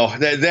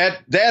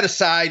 that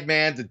aside,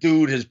 man, the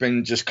dude has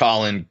been just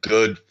calling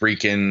good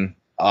freaking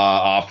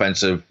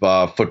offensive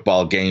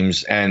football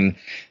games. And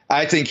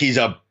I think he's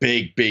a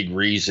big, big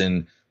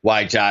reason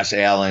why Josh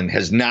Allen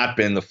has not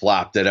been the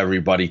flop that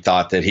everybody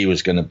thought that he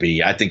was going to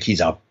be. I think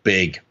he's a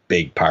big,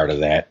 big part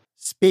of that.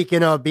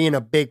 Speaking of being a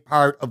big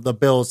part of the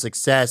Bills'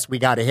 success, we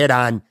got to hit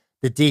on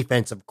the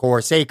defense, of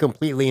course. They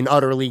completely and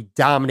utterly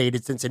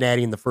dominated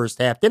Cincinnati in the first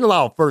half. Didn't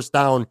allow a first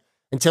down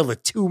until the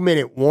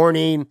 2-minute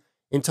warning.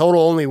 In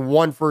total, only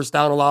 1 first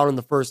down allowed in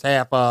the first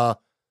half. 0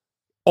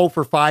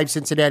 for 5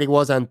 Cincinnati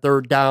was on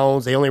third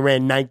downs. They only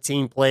ran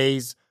 19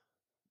 plays.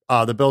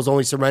 The Bills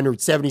only surrendered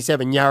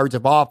 77 yards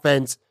of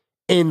offense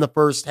in the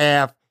first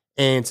half,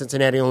 and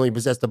Cincinnati only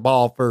possessed the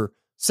ball for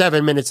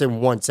 7 minutes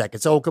and 1 second.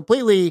 So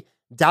completely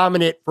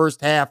dominant first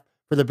half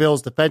for the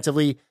Bills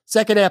defensively.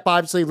 Second half,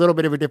 obviously, a little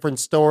bit of a different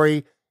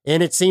story,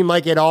 and it seemed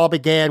like it all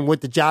began with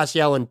the Josh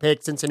Allen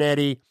pick.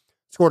 Cincinnati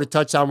scored a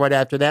touchdown right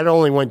after that. It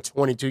only went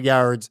 22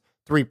 yards,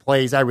 3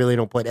 plays. I really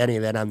don't put any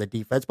of that on the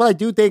defense, but I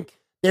do think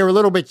they were a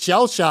little bit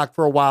shell-shocked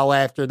for a while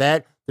after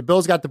that. The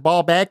Bills got the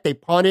ball back. They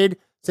punted.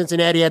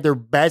 Cincinnati had their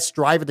best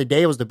drive of the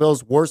day. It was the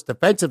Bills' worst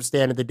defensive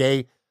stand of the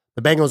day.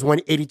 The Bengals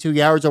went 82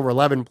 yards over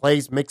 11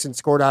 plays. Mixon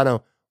scored on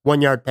a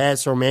 1-yard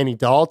pass from Andy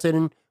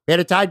Dalton. We had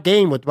a tied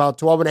game with about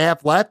 12 and a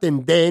half left,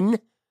 and then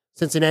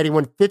Cincinnati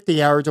went 50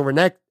 yards over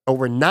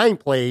 9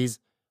 plays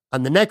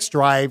on the next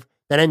drive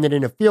that ended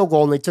in a field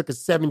goal, and they took a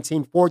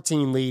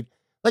 17-14 lead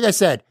like I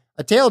said,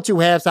 a tale of two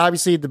halves.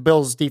 Obviously, the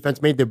Bills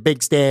defense made their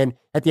big stand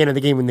at the end of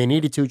the game when they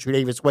needed to.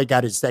 Tre'Davious White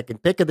got his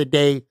second pick of the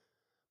day.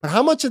 But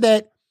how much of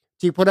that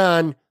do you put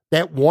on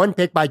that one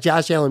pick by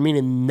Josh Allen,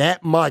 meaning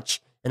that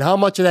much? And how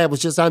much of that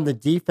was just on the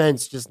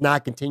defense just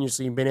not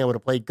continuously being able to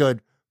play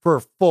good for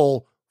a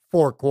full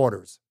 4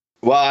 quarters?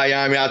 Well,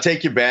 I mean, I'll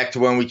take you back to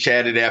when we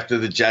chatted after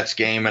the Jets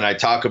game, and I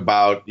talk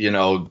about,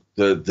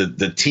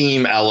 the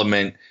team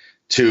element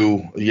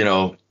to,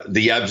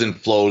 the ebbs and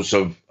flows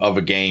of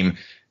a game.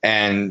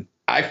 And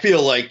I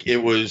feel like it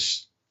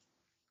was,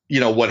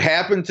 what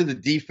happened to the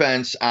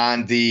defense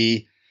on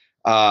the,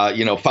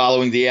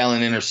 following the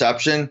Allen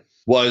interception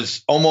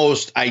was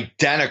almost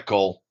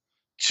identical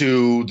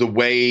to the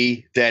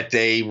way that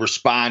they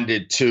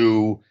responded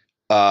to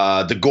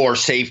the Gore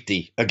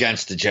safety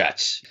against the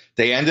Jets.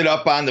 They ended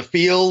up on the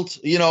field,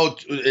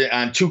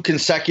 on 2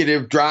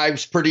 consecutive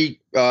drives, pretty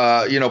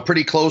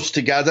close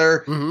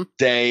together. Mm-hmm.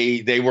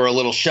 They were a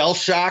little shell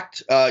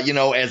shocked,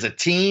 as a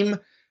team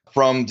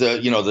from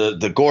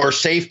the Gore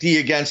safety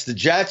against the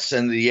Jets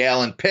and the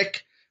Allen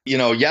pick,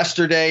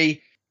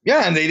 yesterday.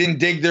 Yeah, and they didn't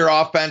dig their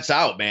offense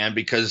out, man,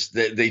 because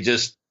they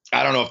just,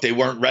 I don't know if they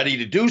weren't ready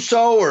to do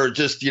so or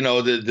just,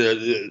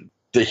 the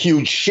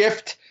huge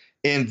shift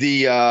in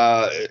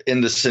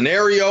the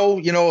scenario,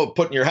 of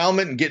putting your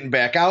helmet and getting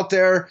back out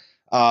there.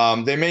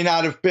 They may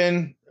not have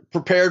been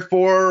prepared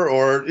for,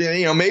 or,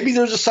 maybe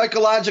there's a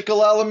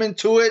psychological element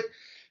to it.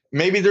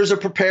 Maybe there's a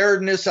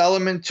preparedness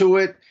element to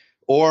it,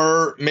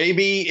 or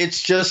maybe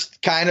it's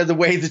just kind of the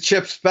way the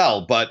chips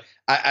fell. But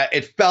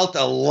it felt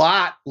a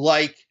lot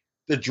like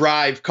the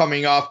drive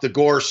coming off the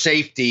Gore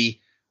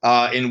safety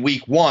in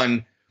week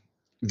 1,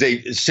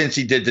 since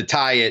he did to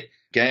tie it.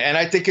 And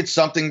I think it's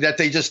something that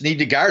they just need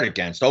to guard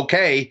against.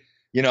 Okay,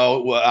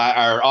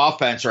 our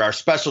offense or our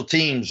special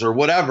teams or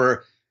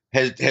whatever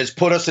has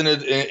put us in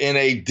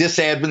a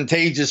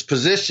disadvantageous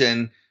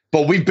position,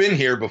 but we've been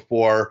here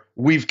before.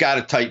 We've got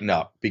to tighten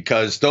up,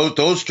 because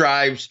those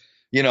drives,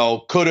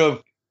 could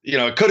have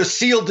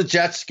sealed the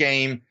Jets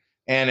game,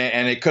 and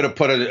it could have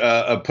put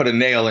a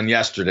nail in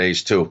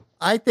yesterday's too.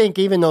 I think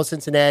even though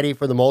Cincinnati,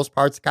 for the most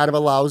part, is kind of a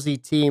lousy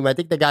team, I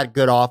think they got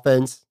good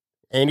offense.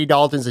 Andy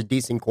Dalton's a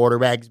decent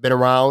quarterback. He's been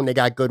around. They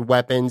got good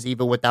weapons,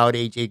 even without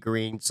A.J.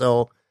 Green.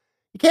 So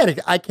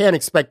I can't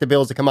expect the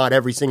Bills to come out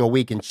every single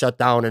week and shut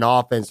down an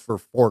offense for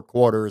 4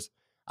 quarters.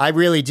 I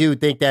really do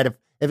think that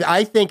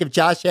if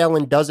Josh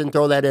Allen doesn't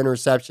throw that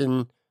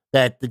interception,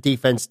 that the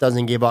defense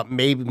doesn't give up.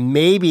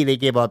 Maybe they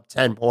give up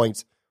 10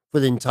 points for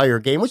the entire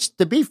game, which,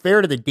 to be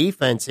fair to the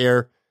defense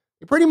here,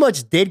 they pretty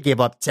much did give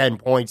up 10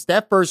 points.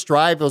 That first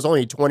drive was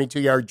only a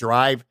 22-yard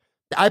drive.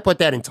 I put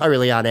that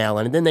entirely on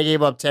Allen, and then they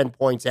gave up 10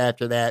 points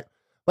after that.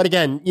 But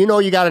again, you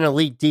got an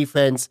elite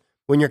defense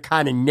when you're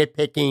kind of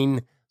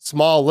nitpicking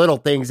small little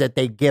things that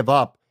they give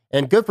up.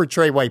 And good for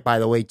Trey White, by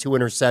the way, 2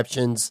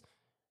 interceptions.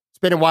 It's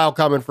been a while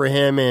coming for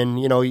him, and,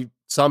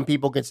 some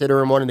people consider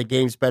him one of the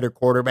game's better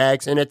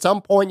quarterbacks. And at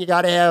some point, you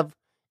got to have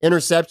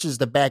interceptions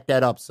to back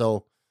that up.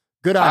 So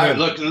good on him.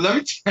 Look, good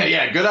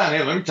on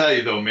him. Let me tell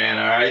you, though, man,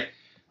 all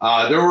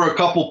right? There were a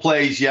couple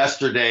plays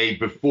yesterday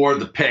before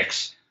the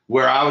picks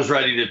where I was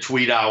ready to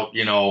tweet out,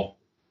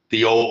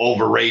 the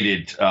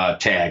overrated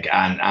tag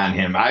on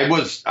him.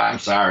 I'm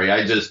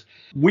sorry.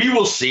 We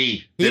will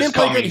see. He didn't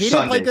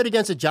play good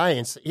against the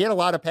Giants. He had a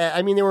lot of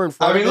they were in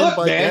front of him.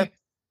 Look, man,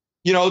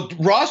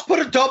 Ross put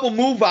a double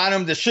move on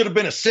him that should have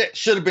been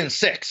been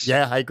 6.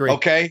 Yeah, I agree.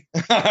 Okay.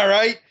 All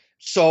right.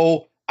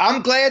 So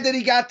I'm glad that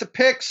he got the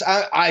picks.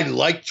 I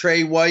like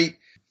Trey White.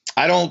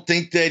 I don't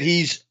think that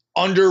he's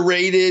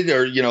underrated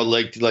or,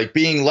 like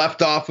being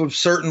left off of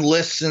certain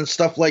lists and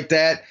stuff like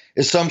that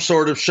is some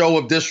sort of show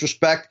of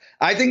disrespect.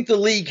 I think the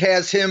league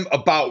has him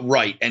about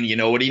right. And you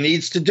know what he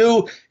needs to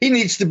do? He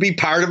needs to be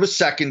part of a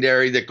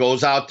secondary that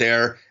goes out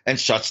there and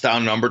shuts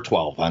down number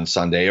 12 on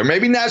Sunday, or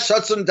maybe not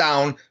shuts him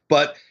down,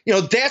 but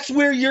that's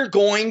where you're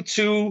going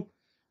to,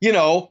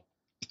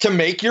 to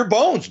make your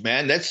bones,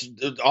 man. That's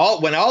all.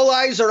 When all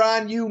eyes are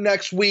on you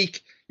next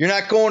week, you're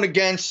not going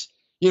against,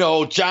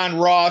 John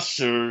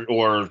Ross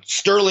or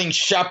Sterling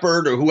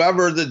Shepard or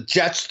whoever the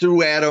Jets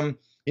threw at him.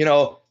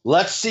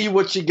 Let's see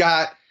what you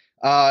got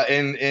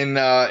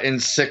in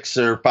 6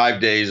 or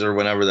 5 days or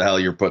whenever the hell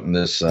you're putting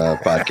this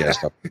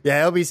podcast up.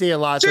 Yeah, he'll be seeing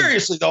lots.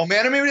 Seriously though,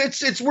 man. I mean,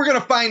 we're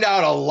gonna find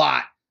out a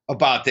lot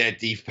about that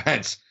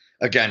defense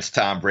against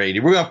Tom Brady.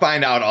 We're gonna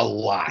find out a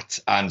lot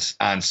on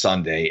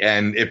Sunday,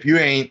 and if you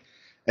ain't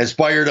as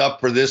fired up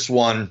for this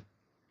one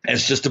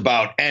as just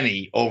about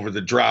any over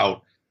the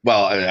drought,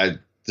 well,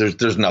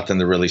 there's nothing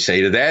to really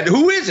say to that.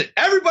 Who is it?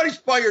 Everybody's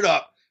fired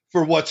up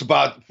for what's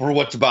about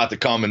to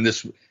come in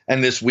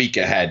this week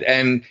ahead,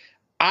 and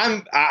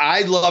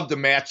I love the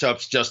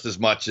matchups just as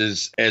much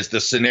as the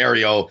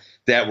scenario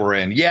that we're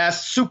in.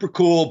 Yes, super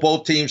cool.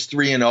 Both teams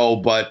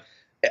 3-0, but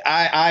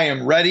I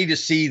am ready to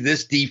see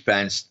this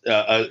defense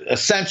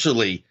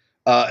essentially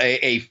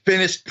a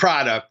finished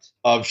product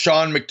of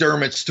Sean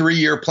McDermott's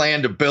 3-year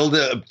plan to build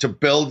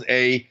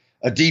a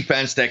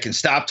defense that can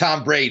stop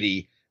Tom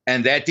Brady,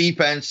 and that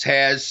defense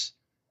has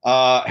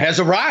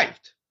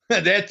arrived.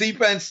 That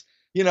defense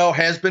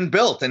has been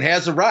built and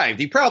has arrived.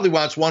 He probably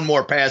wants one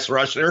more pass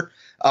rusher,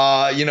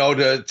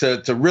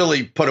 to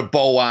really put a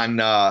bow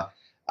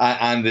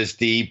on this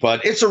D,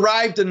 but it's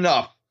arrived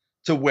enough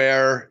to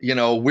where,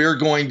 we're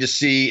going to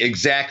see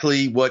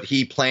exactly what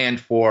he planned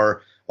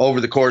for over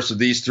the course of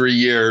these 3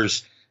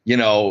 years,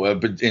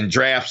 in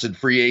drafts and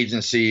free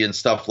agency and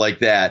stuff like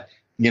that,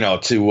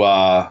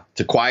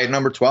 to quiet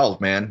number 12,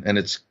 man. And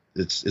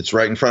it's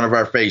right in front of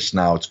our face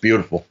now. It's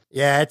beautiful.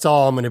 Yeah, it's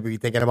all I'm going to be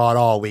thinking about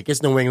all week.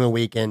 It's New England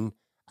weekend.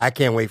 I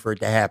can't wait for it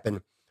to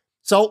happen.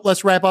 So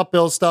let's wrap up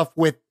Bill's stuff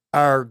with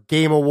our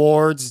game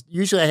awards.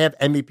 Usually I have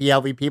MVP,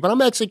 LVP, but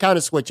I'm actually kind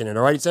of switching it,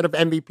 all right? Instead of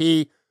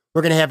MVP,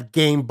 we're going to have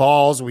game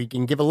balls. We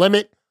can give a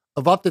limit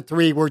of up to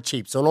 3. We're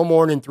cheap, so no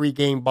more than 3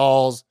 game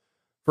balls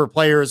for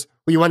players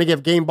who you want to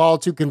give game ball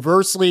to.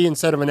 Conversely,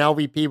 instead of an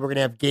LVP, we're going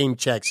to have game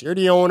checks. You're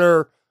the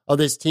owner of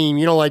this team.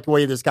 You don't like the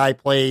way this guy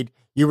played.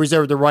 You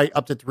reserve the right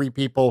up to 3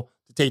 people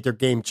to take their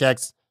game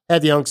checks.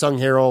 Have the unsung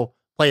hero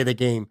play of the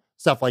game,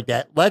 stuff like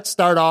that. Let's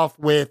start off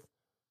with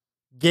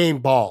game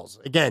balls.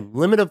 Again,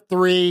 limit of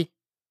 3.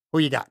 Who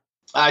you got?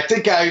 I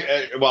think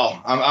I'm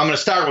going to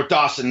start with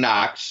Dawson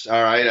Knox.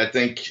 All right. I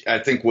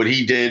think what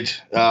he did,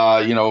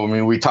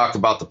 we talked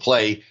about the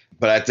play,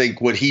 but I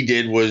think what he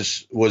did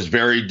was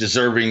very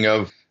deserving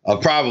of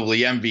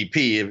probably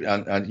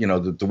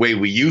MVP, the way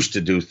we used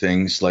to do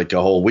things like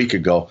a whole week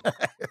ago.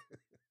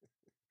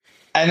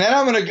 And then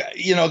I'm going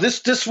to,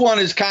 this one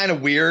is kind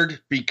of weird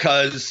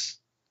because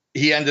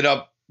he ended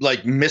up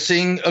like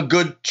missing a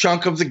good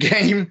chunk of the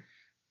game,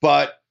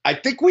 but I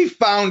think we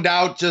found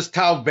out just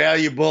how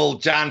valuable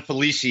John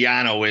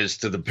Feliciano is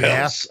to the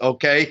Bills. Yeah.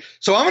 Okay.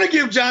 So I'm going to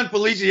give John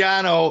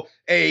Feliciano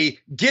a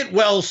get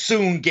well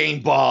soon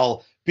game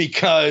ball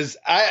because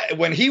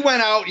when he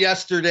went out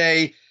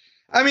yesterday,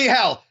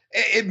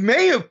 it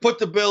may have put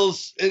the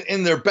Bills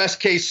in their best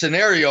case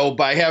scenario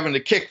by having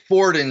to kick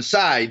Ford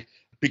inside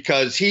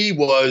because he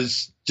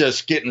was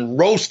just getting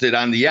roasted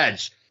on the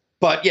edge.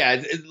 But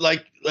yeah,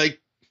 like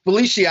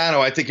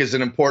Feliciano, I think is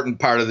an important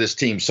part of this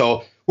team.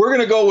 So we're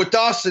going to go with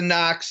Dawson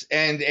Knox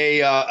and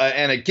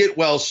a get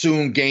well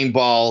soon game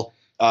ball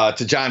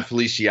to John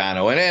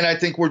Feliciano. And I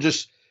think we're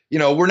just,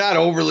 we're not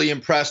overly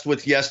impressed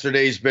with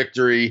yesterday's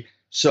victory.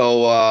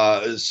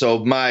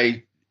 So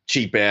my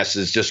cheap ass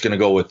is just going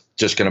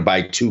to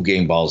buy 2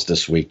 game balls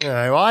this week. All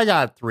right, well, I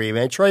got 3,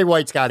 man. Trey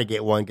White's got to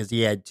get 1 because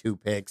he had 2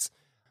 picks.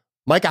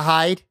 Micah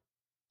Hyde,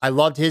 I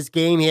loved his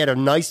game. He had a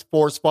nice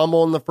forced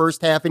fumble in the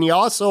first half. And he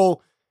also,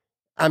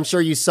 I'm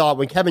sure you saw it,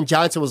 when Kevin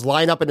Johnson was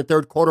lined up in the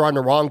third quarter on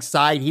the wrong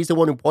side, he's the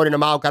one who pointed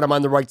him out, got him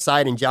on the right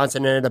side, and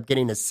Johnson ended up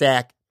getting a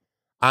sack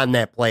on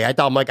that play. I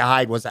thought Micah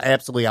Hyde was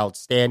absolutely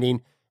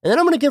outstanding. And then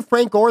I'm going to give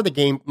Frank Gore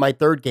my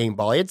 3rd game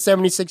ball. He had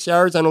 76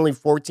 yards on only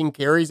 14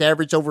 carries,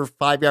 averaged over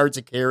 5 yards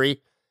a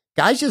carry.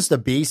 Guy's just a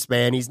beast,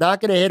 man. He's not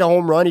going to hit a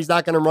home run. He's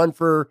not going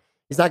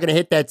to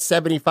hit that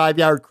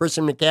 75-yard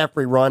Christian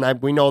McCaffrey run.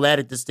 We know that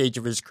at this stage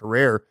of his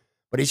career.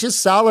 But he's just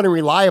solid and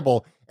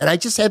reliable. And I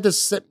just have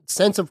this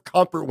sense of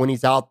comfort when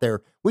he's out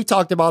there. We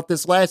talked about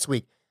this last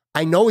week.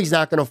 I know he's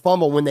not going to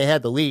fumble when they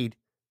had the lead.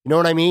 You know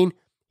what I mean?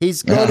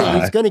 He's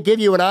going to give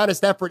you an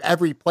honest effort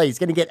every play. He's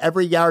going to get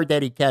every yard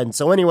that he can.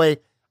 So anyway,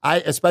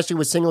 especially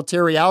with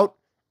Singletary out,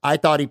 I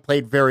thought he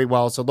played very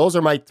well. So those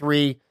are my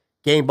 3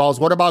 game balls.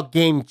 What about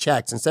game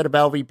checks? Instead of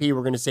LVP,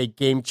 we're going to say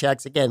game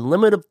checks. Again,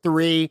 limit of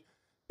 3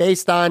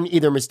 based on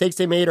either mistakes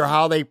they made or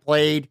how they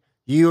played.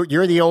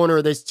 You're the owner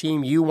of this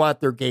team. You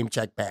want their game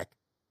check back.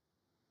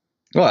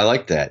 Oh, I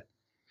like that.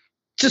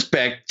 Just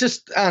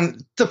on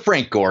the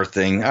Frank Gore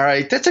thing. All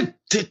right.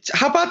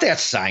 How about that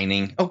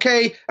signing?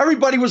 Okay.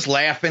 Everybody was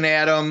laughing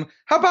at him.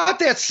 How about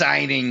that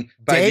signing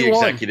by the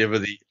executive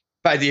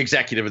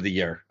of the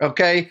year?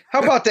 Okay.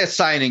 How about that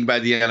signing by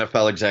the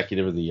NFL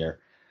executive of the year?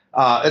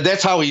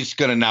 That's how he's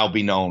going to now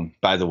be known,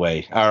 by the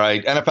way. All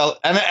right.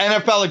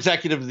 NFL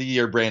executive of the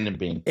year, Brandon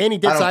Beane. And he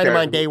did sign him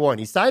on day 1.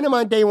 He signed him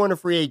on day 1 of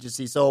free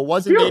agency. So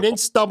they didn't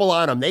stumble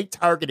on him. They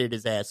targeted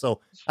his ass.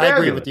 So I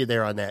agree with you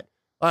there on that.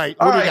 All right.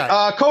 What do you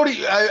got?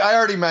 Cody, I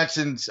already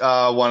mentioned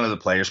one of the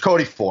players,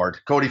 Cody Ford.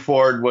 Cody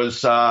Ford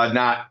was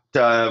not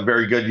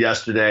very good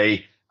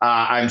yesterday.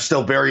 I'm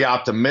still very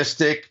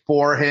optimistic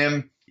for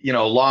him,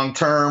 long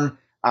term.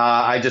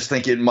 I just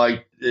think it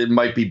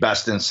might be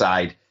best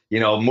inside.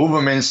 Move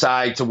him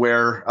inside to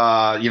where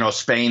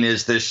Spain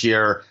is this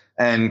year,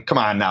 and come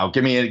on now,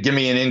 give me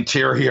an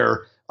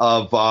interior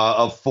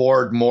of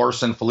Ford,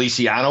 Morse, and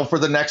Feliciano for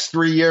the next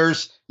 3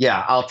 years.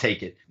 Yeah, I'll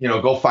take it.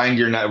 Go find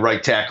your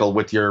right tackle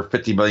with your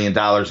 $50 million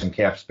in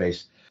cap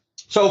space.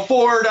 So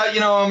Ford, I'm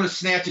going to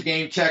snatch a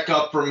game check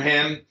up from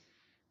him,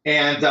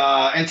 and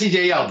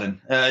TJ Yeldon,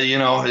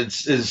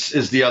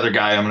 is the other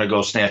guy I'm going to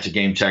go snatch a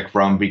game check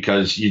from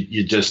because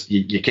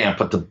you can't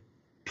put the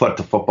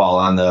football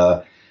on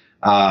the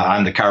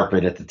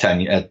carpet at the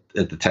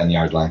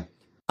 10-yard line.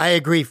 I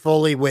agree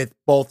fully with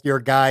both your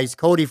guys.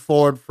 Cody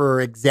Ford,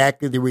 for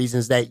exactly the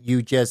reasons that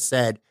you just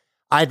said.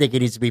 I think he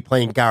needs to be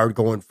playing guard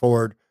going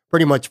forward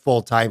pretty much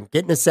full time.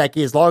 Getting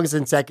Nsekhe, as long as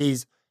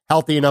Nseke's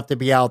healthy enough to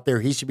be out there,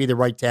 he should be the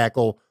right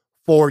tackle.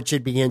 Ford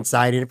should be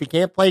inside. And if he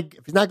can't play,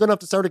 if he's not good enough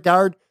to start a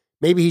guard,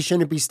 maybe he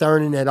shouldn't be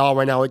starting at all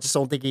right now. I just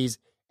don't think he's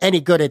any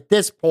good at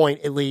this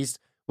point, at least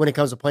when it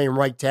comes to playing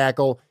right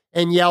tackle.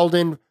 And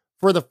Yeldon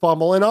for the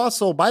fumble. And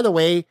also, by the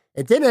way,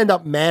 it didn't end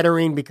up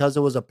mattering because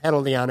there was a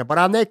penalty on it. But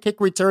on that kick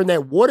return,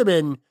 that would have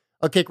been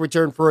a kick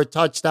return for a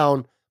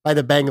touchdown by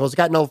the Bengals. It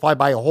got nullified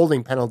by a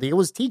holding penalty. It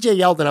was TJ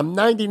Yeldon. I'm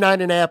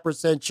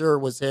 99.5% sure it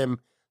was him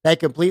that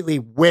completely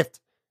whiffed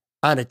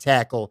on a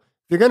tackle.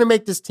 If you're going to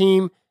make this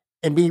team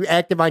and be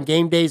active on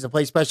game days and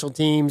play special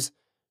teams,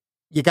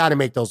 you got to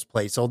make those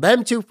plays. So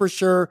them two for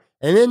sure.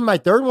 And then my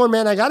third one,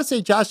 man, I got to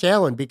say Josh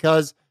Allen,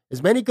 because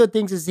as many good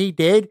things as he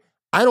did,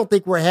 I don't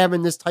think we're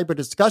having this type of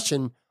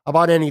discussion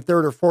about any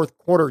third or fourth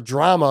quarter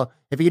drama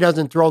if he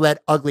doesn't throw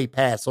that ugly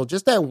pass. So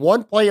just that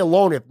one play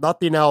alone, if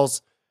nothing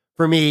else,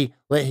 for me,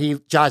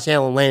 Josh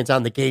Allen lands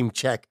on the game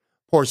check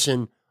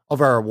portion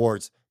of our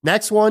awards.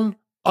 Next one,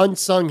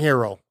 unsung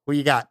hero. Who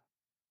you got?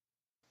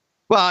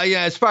 Well,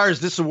 yeah, as far as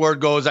this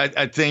award goes,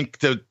 I think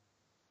the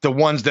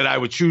ones that I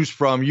would choose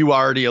from, you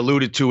already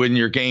alluded to in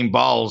your game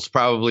balls,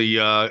 probably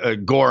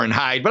Gore and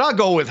Hyde. But I'll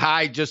go with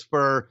Hyde just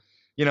for,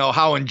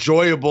 how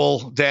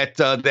enjoyable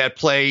that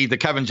play, the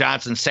Kevin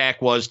Johnson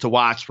sack was to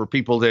watch for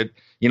people that,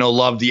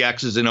 love the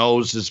X's and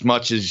O's as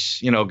much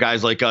as,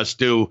 guys like us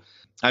do.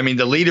 I mean,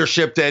 the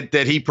leadership that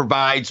he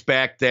provides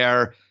back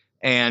there,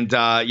 and,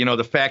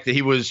 the fact that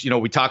he was,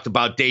 we talked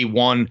about day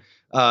one,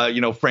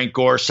 Frank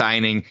Gore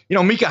signing.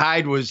 Micah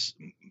Hyde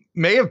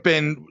may have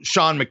been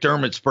Sean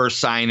McDermott's first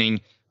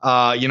signing,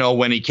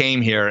 when he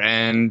came here,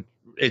 and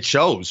it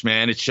shows,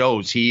 man. It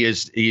shows he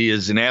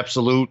is an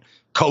absolute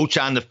coach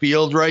on the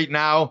field right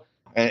now,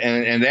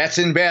 and that's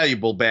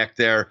invaluable back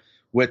there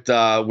with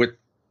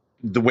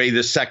the way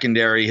the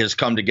secondary has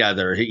come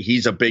together.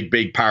 He's a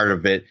big part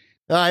of it.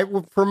 All right,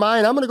 well, for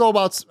mine, I'm going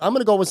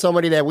to go with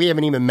somebody that we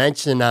haven't even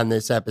mentioned on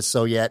this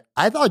episode yet.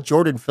 I thought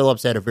Jordan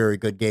Phillips had a very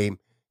good game.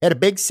 He had a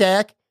big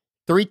sack,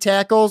 3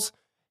 tackles.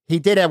 He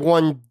did have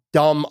one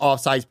dumb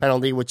offsides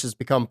penalty, which has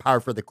become par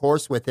for the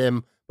course with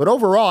him. But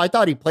overall, I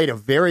thought he played a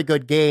very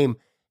good game.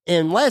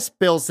 And last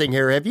Bills thing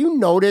here, have you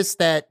noticed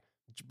that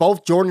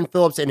both Jordan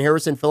Phillips and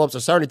Harrison Phillips are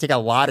starting to take a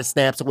lot of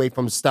snaps away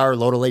from Star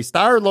Lotulelei?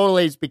 Star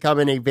Lotulelei is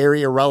becoming a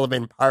very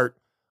irrelevant part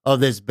of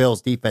this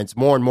Bills defense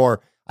more and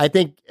more. I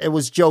think it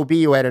was Joe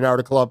B who had an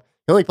article up.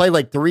 He only played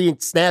like 3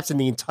 snaps in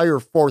the entire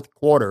fourth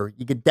quarter.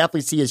 You could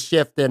definitely see a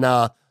shift in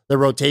the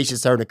rotation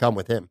starting to come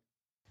with him.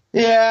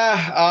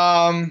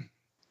 Yeah.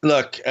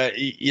 Look,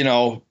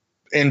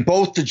 in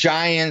both the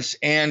Giants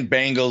and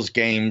Bengals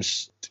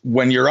games,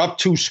 when you're up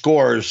 2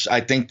 scores, I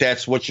think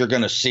that's what you're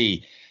going to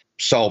see.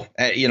 So,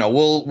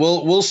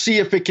 we'll see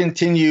if it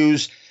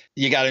continues.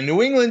 You got a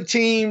New England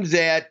team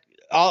that,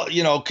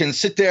 can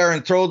sit there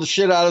and throw the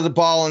shit out of the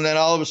ball, and then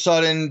all of a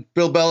sudden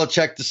Bill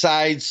Belichick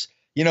decides,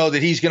 that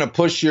he's going to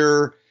push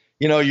your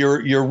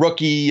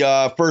rookie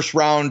first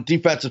round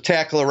defensive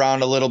tackle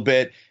around a little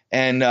bit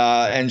and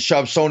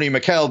shove Sony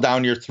Michel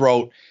down your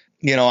throat,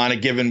 on a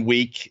given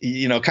week,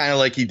 kind of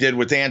like he did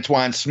with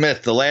Antoine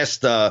Smith the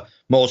last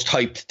most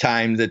hyped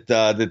time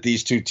that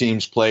these two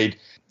teams played,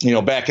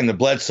 back in the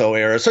Bledsoe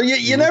era. So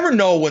you never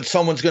know when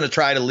someone's going to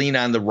try to lean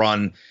on the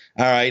run.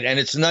 All right. And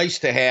it's nice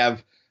to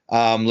have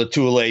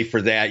Lotulelei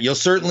for that. You'll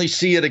certainly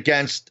see it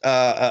against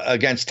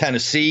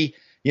Tennessee,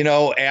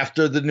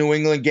 after the New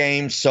England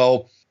game.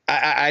 So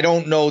I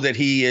don't know that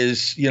he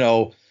is,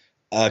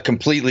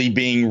 completely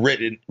being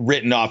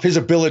written off. His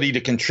ability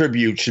to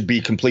contribute should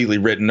be completely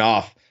written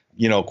off,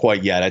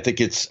 quite yet. I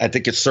think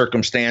it's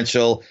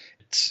circumstantial.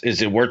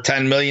 Is it worth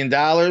 $10 million?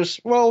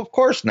 Well, of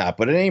course not,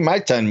 but it ain't my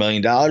 $10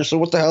 million. So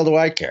what the hell do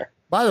I care?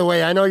 By the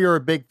way, I know you're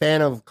a big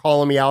fan of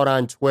calling me out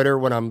on Twitter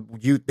when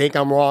you think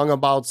I'm wrong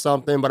about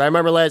something, but I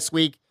remember last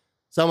week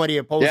somebody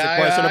had posed a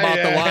question about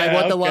the line,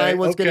 what the line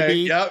was going to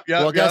be.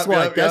 Guess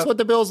what? Guess what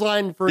the Bills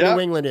line for New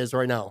England is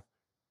right now?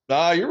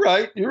 You're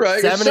right.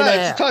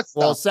 7.5.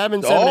 Well,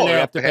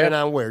 7.5, depending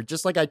on where.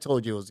 Just like I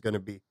told you it was going to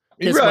be.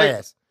 Kiss my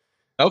ass.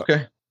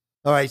 Okay.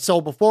 All right, so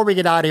before we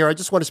get out of here, I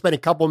just want to spend a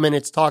couple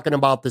minutes talking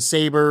about the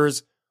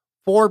Sabres.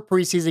 4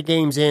 preseason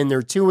games in.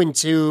 They're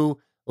 2-2.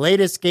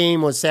 Latest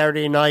game was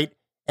Saturday night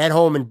at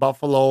home in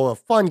Buffalo. A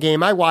fun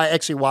game. I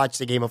actually watched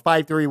the game. A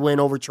 5-3 win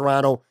over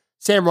Toronto.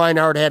 Sam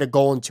Reinhart had a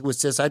goal and 2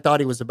 assists. I thought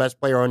he was the best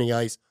player on the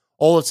ice.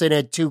 Olofsson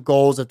had 2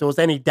 goals. If there was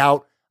any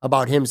doubt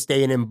about him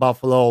staying in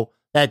Buffalo,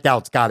 that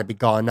doubt's got to be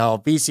gone now.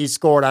 VC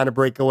scored on a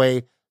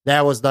breakaway.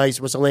 That was nice.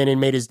 Ristolainen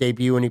made his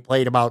debut, and he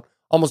played about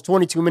almost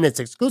 22 minutes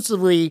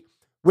exclusively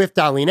with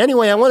Dahlin.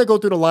 Anyway, I want to go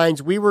through the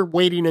lines. We were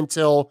waiting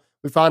until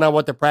we found out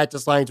what the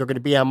practice lines were going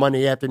to be on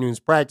Monday afternoon's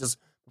practice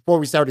before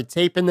we started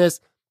taping this.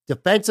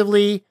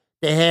 Defensively,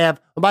 they have,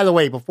 and by the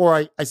way,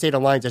 before I say the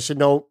lines, I should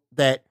note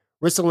that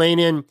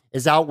Ristolainen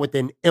is out with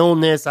an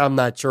illness. I'm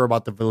not sure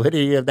about the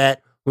validity of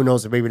that. Who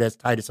knows if maybe that's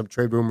tied to some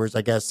trade rumors,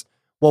 I guess.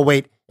 We'll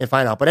wait and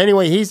find out. But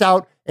anyway, he's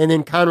out, and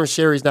then Connor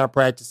Sherry's not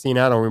practicing.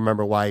 I don't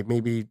remember why.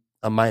 Maybe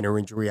a minor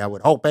injury, I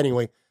would hope.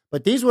 Anyway,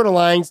 but these were the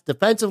lines.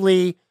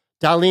 Defensively,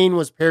 Dahlin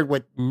was paired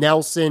with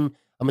Nelson.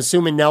 I'm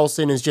assuming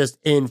Nelson is just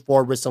in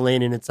for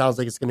Ristolainen. It sounds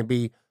like it's going to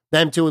be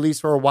them two at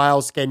least for a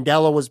while.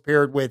 Scandella was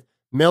paired with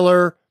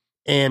Miller.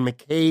 and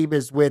McCabe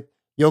is with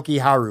Yoki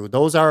Haru.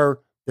 Those are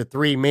the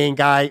three main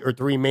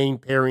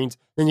pairings.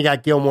 Then you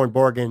got Gilmore and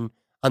Borgen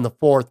on the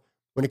fourth.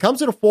 When it comes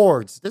to the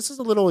forwards, this is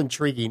a little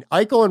intriguing.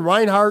 Eichel and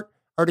Reinhart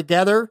are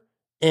together,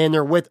 and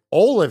they're with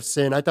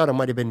Olofsson. I thought it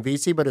might have been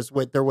VC,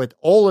 but they're with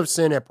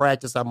Olofsson at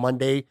practice on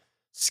Monday.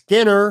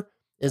 Skinner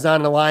is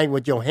on the line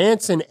with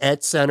Johansson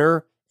at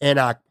center, and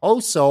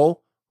Okposo,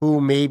 who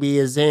maybe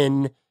is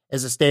in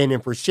as a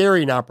stand-in for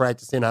Sherry, not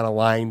practicing on a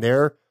line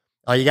there.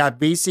 You got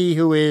VC,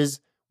 who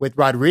is with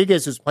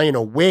Rodriguez, who's playing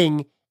a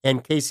wing,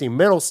 and Casey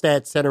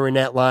Middlestat center in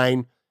that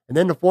line. And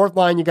then the fourth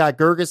line, you got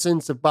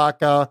Gergensen,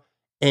 Sabaka,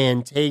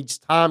 and Tage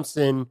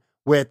Thompson,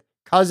 with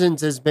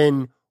Cousins has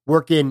been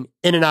working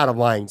in and out of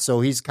line, so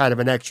he's kind of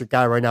an extra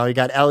guy right now. You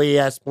got Ellie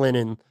Asplin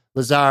and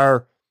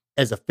Lazar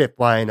as a fifth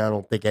line. I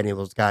don't think any of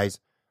those guys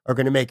are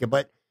going to make it.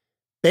 But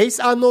based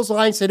on those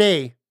lines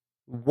today,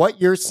 what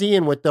you're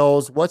seeing with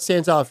those, what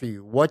stands out for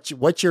you?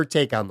 What's your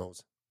take on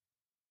those?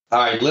 All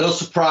right, little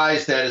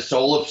surprised that it's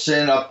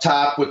Olofsson up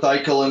top with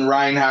Eichel and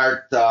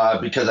Reinhart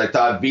because I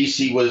thought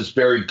VC was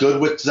very good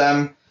with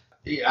them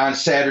on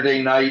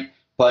Saturday night,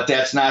 but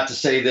that's not to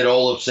say that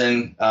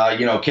Olofsson,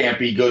 can't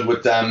be good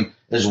with them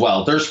as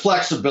well. There's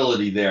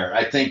flexibility there.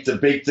 I think the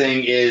big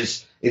thing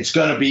is it's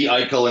going to be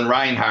Eichel and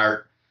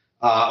Reinhart,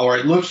 or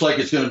it looks like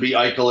it's going to be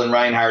Eichel and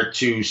Reinhart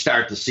to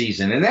start the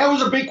season, and that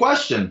was a big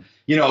question,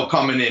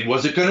 coming in.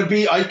 Was it going to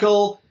be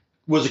Eichel?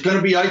 Was it going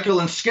to be Eichel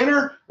and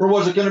Skinner, or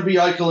was it going to be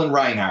Eichel and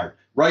Reinhart?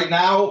 Right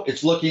now,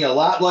 it's looking a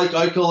lot like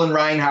Eichel and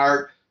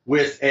Reinhart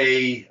with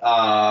a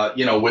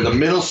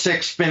middle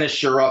six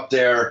finisher up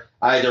there,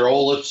 either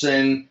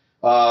Olofsson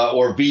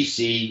or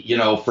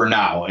VC, for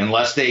now.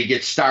 Unless they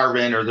get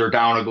starving or they're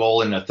down a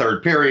goal in the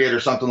third period or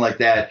something like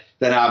that,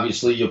 then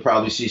obviously you'll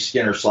probably see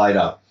Skinner slide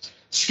up.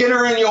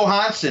 Skinner and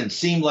Johansson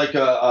seemed like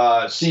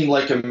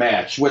a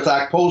match with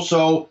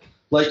Okposo,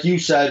 like you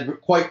said,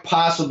 quite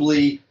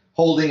possibly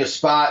holding a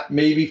spot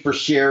maybe for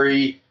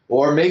Sherry,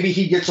 or maybe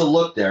he gets a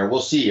look there.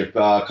 We'll see if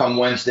come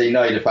Wednesday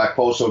night if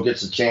Okposo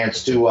gets a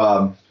chance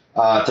to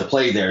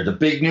play there. The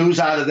big news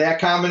out of that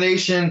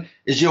combination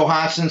is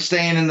Johansson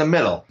staying in the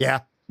middle.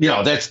 Yeah.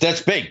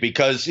 That's big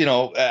because,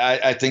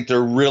 I think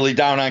they're really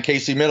down on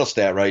Casey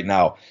Middlestat right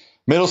now.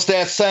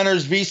 Middlestat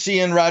centers,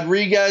 VC and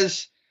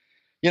Rodriguez.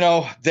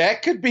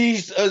 That could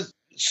be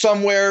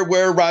somewhere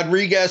where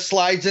Rodriguez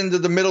slides into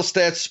the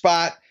Middlestat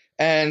spot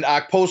and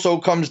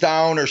Okposo comes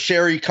down or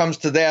Sherry comes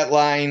to that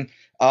line.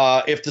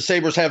 If the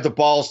Sabres have the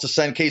balls to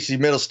send Casey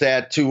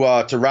Middlestat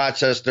to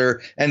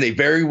Rochester, and they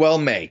very well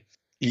may.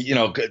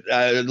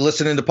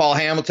 Listening to Paul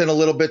Hamilton a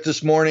little bit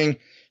this morning,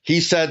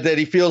 he said that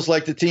he feels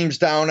like the team's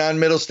down on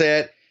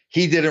Middlestat.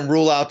 He didn't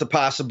rule out the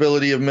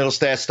possibility of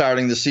Middlestat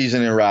starting the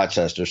season in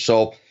Rochester.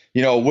 So,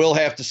 we'll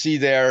have to see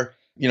there.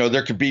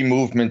 There could be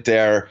movement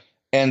there.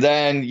 And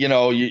then,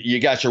 you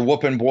got your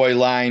whooping boy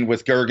line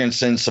with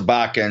Gergensen,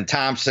 Sabaka, and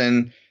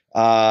Thompson.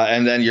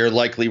 And then your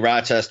likely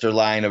Rochester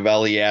line of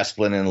Ellie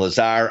Asplin and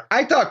Lazar.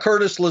 I thought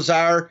Curtis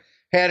Lazar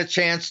had a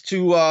chance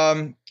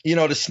to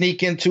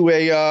sneak into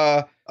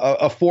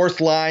a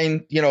fourth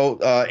line,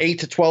 8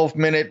 to 12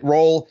 minute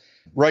role.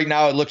 Right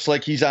now, it looks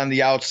like he's on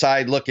the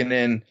outside looking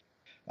in.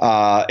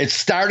 It's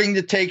starting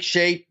to take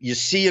shape. You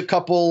see a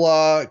couple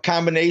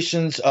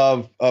combinations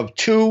of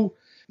two.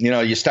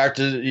 You start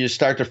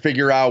to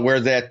figure out where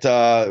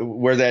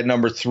that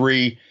number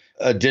three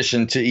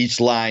addition to each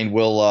line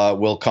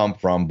will come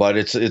from. But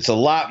it's a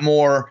lot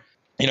more.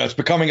 It's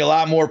becoming a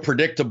lot more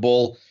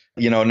predictable.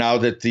 Now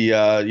that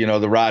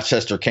the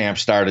Rochester camp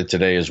started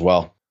today as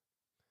well.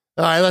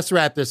 All right, let's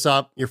wrap this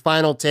up. Your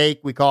final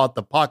take. We call it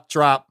the puck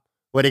drop.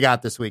 What do you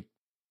got this week?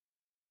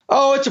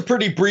 Oh, it's a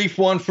pretty brief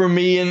one for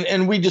me,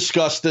 and we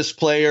discussed this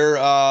player,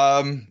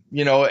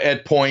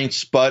 at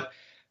points, but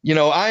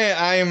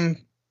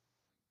I'm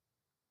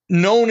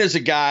known as a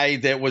guy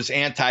that was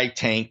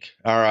anti-tank.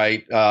 All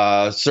right,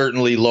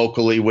 certainly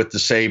locally with the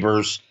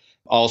Sabres,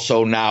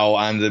 also now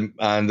on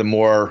the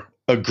more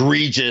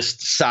egregious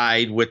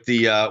side with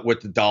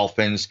the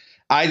Dolphins.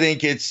 I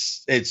think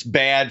it's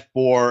bad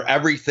for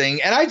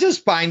everything, and I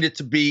just find it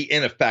to be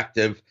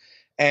ineffective.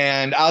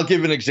 And I'll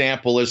give an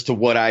example as to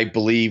what I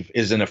believe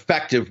is an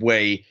effective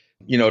way,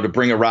 to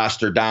bring a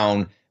roster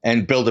down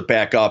and build it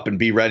back up and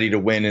be ready to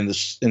win in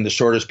the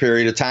shortest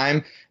period of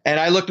time. And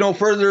I look no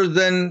further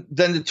than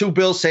the two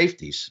Bill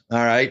safeties. All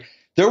right.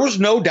 There was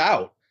no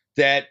doubt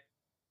that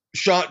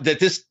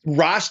this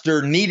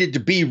roster needed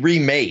to be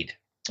remade.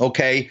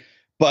 Okay.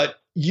 But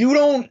you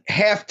don't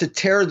have to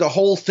tear the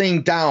whole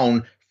thing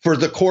down for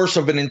the course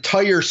of an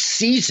entire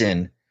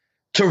season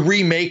to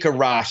remake a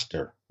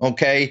roster.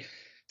 Okay.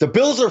 The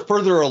Bills are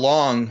further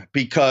along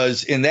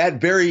because in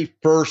that very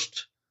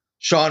first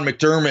Sean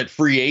McDermott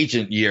free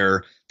agent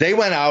year, they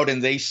went out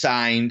and they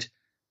signed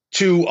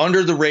two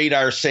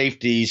under-the-radar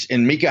safeties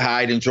in Micah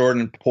Hyde and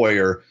Jordan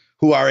Poyer,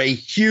 who are a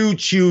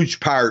huge, huge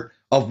part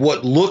of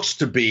what looks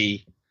to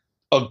be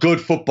a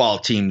good football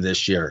team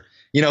this year.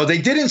 They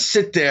didn't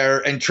sit there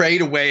and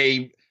trade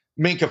away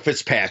Minkah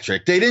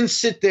Fitzpatrick. They didn't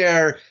sit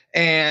there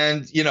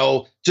and,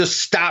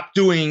 just stop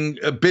doing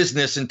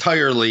business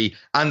entirely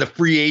on the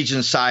free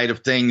agent side of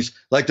things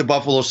like the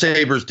Buffalo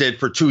Sabres did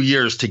for 2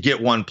 years to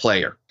get one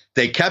player.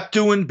 They kept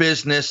doing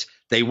business.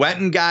 They went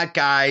and got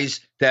guys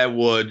that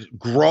would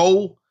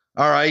grow,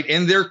 all right,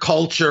 in their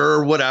culture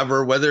or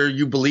whatever, whether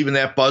you believe in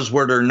that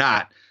buzzword or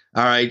not,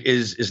 all right,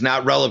 is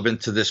not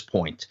relevant to this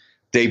point.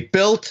 They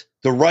built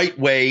the right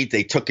way.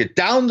 They took it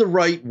down the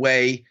right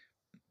way,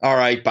 all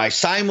right, by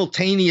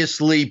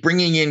simultaneously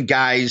bringing in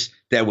guys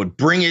that would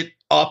bring it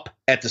up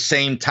at the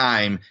same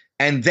time.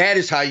 And that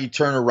is how you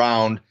turn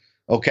around,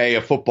 okay,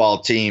 a football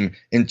team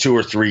in 2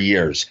 or 3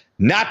 years.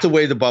 Not the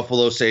way the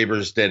Buffalo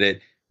Sabres did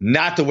it,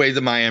 not the way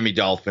the Miami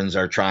Dolphins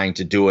are trying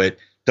to do it.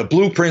 The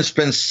blueprint's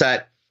been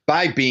set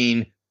by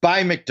Beane,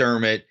 by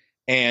McDermott,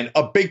 and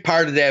a big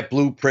part of that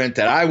blueprint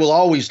that I will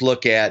always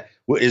look at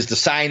is the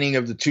signing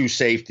of the 2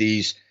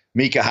 safeties,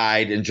 Micah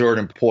Hyde and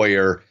Jordan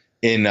Poyer,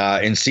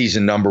 in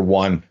season number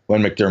 1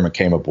 when McDermott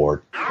came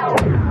aboard.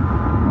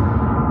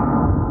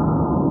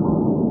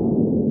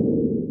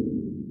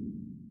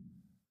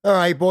 All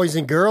right, boys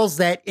and girls,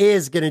 that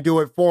is going to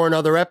do it for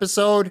another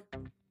episode.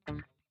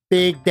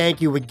 Big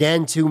thank you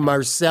again to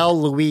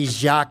Marcel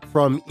Louis-Jacques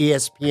from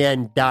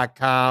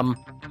ESPN.com.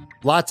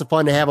 Lots of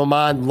fun to have him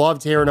on.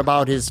 Loved hearing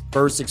about his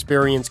first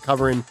experience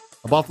covering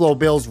the Buffalo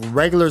Bills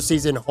regular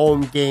season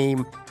home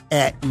game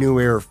at New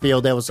Era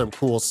Field. That was some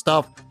cool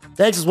stuff.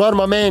 Thanks as well to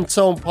my man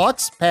Tone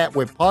Pucks, Pat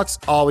with Pucks.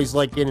 Always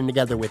like getting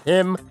together with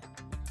him.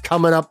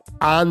 Coming up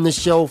on the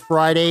show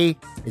Friday,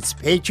 it's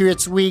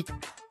Patriots week.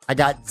 I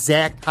got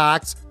Zach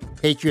Cox,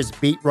 Patriots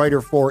beat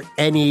writer for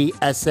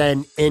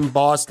NESN in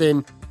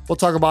Boston. We'll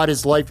talk about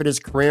his life and his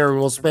career, and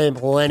we'll spend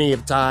plenty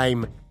of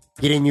time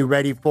getting you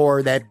ready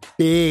for that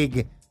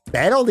big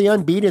Battle of the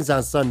Unbeatens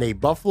on Sunday.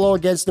 Buffalo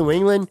against New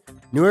England.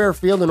 New Era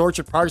Field in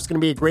Orchard Park is going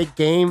to be a great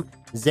game.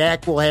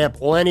 Zach will have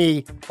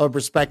plenty of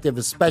perspective,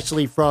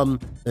 especially from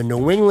the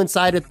New England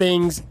side of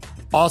things.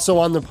 Also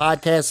on the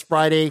podcast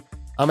Friday,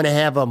 I'm going to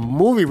have a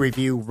movie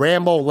review,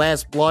 Rambo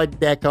Last Blood.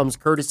 That comes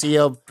courtesy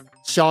of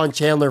Sean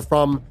Chandler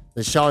from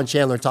the Sean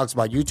Chandler Talks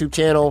About YouTube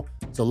channel.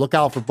 So look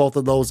out for both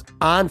of those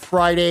on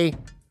Friday.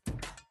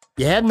 If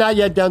you have not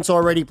yet done so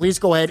already, please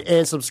go ahead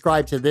and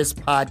subscribe to this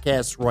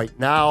podcast right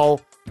now.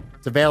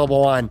 It's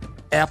available on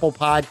Apple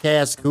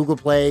Podcasts, Google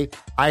Play,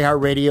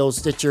 iHeartRadio,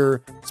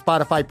 Stitcher,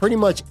 Spotify, pretty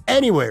much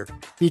anywhere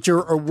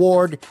feature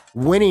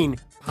award-winning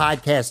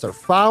podcasts are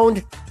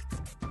found.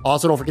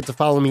 Also, don't forget to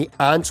follow me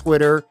on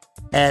Twitter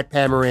at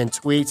Pat Moran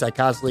Tweets. I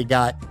constantly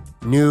got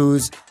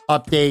news,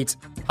 updates,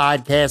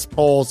 podcast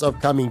polls,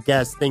 upcoming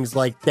guests, things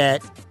like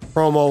that,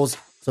 promos.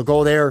 So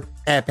go there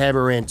at Pat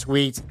Moran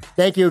Tweets.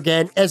 Thank you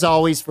again, as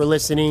always, for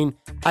listening.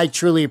 I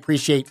truly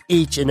appreciate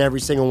each and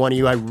every single one of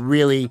you. I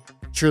really,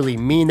 truly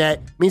mean that.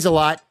 It means a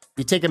lot.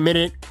 You take a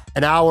minute,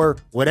 an hour,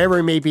 whatever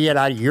it may be out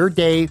of your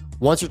day,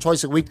 once or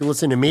twice a week to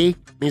listen to me. It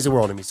means the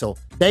world to me. So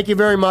thank you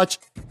very much.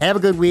 Have a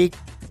good week.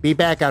 Be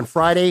back on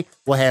Friday.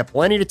 We'll have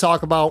plenty to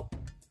talk about.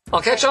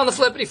 I'll catch you on the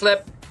flippity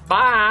flip.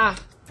 Bye.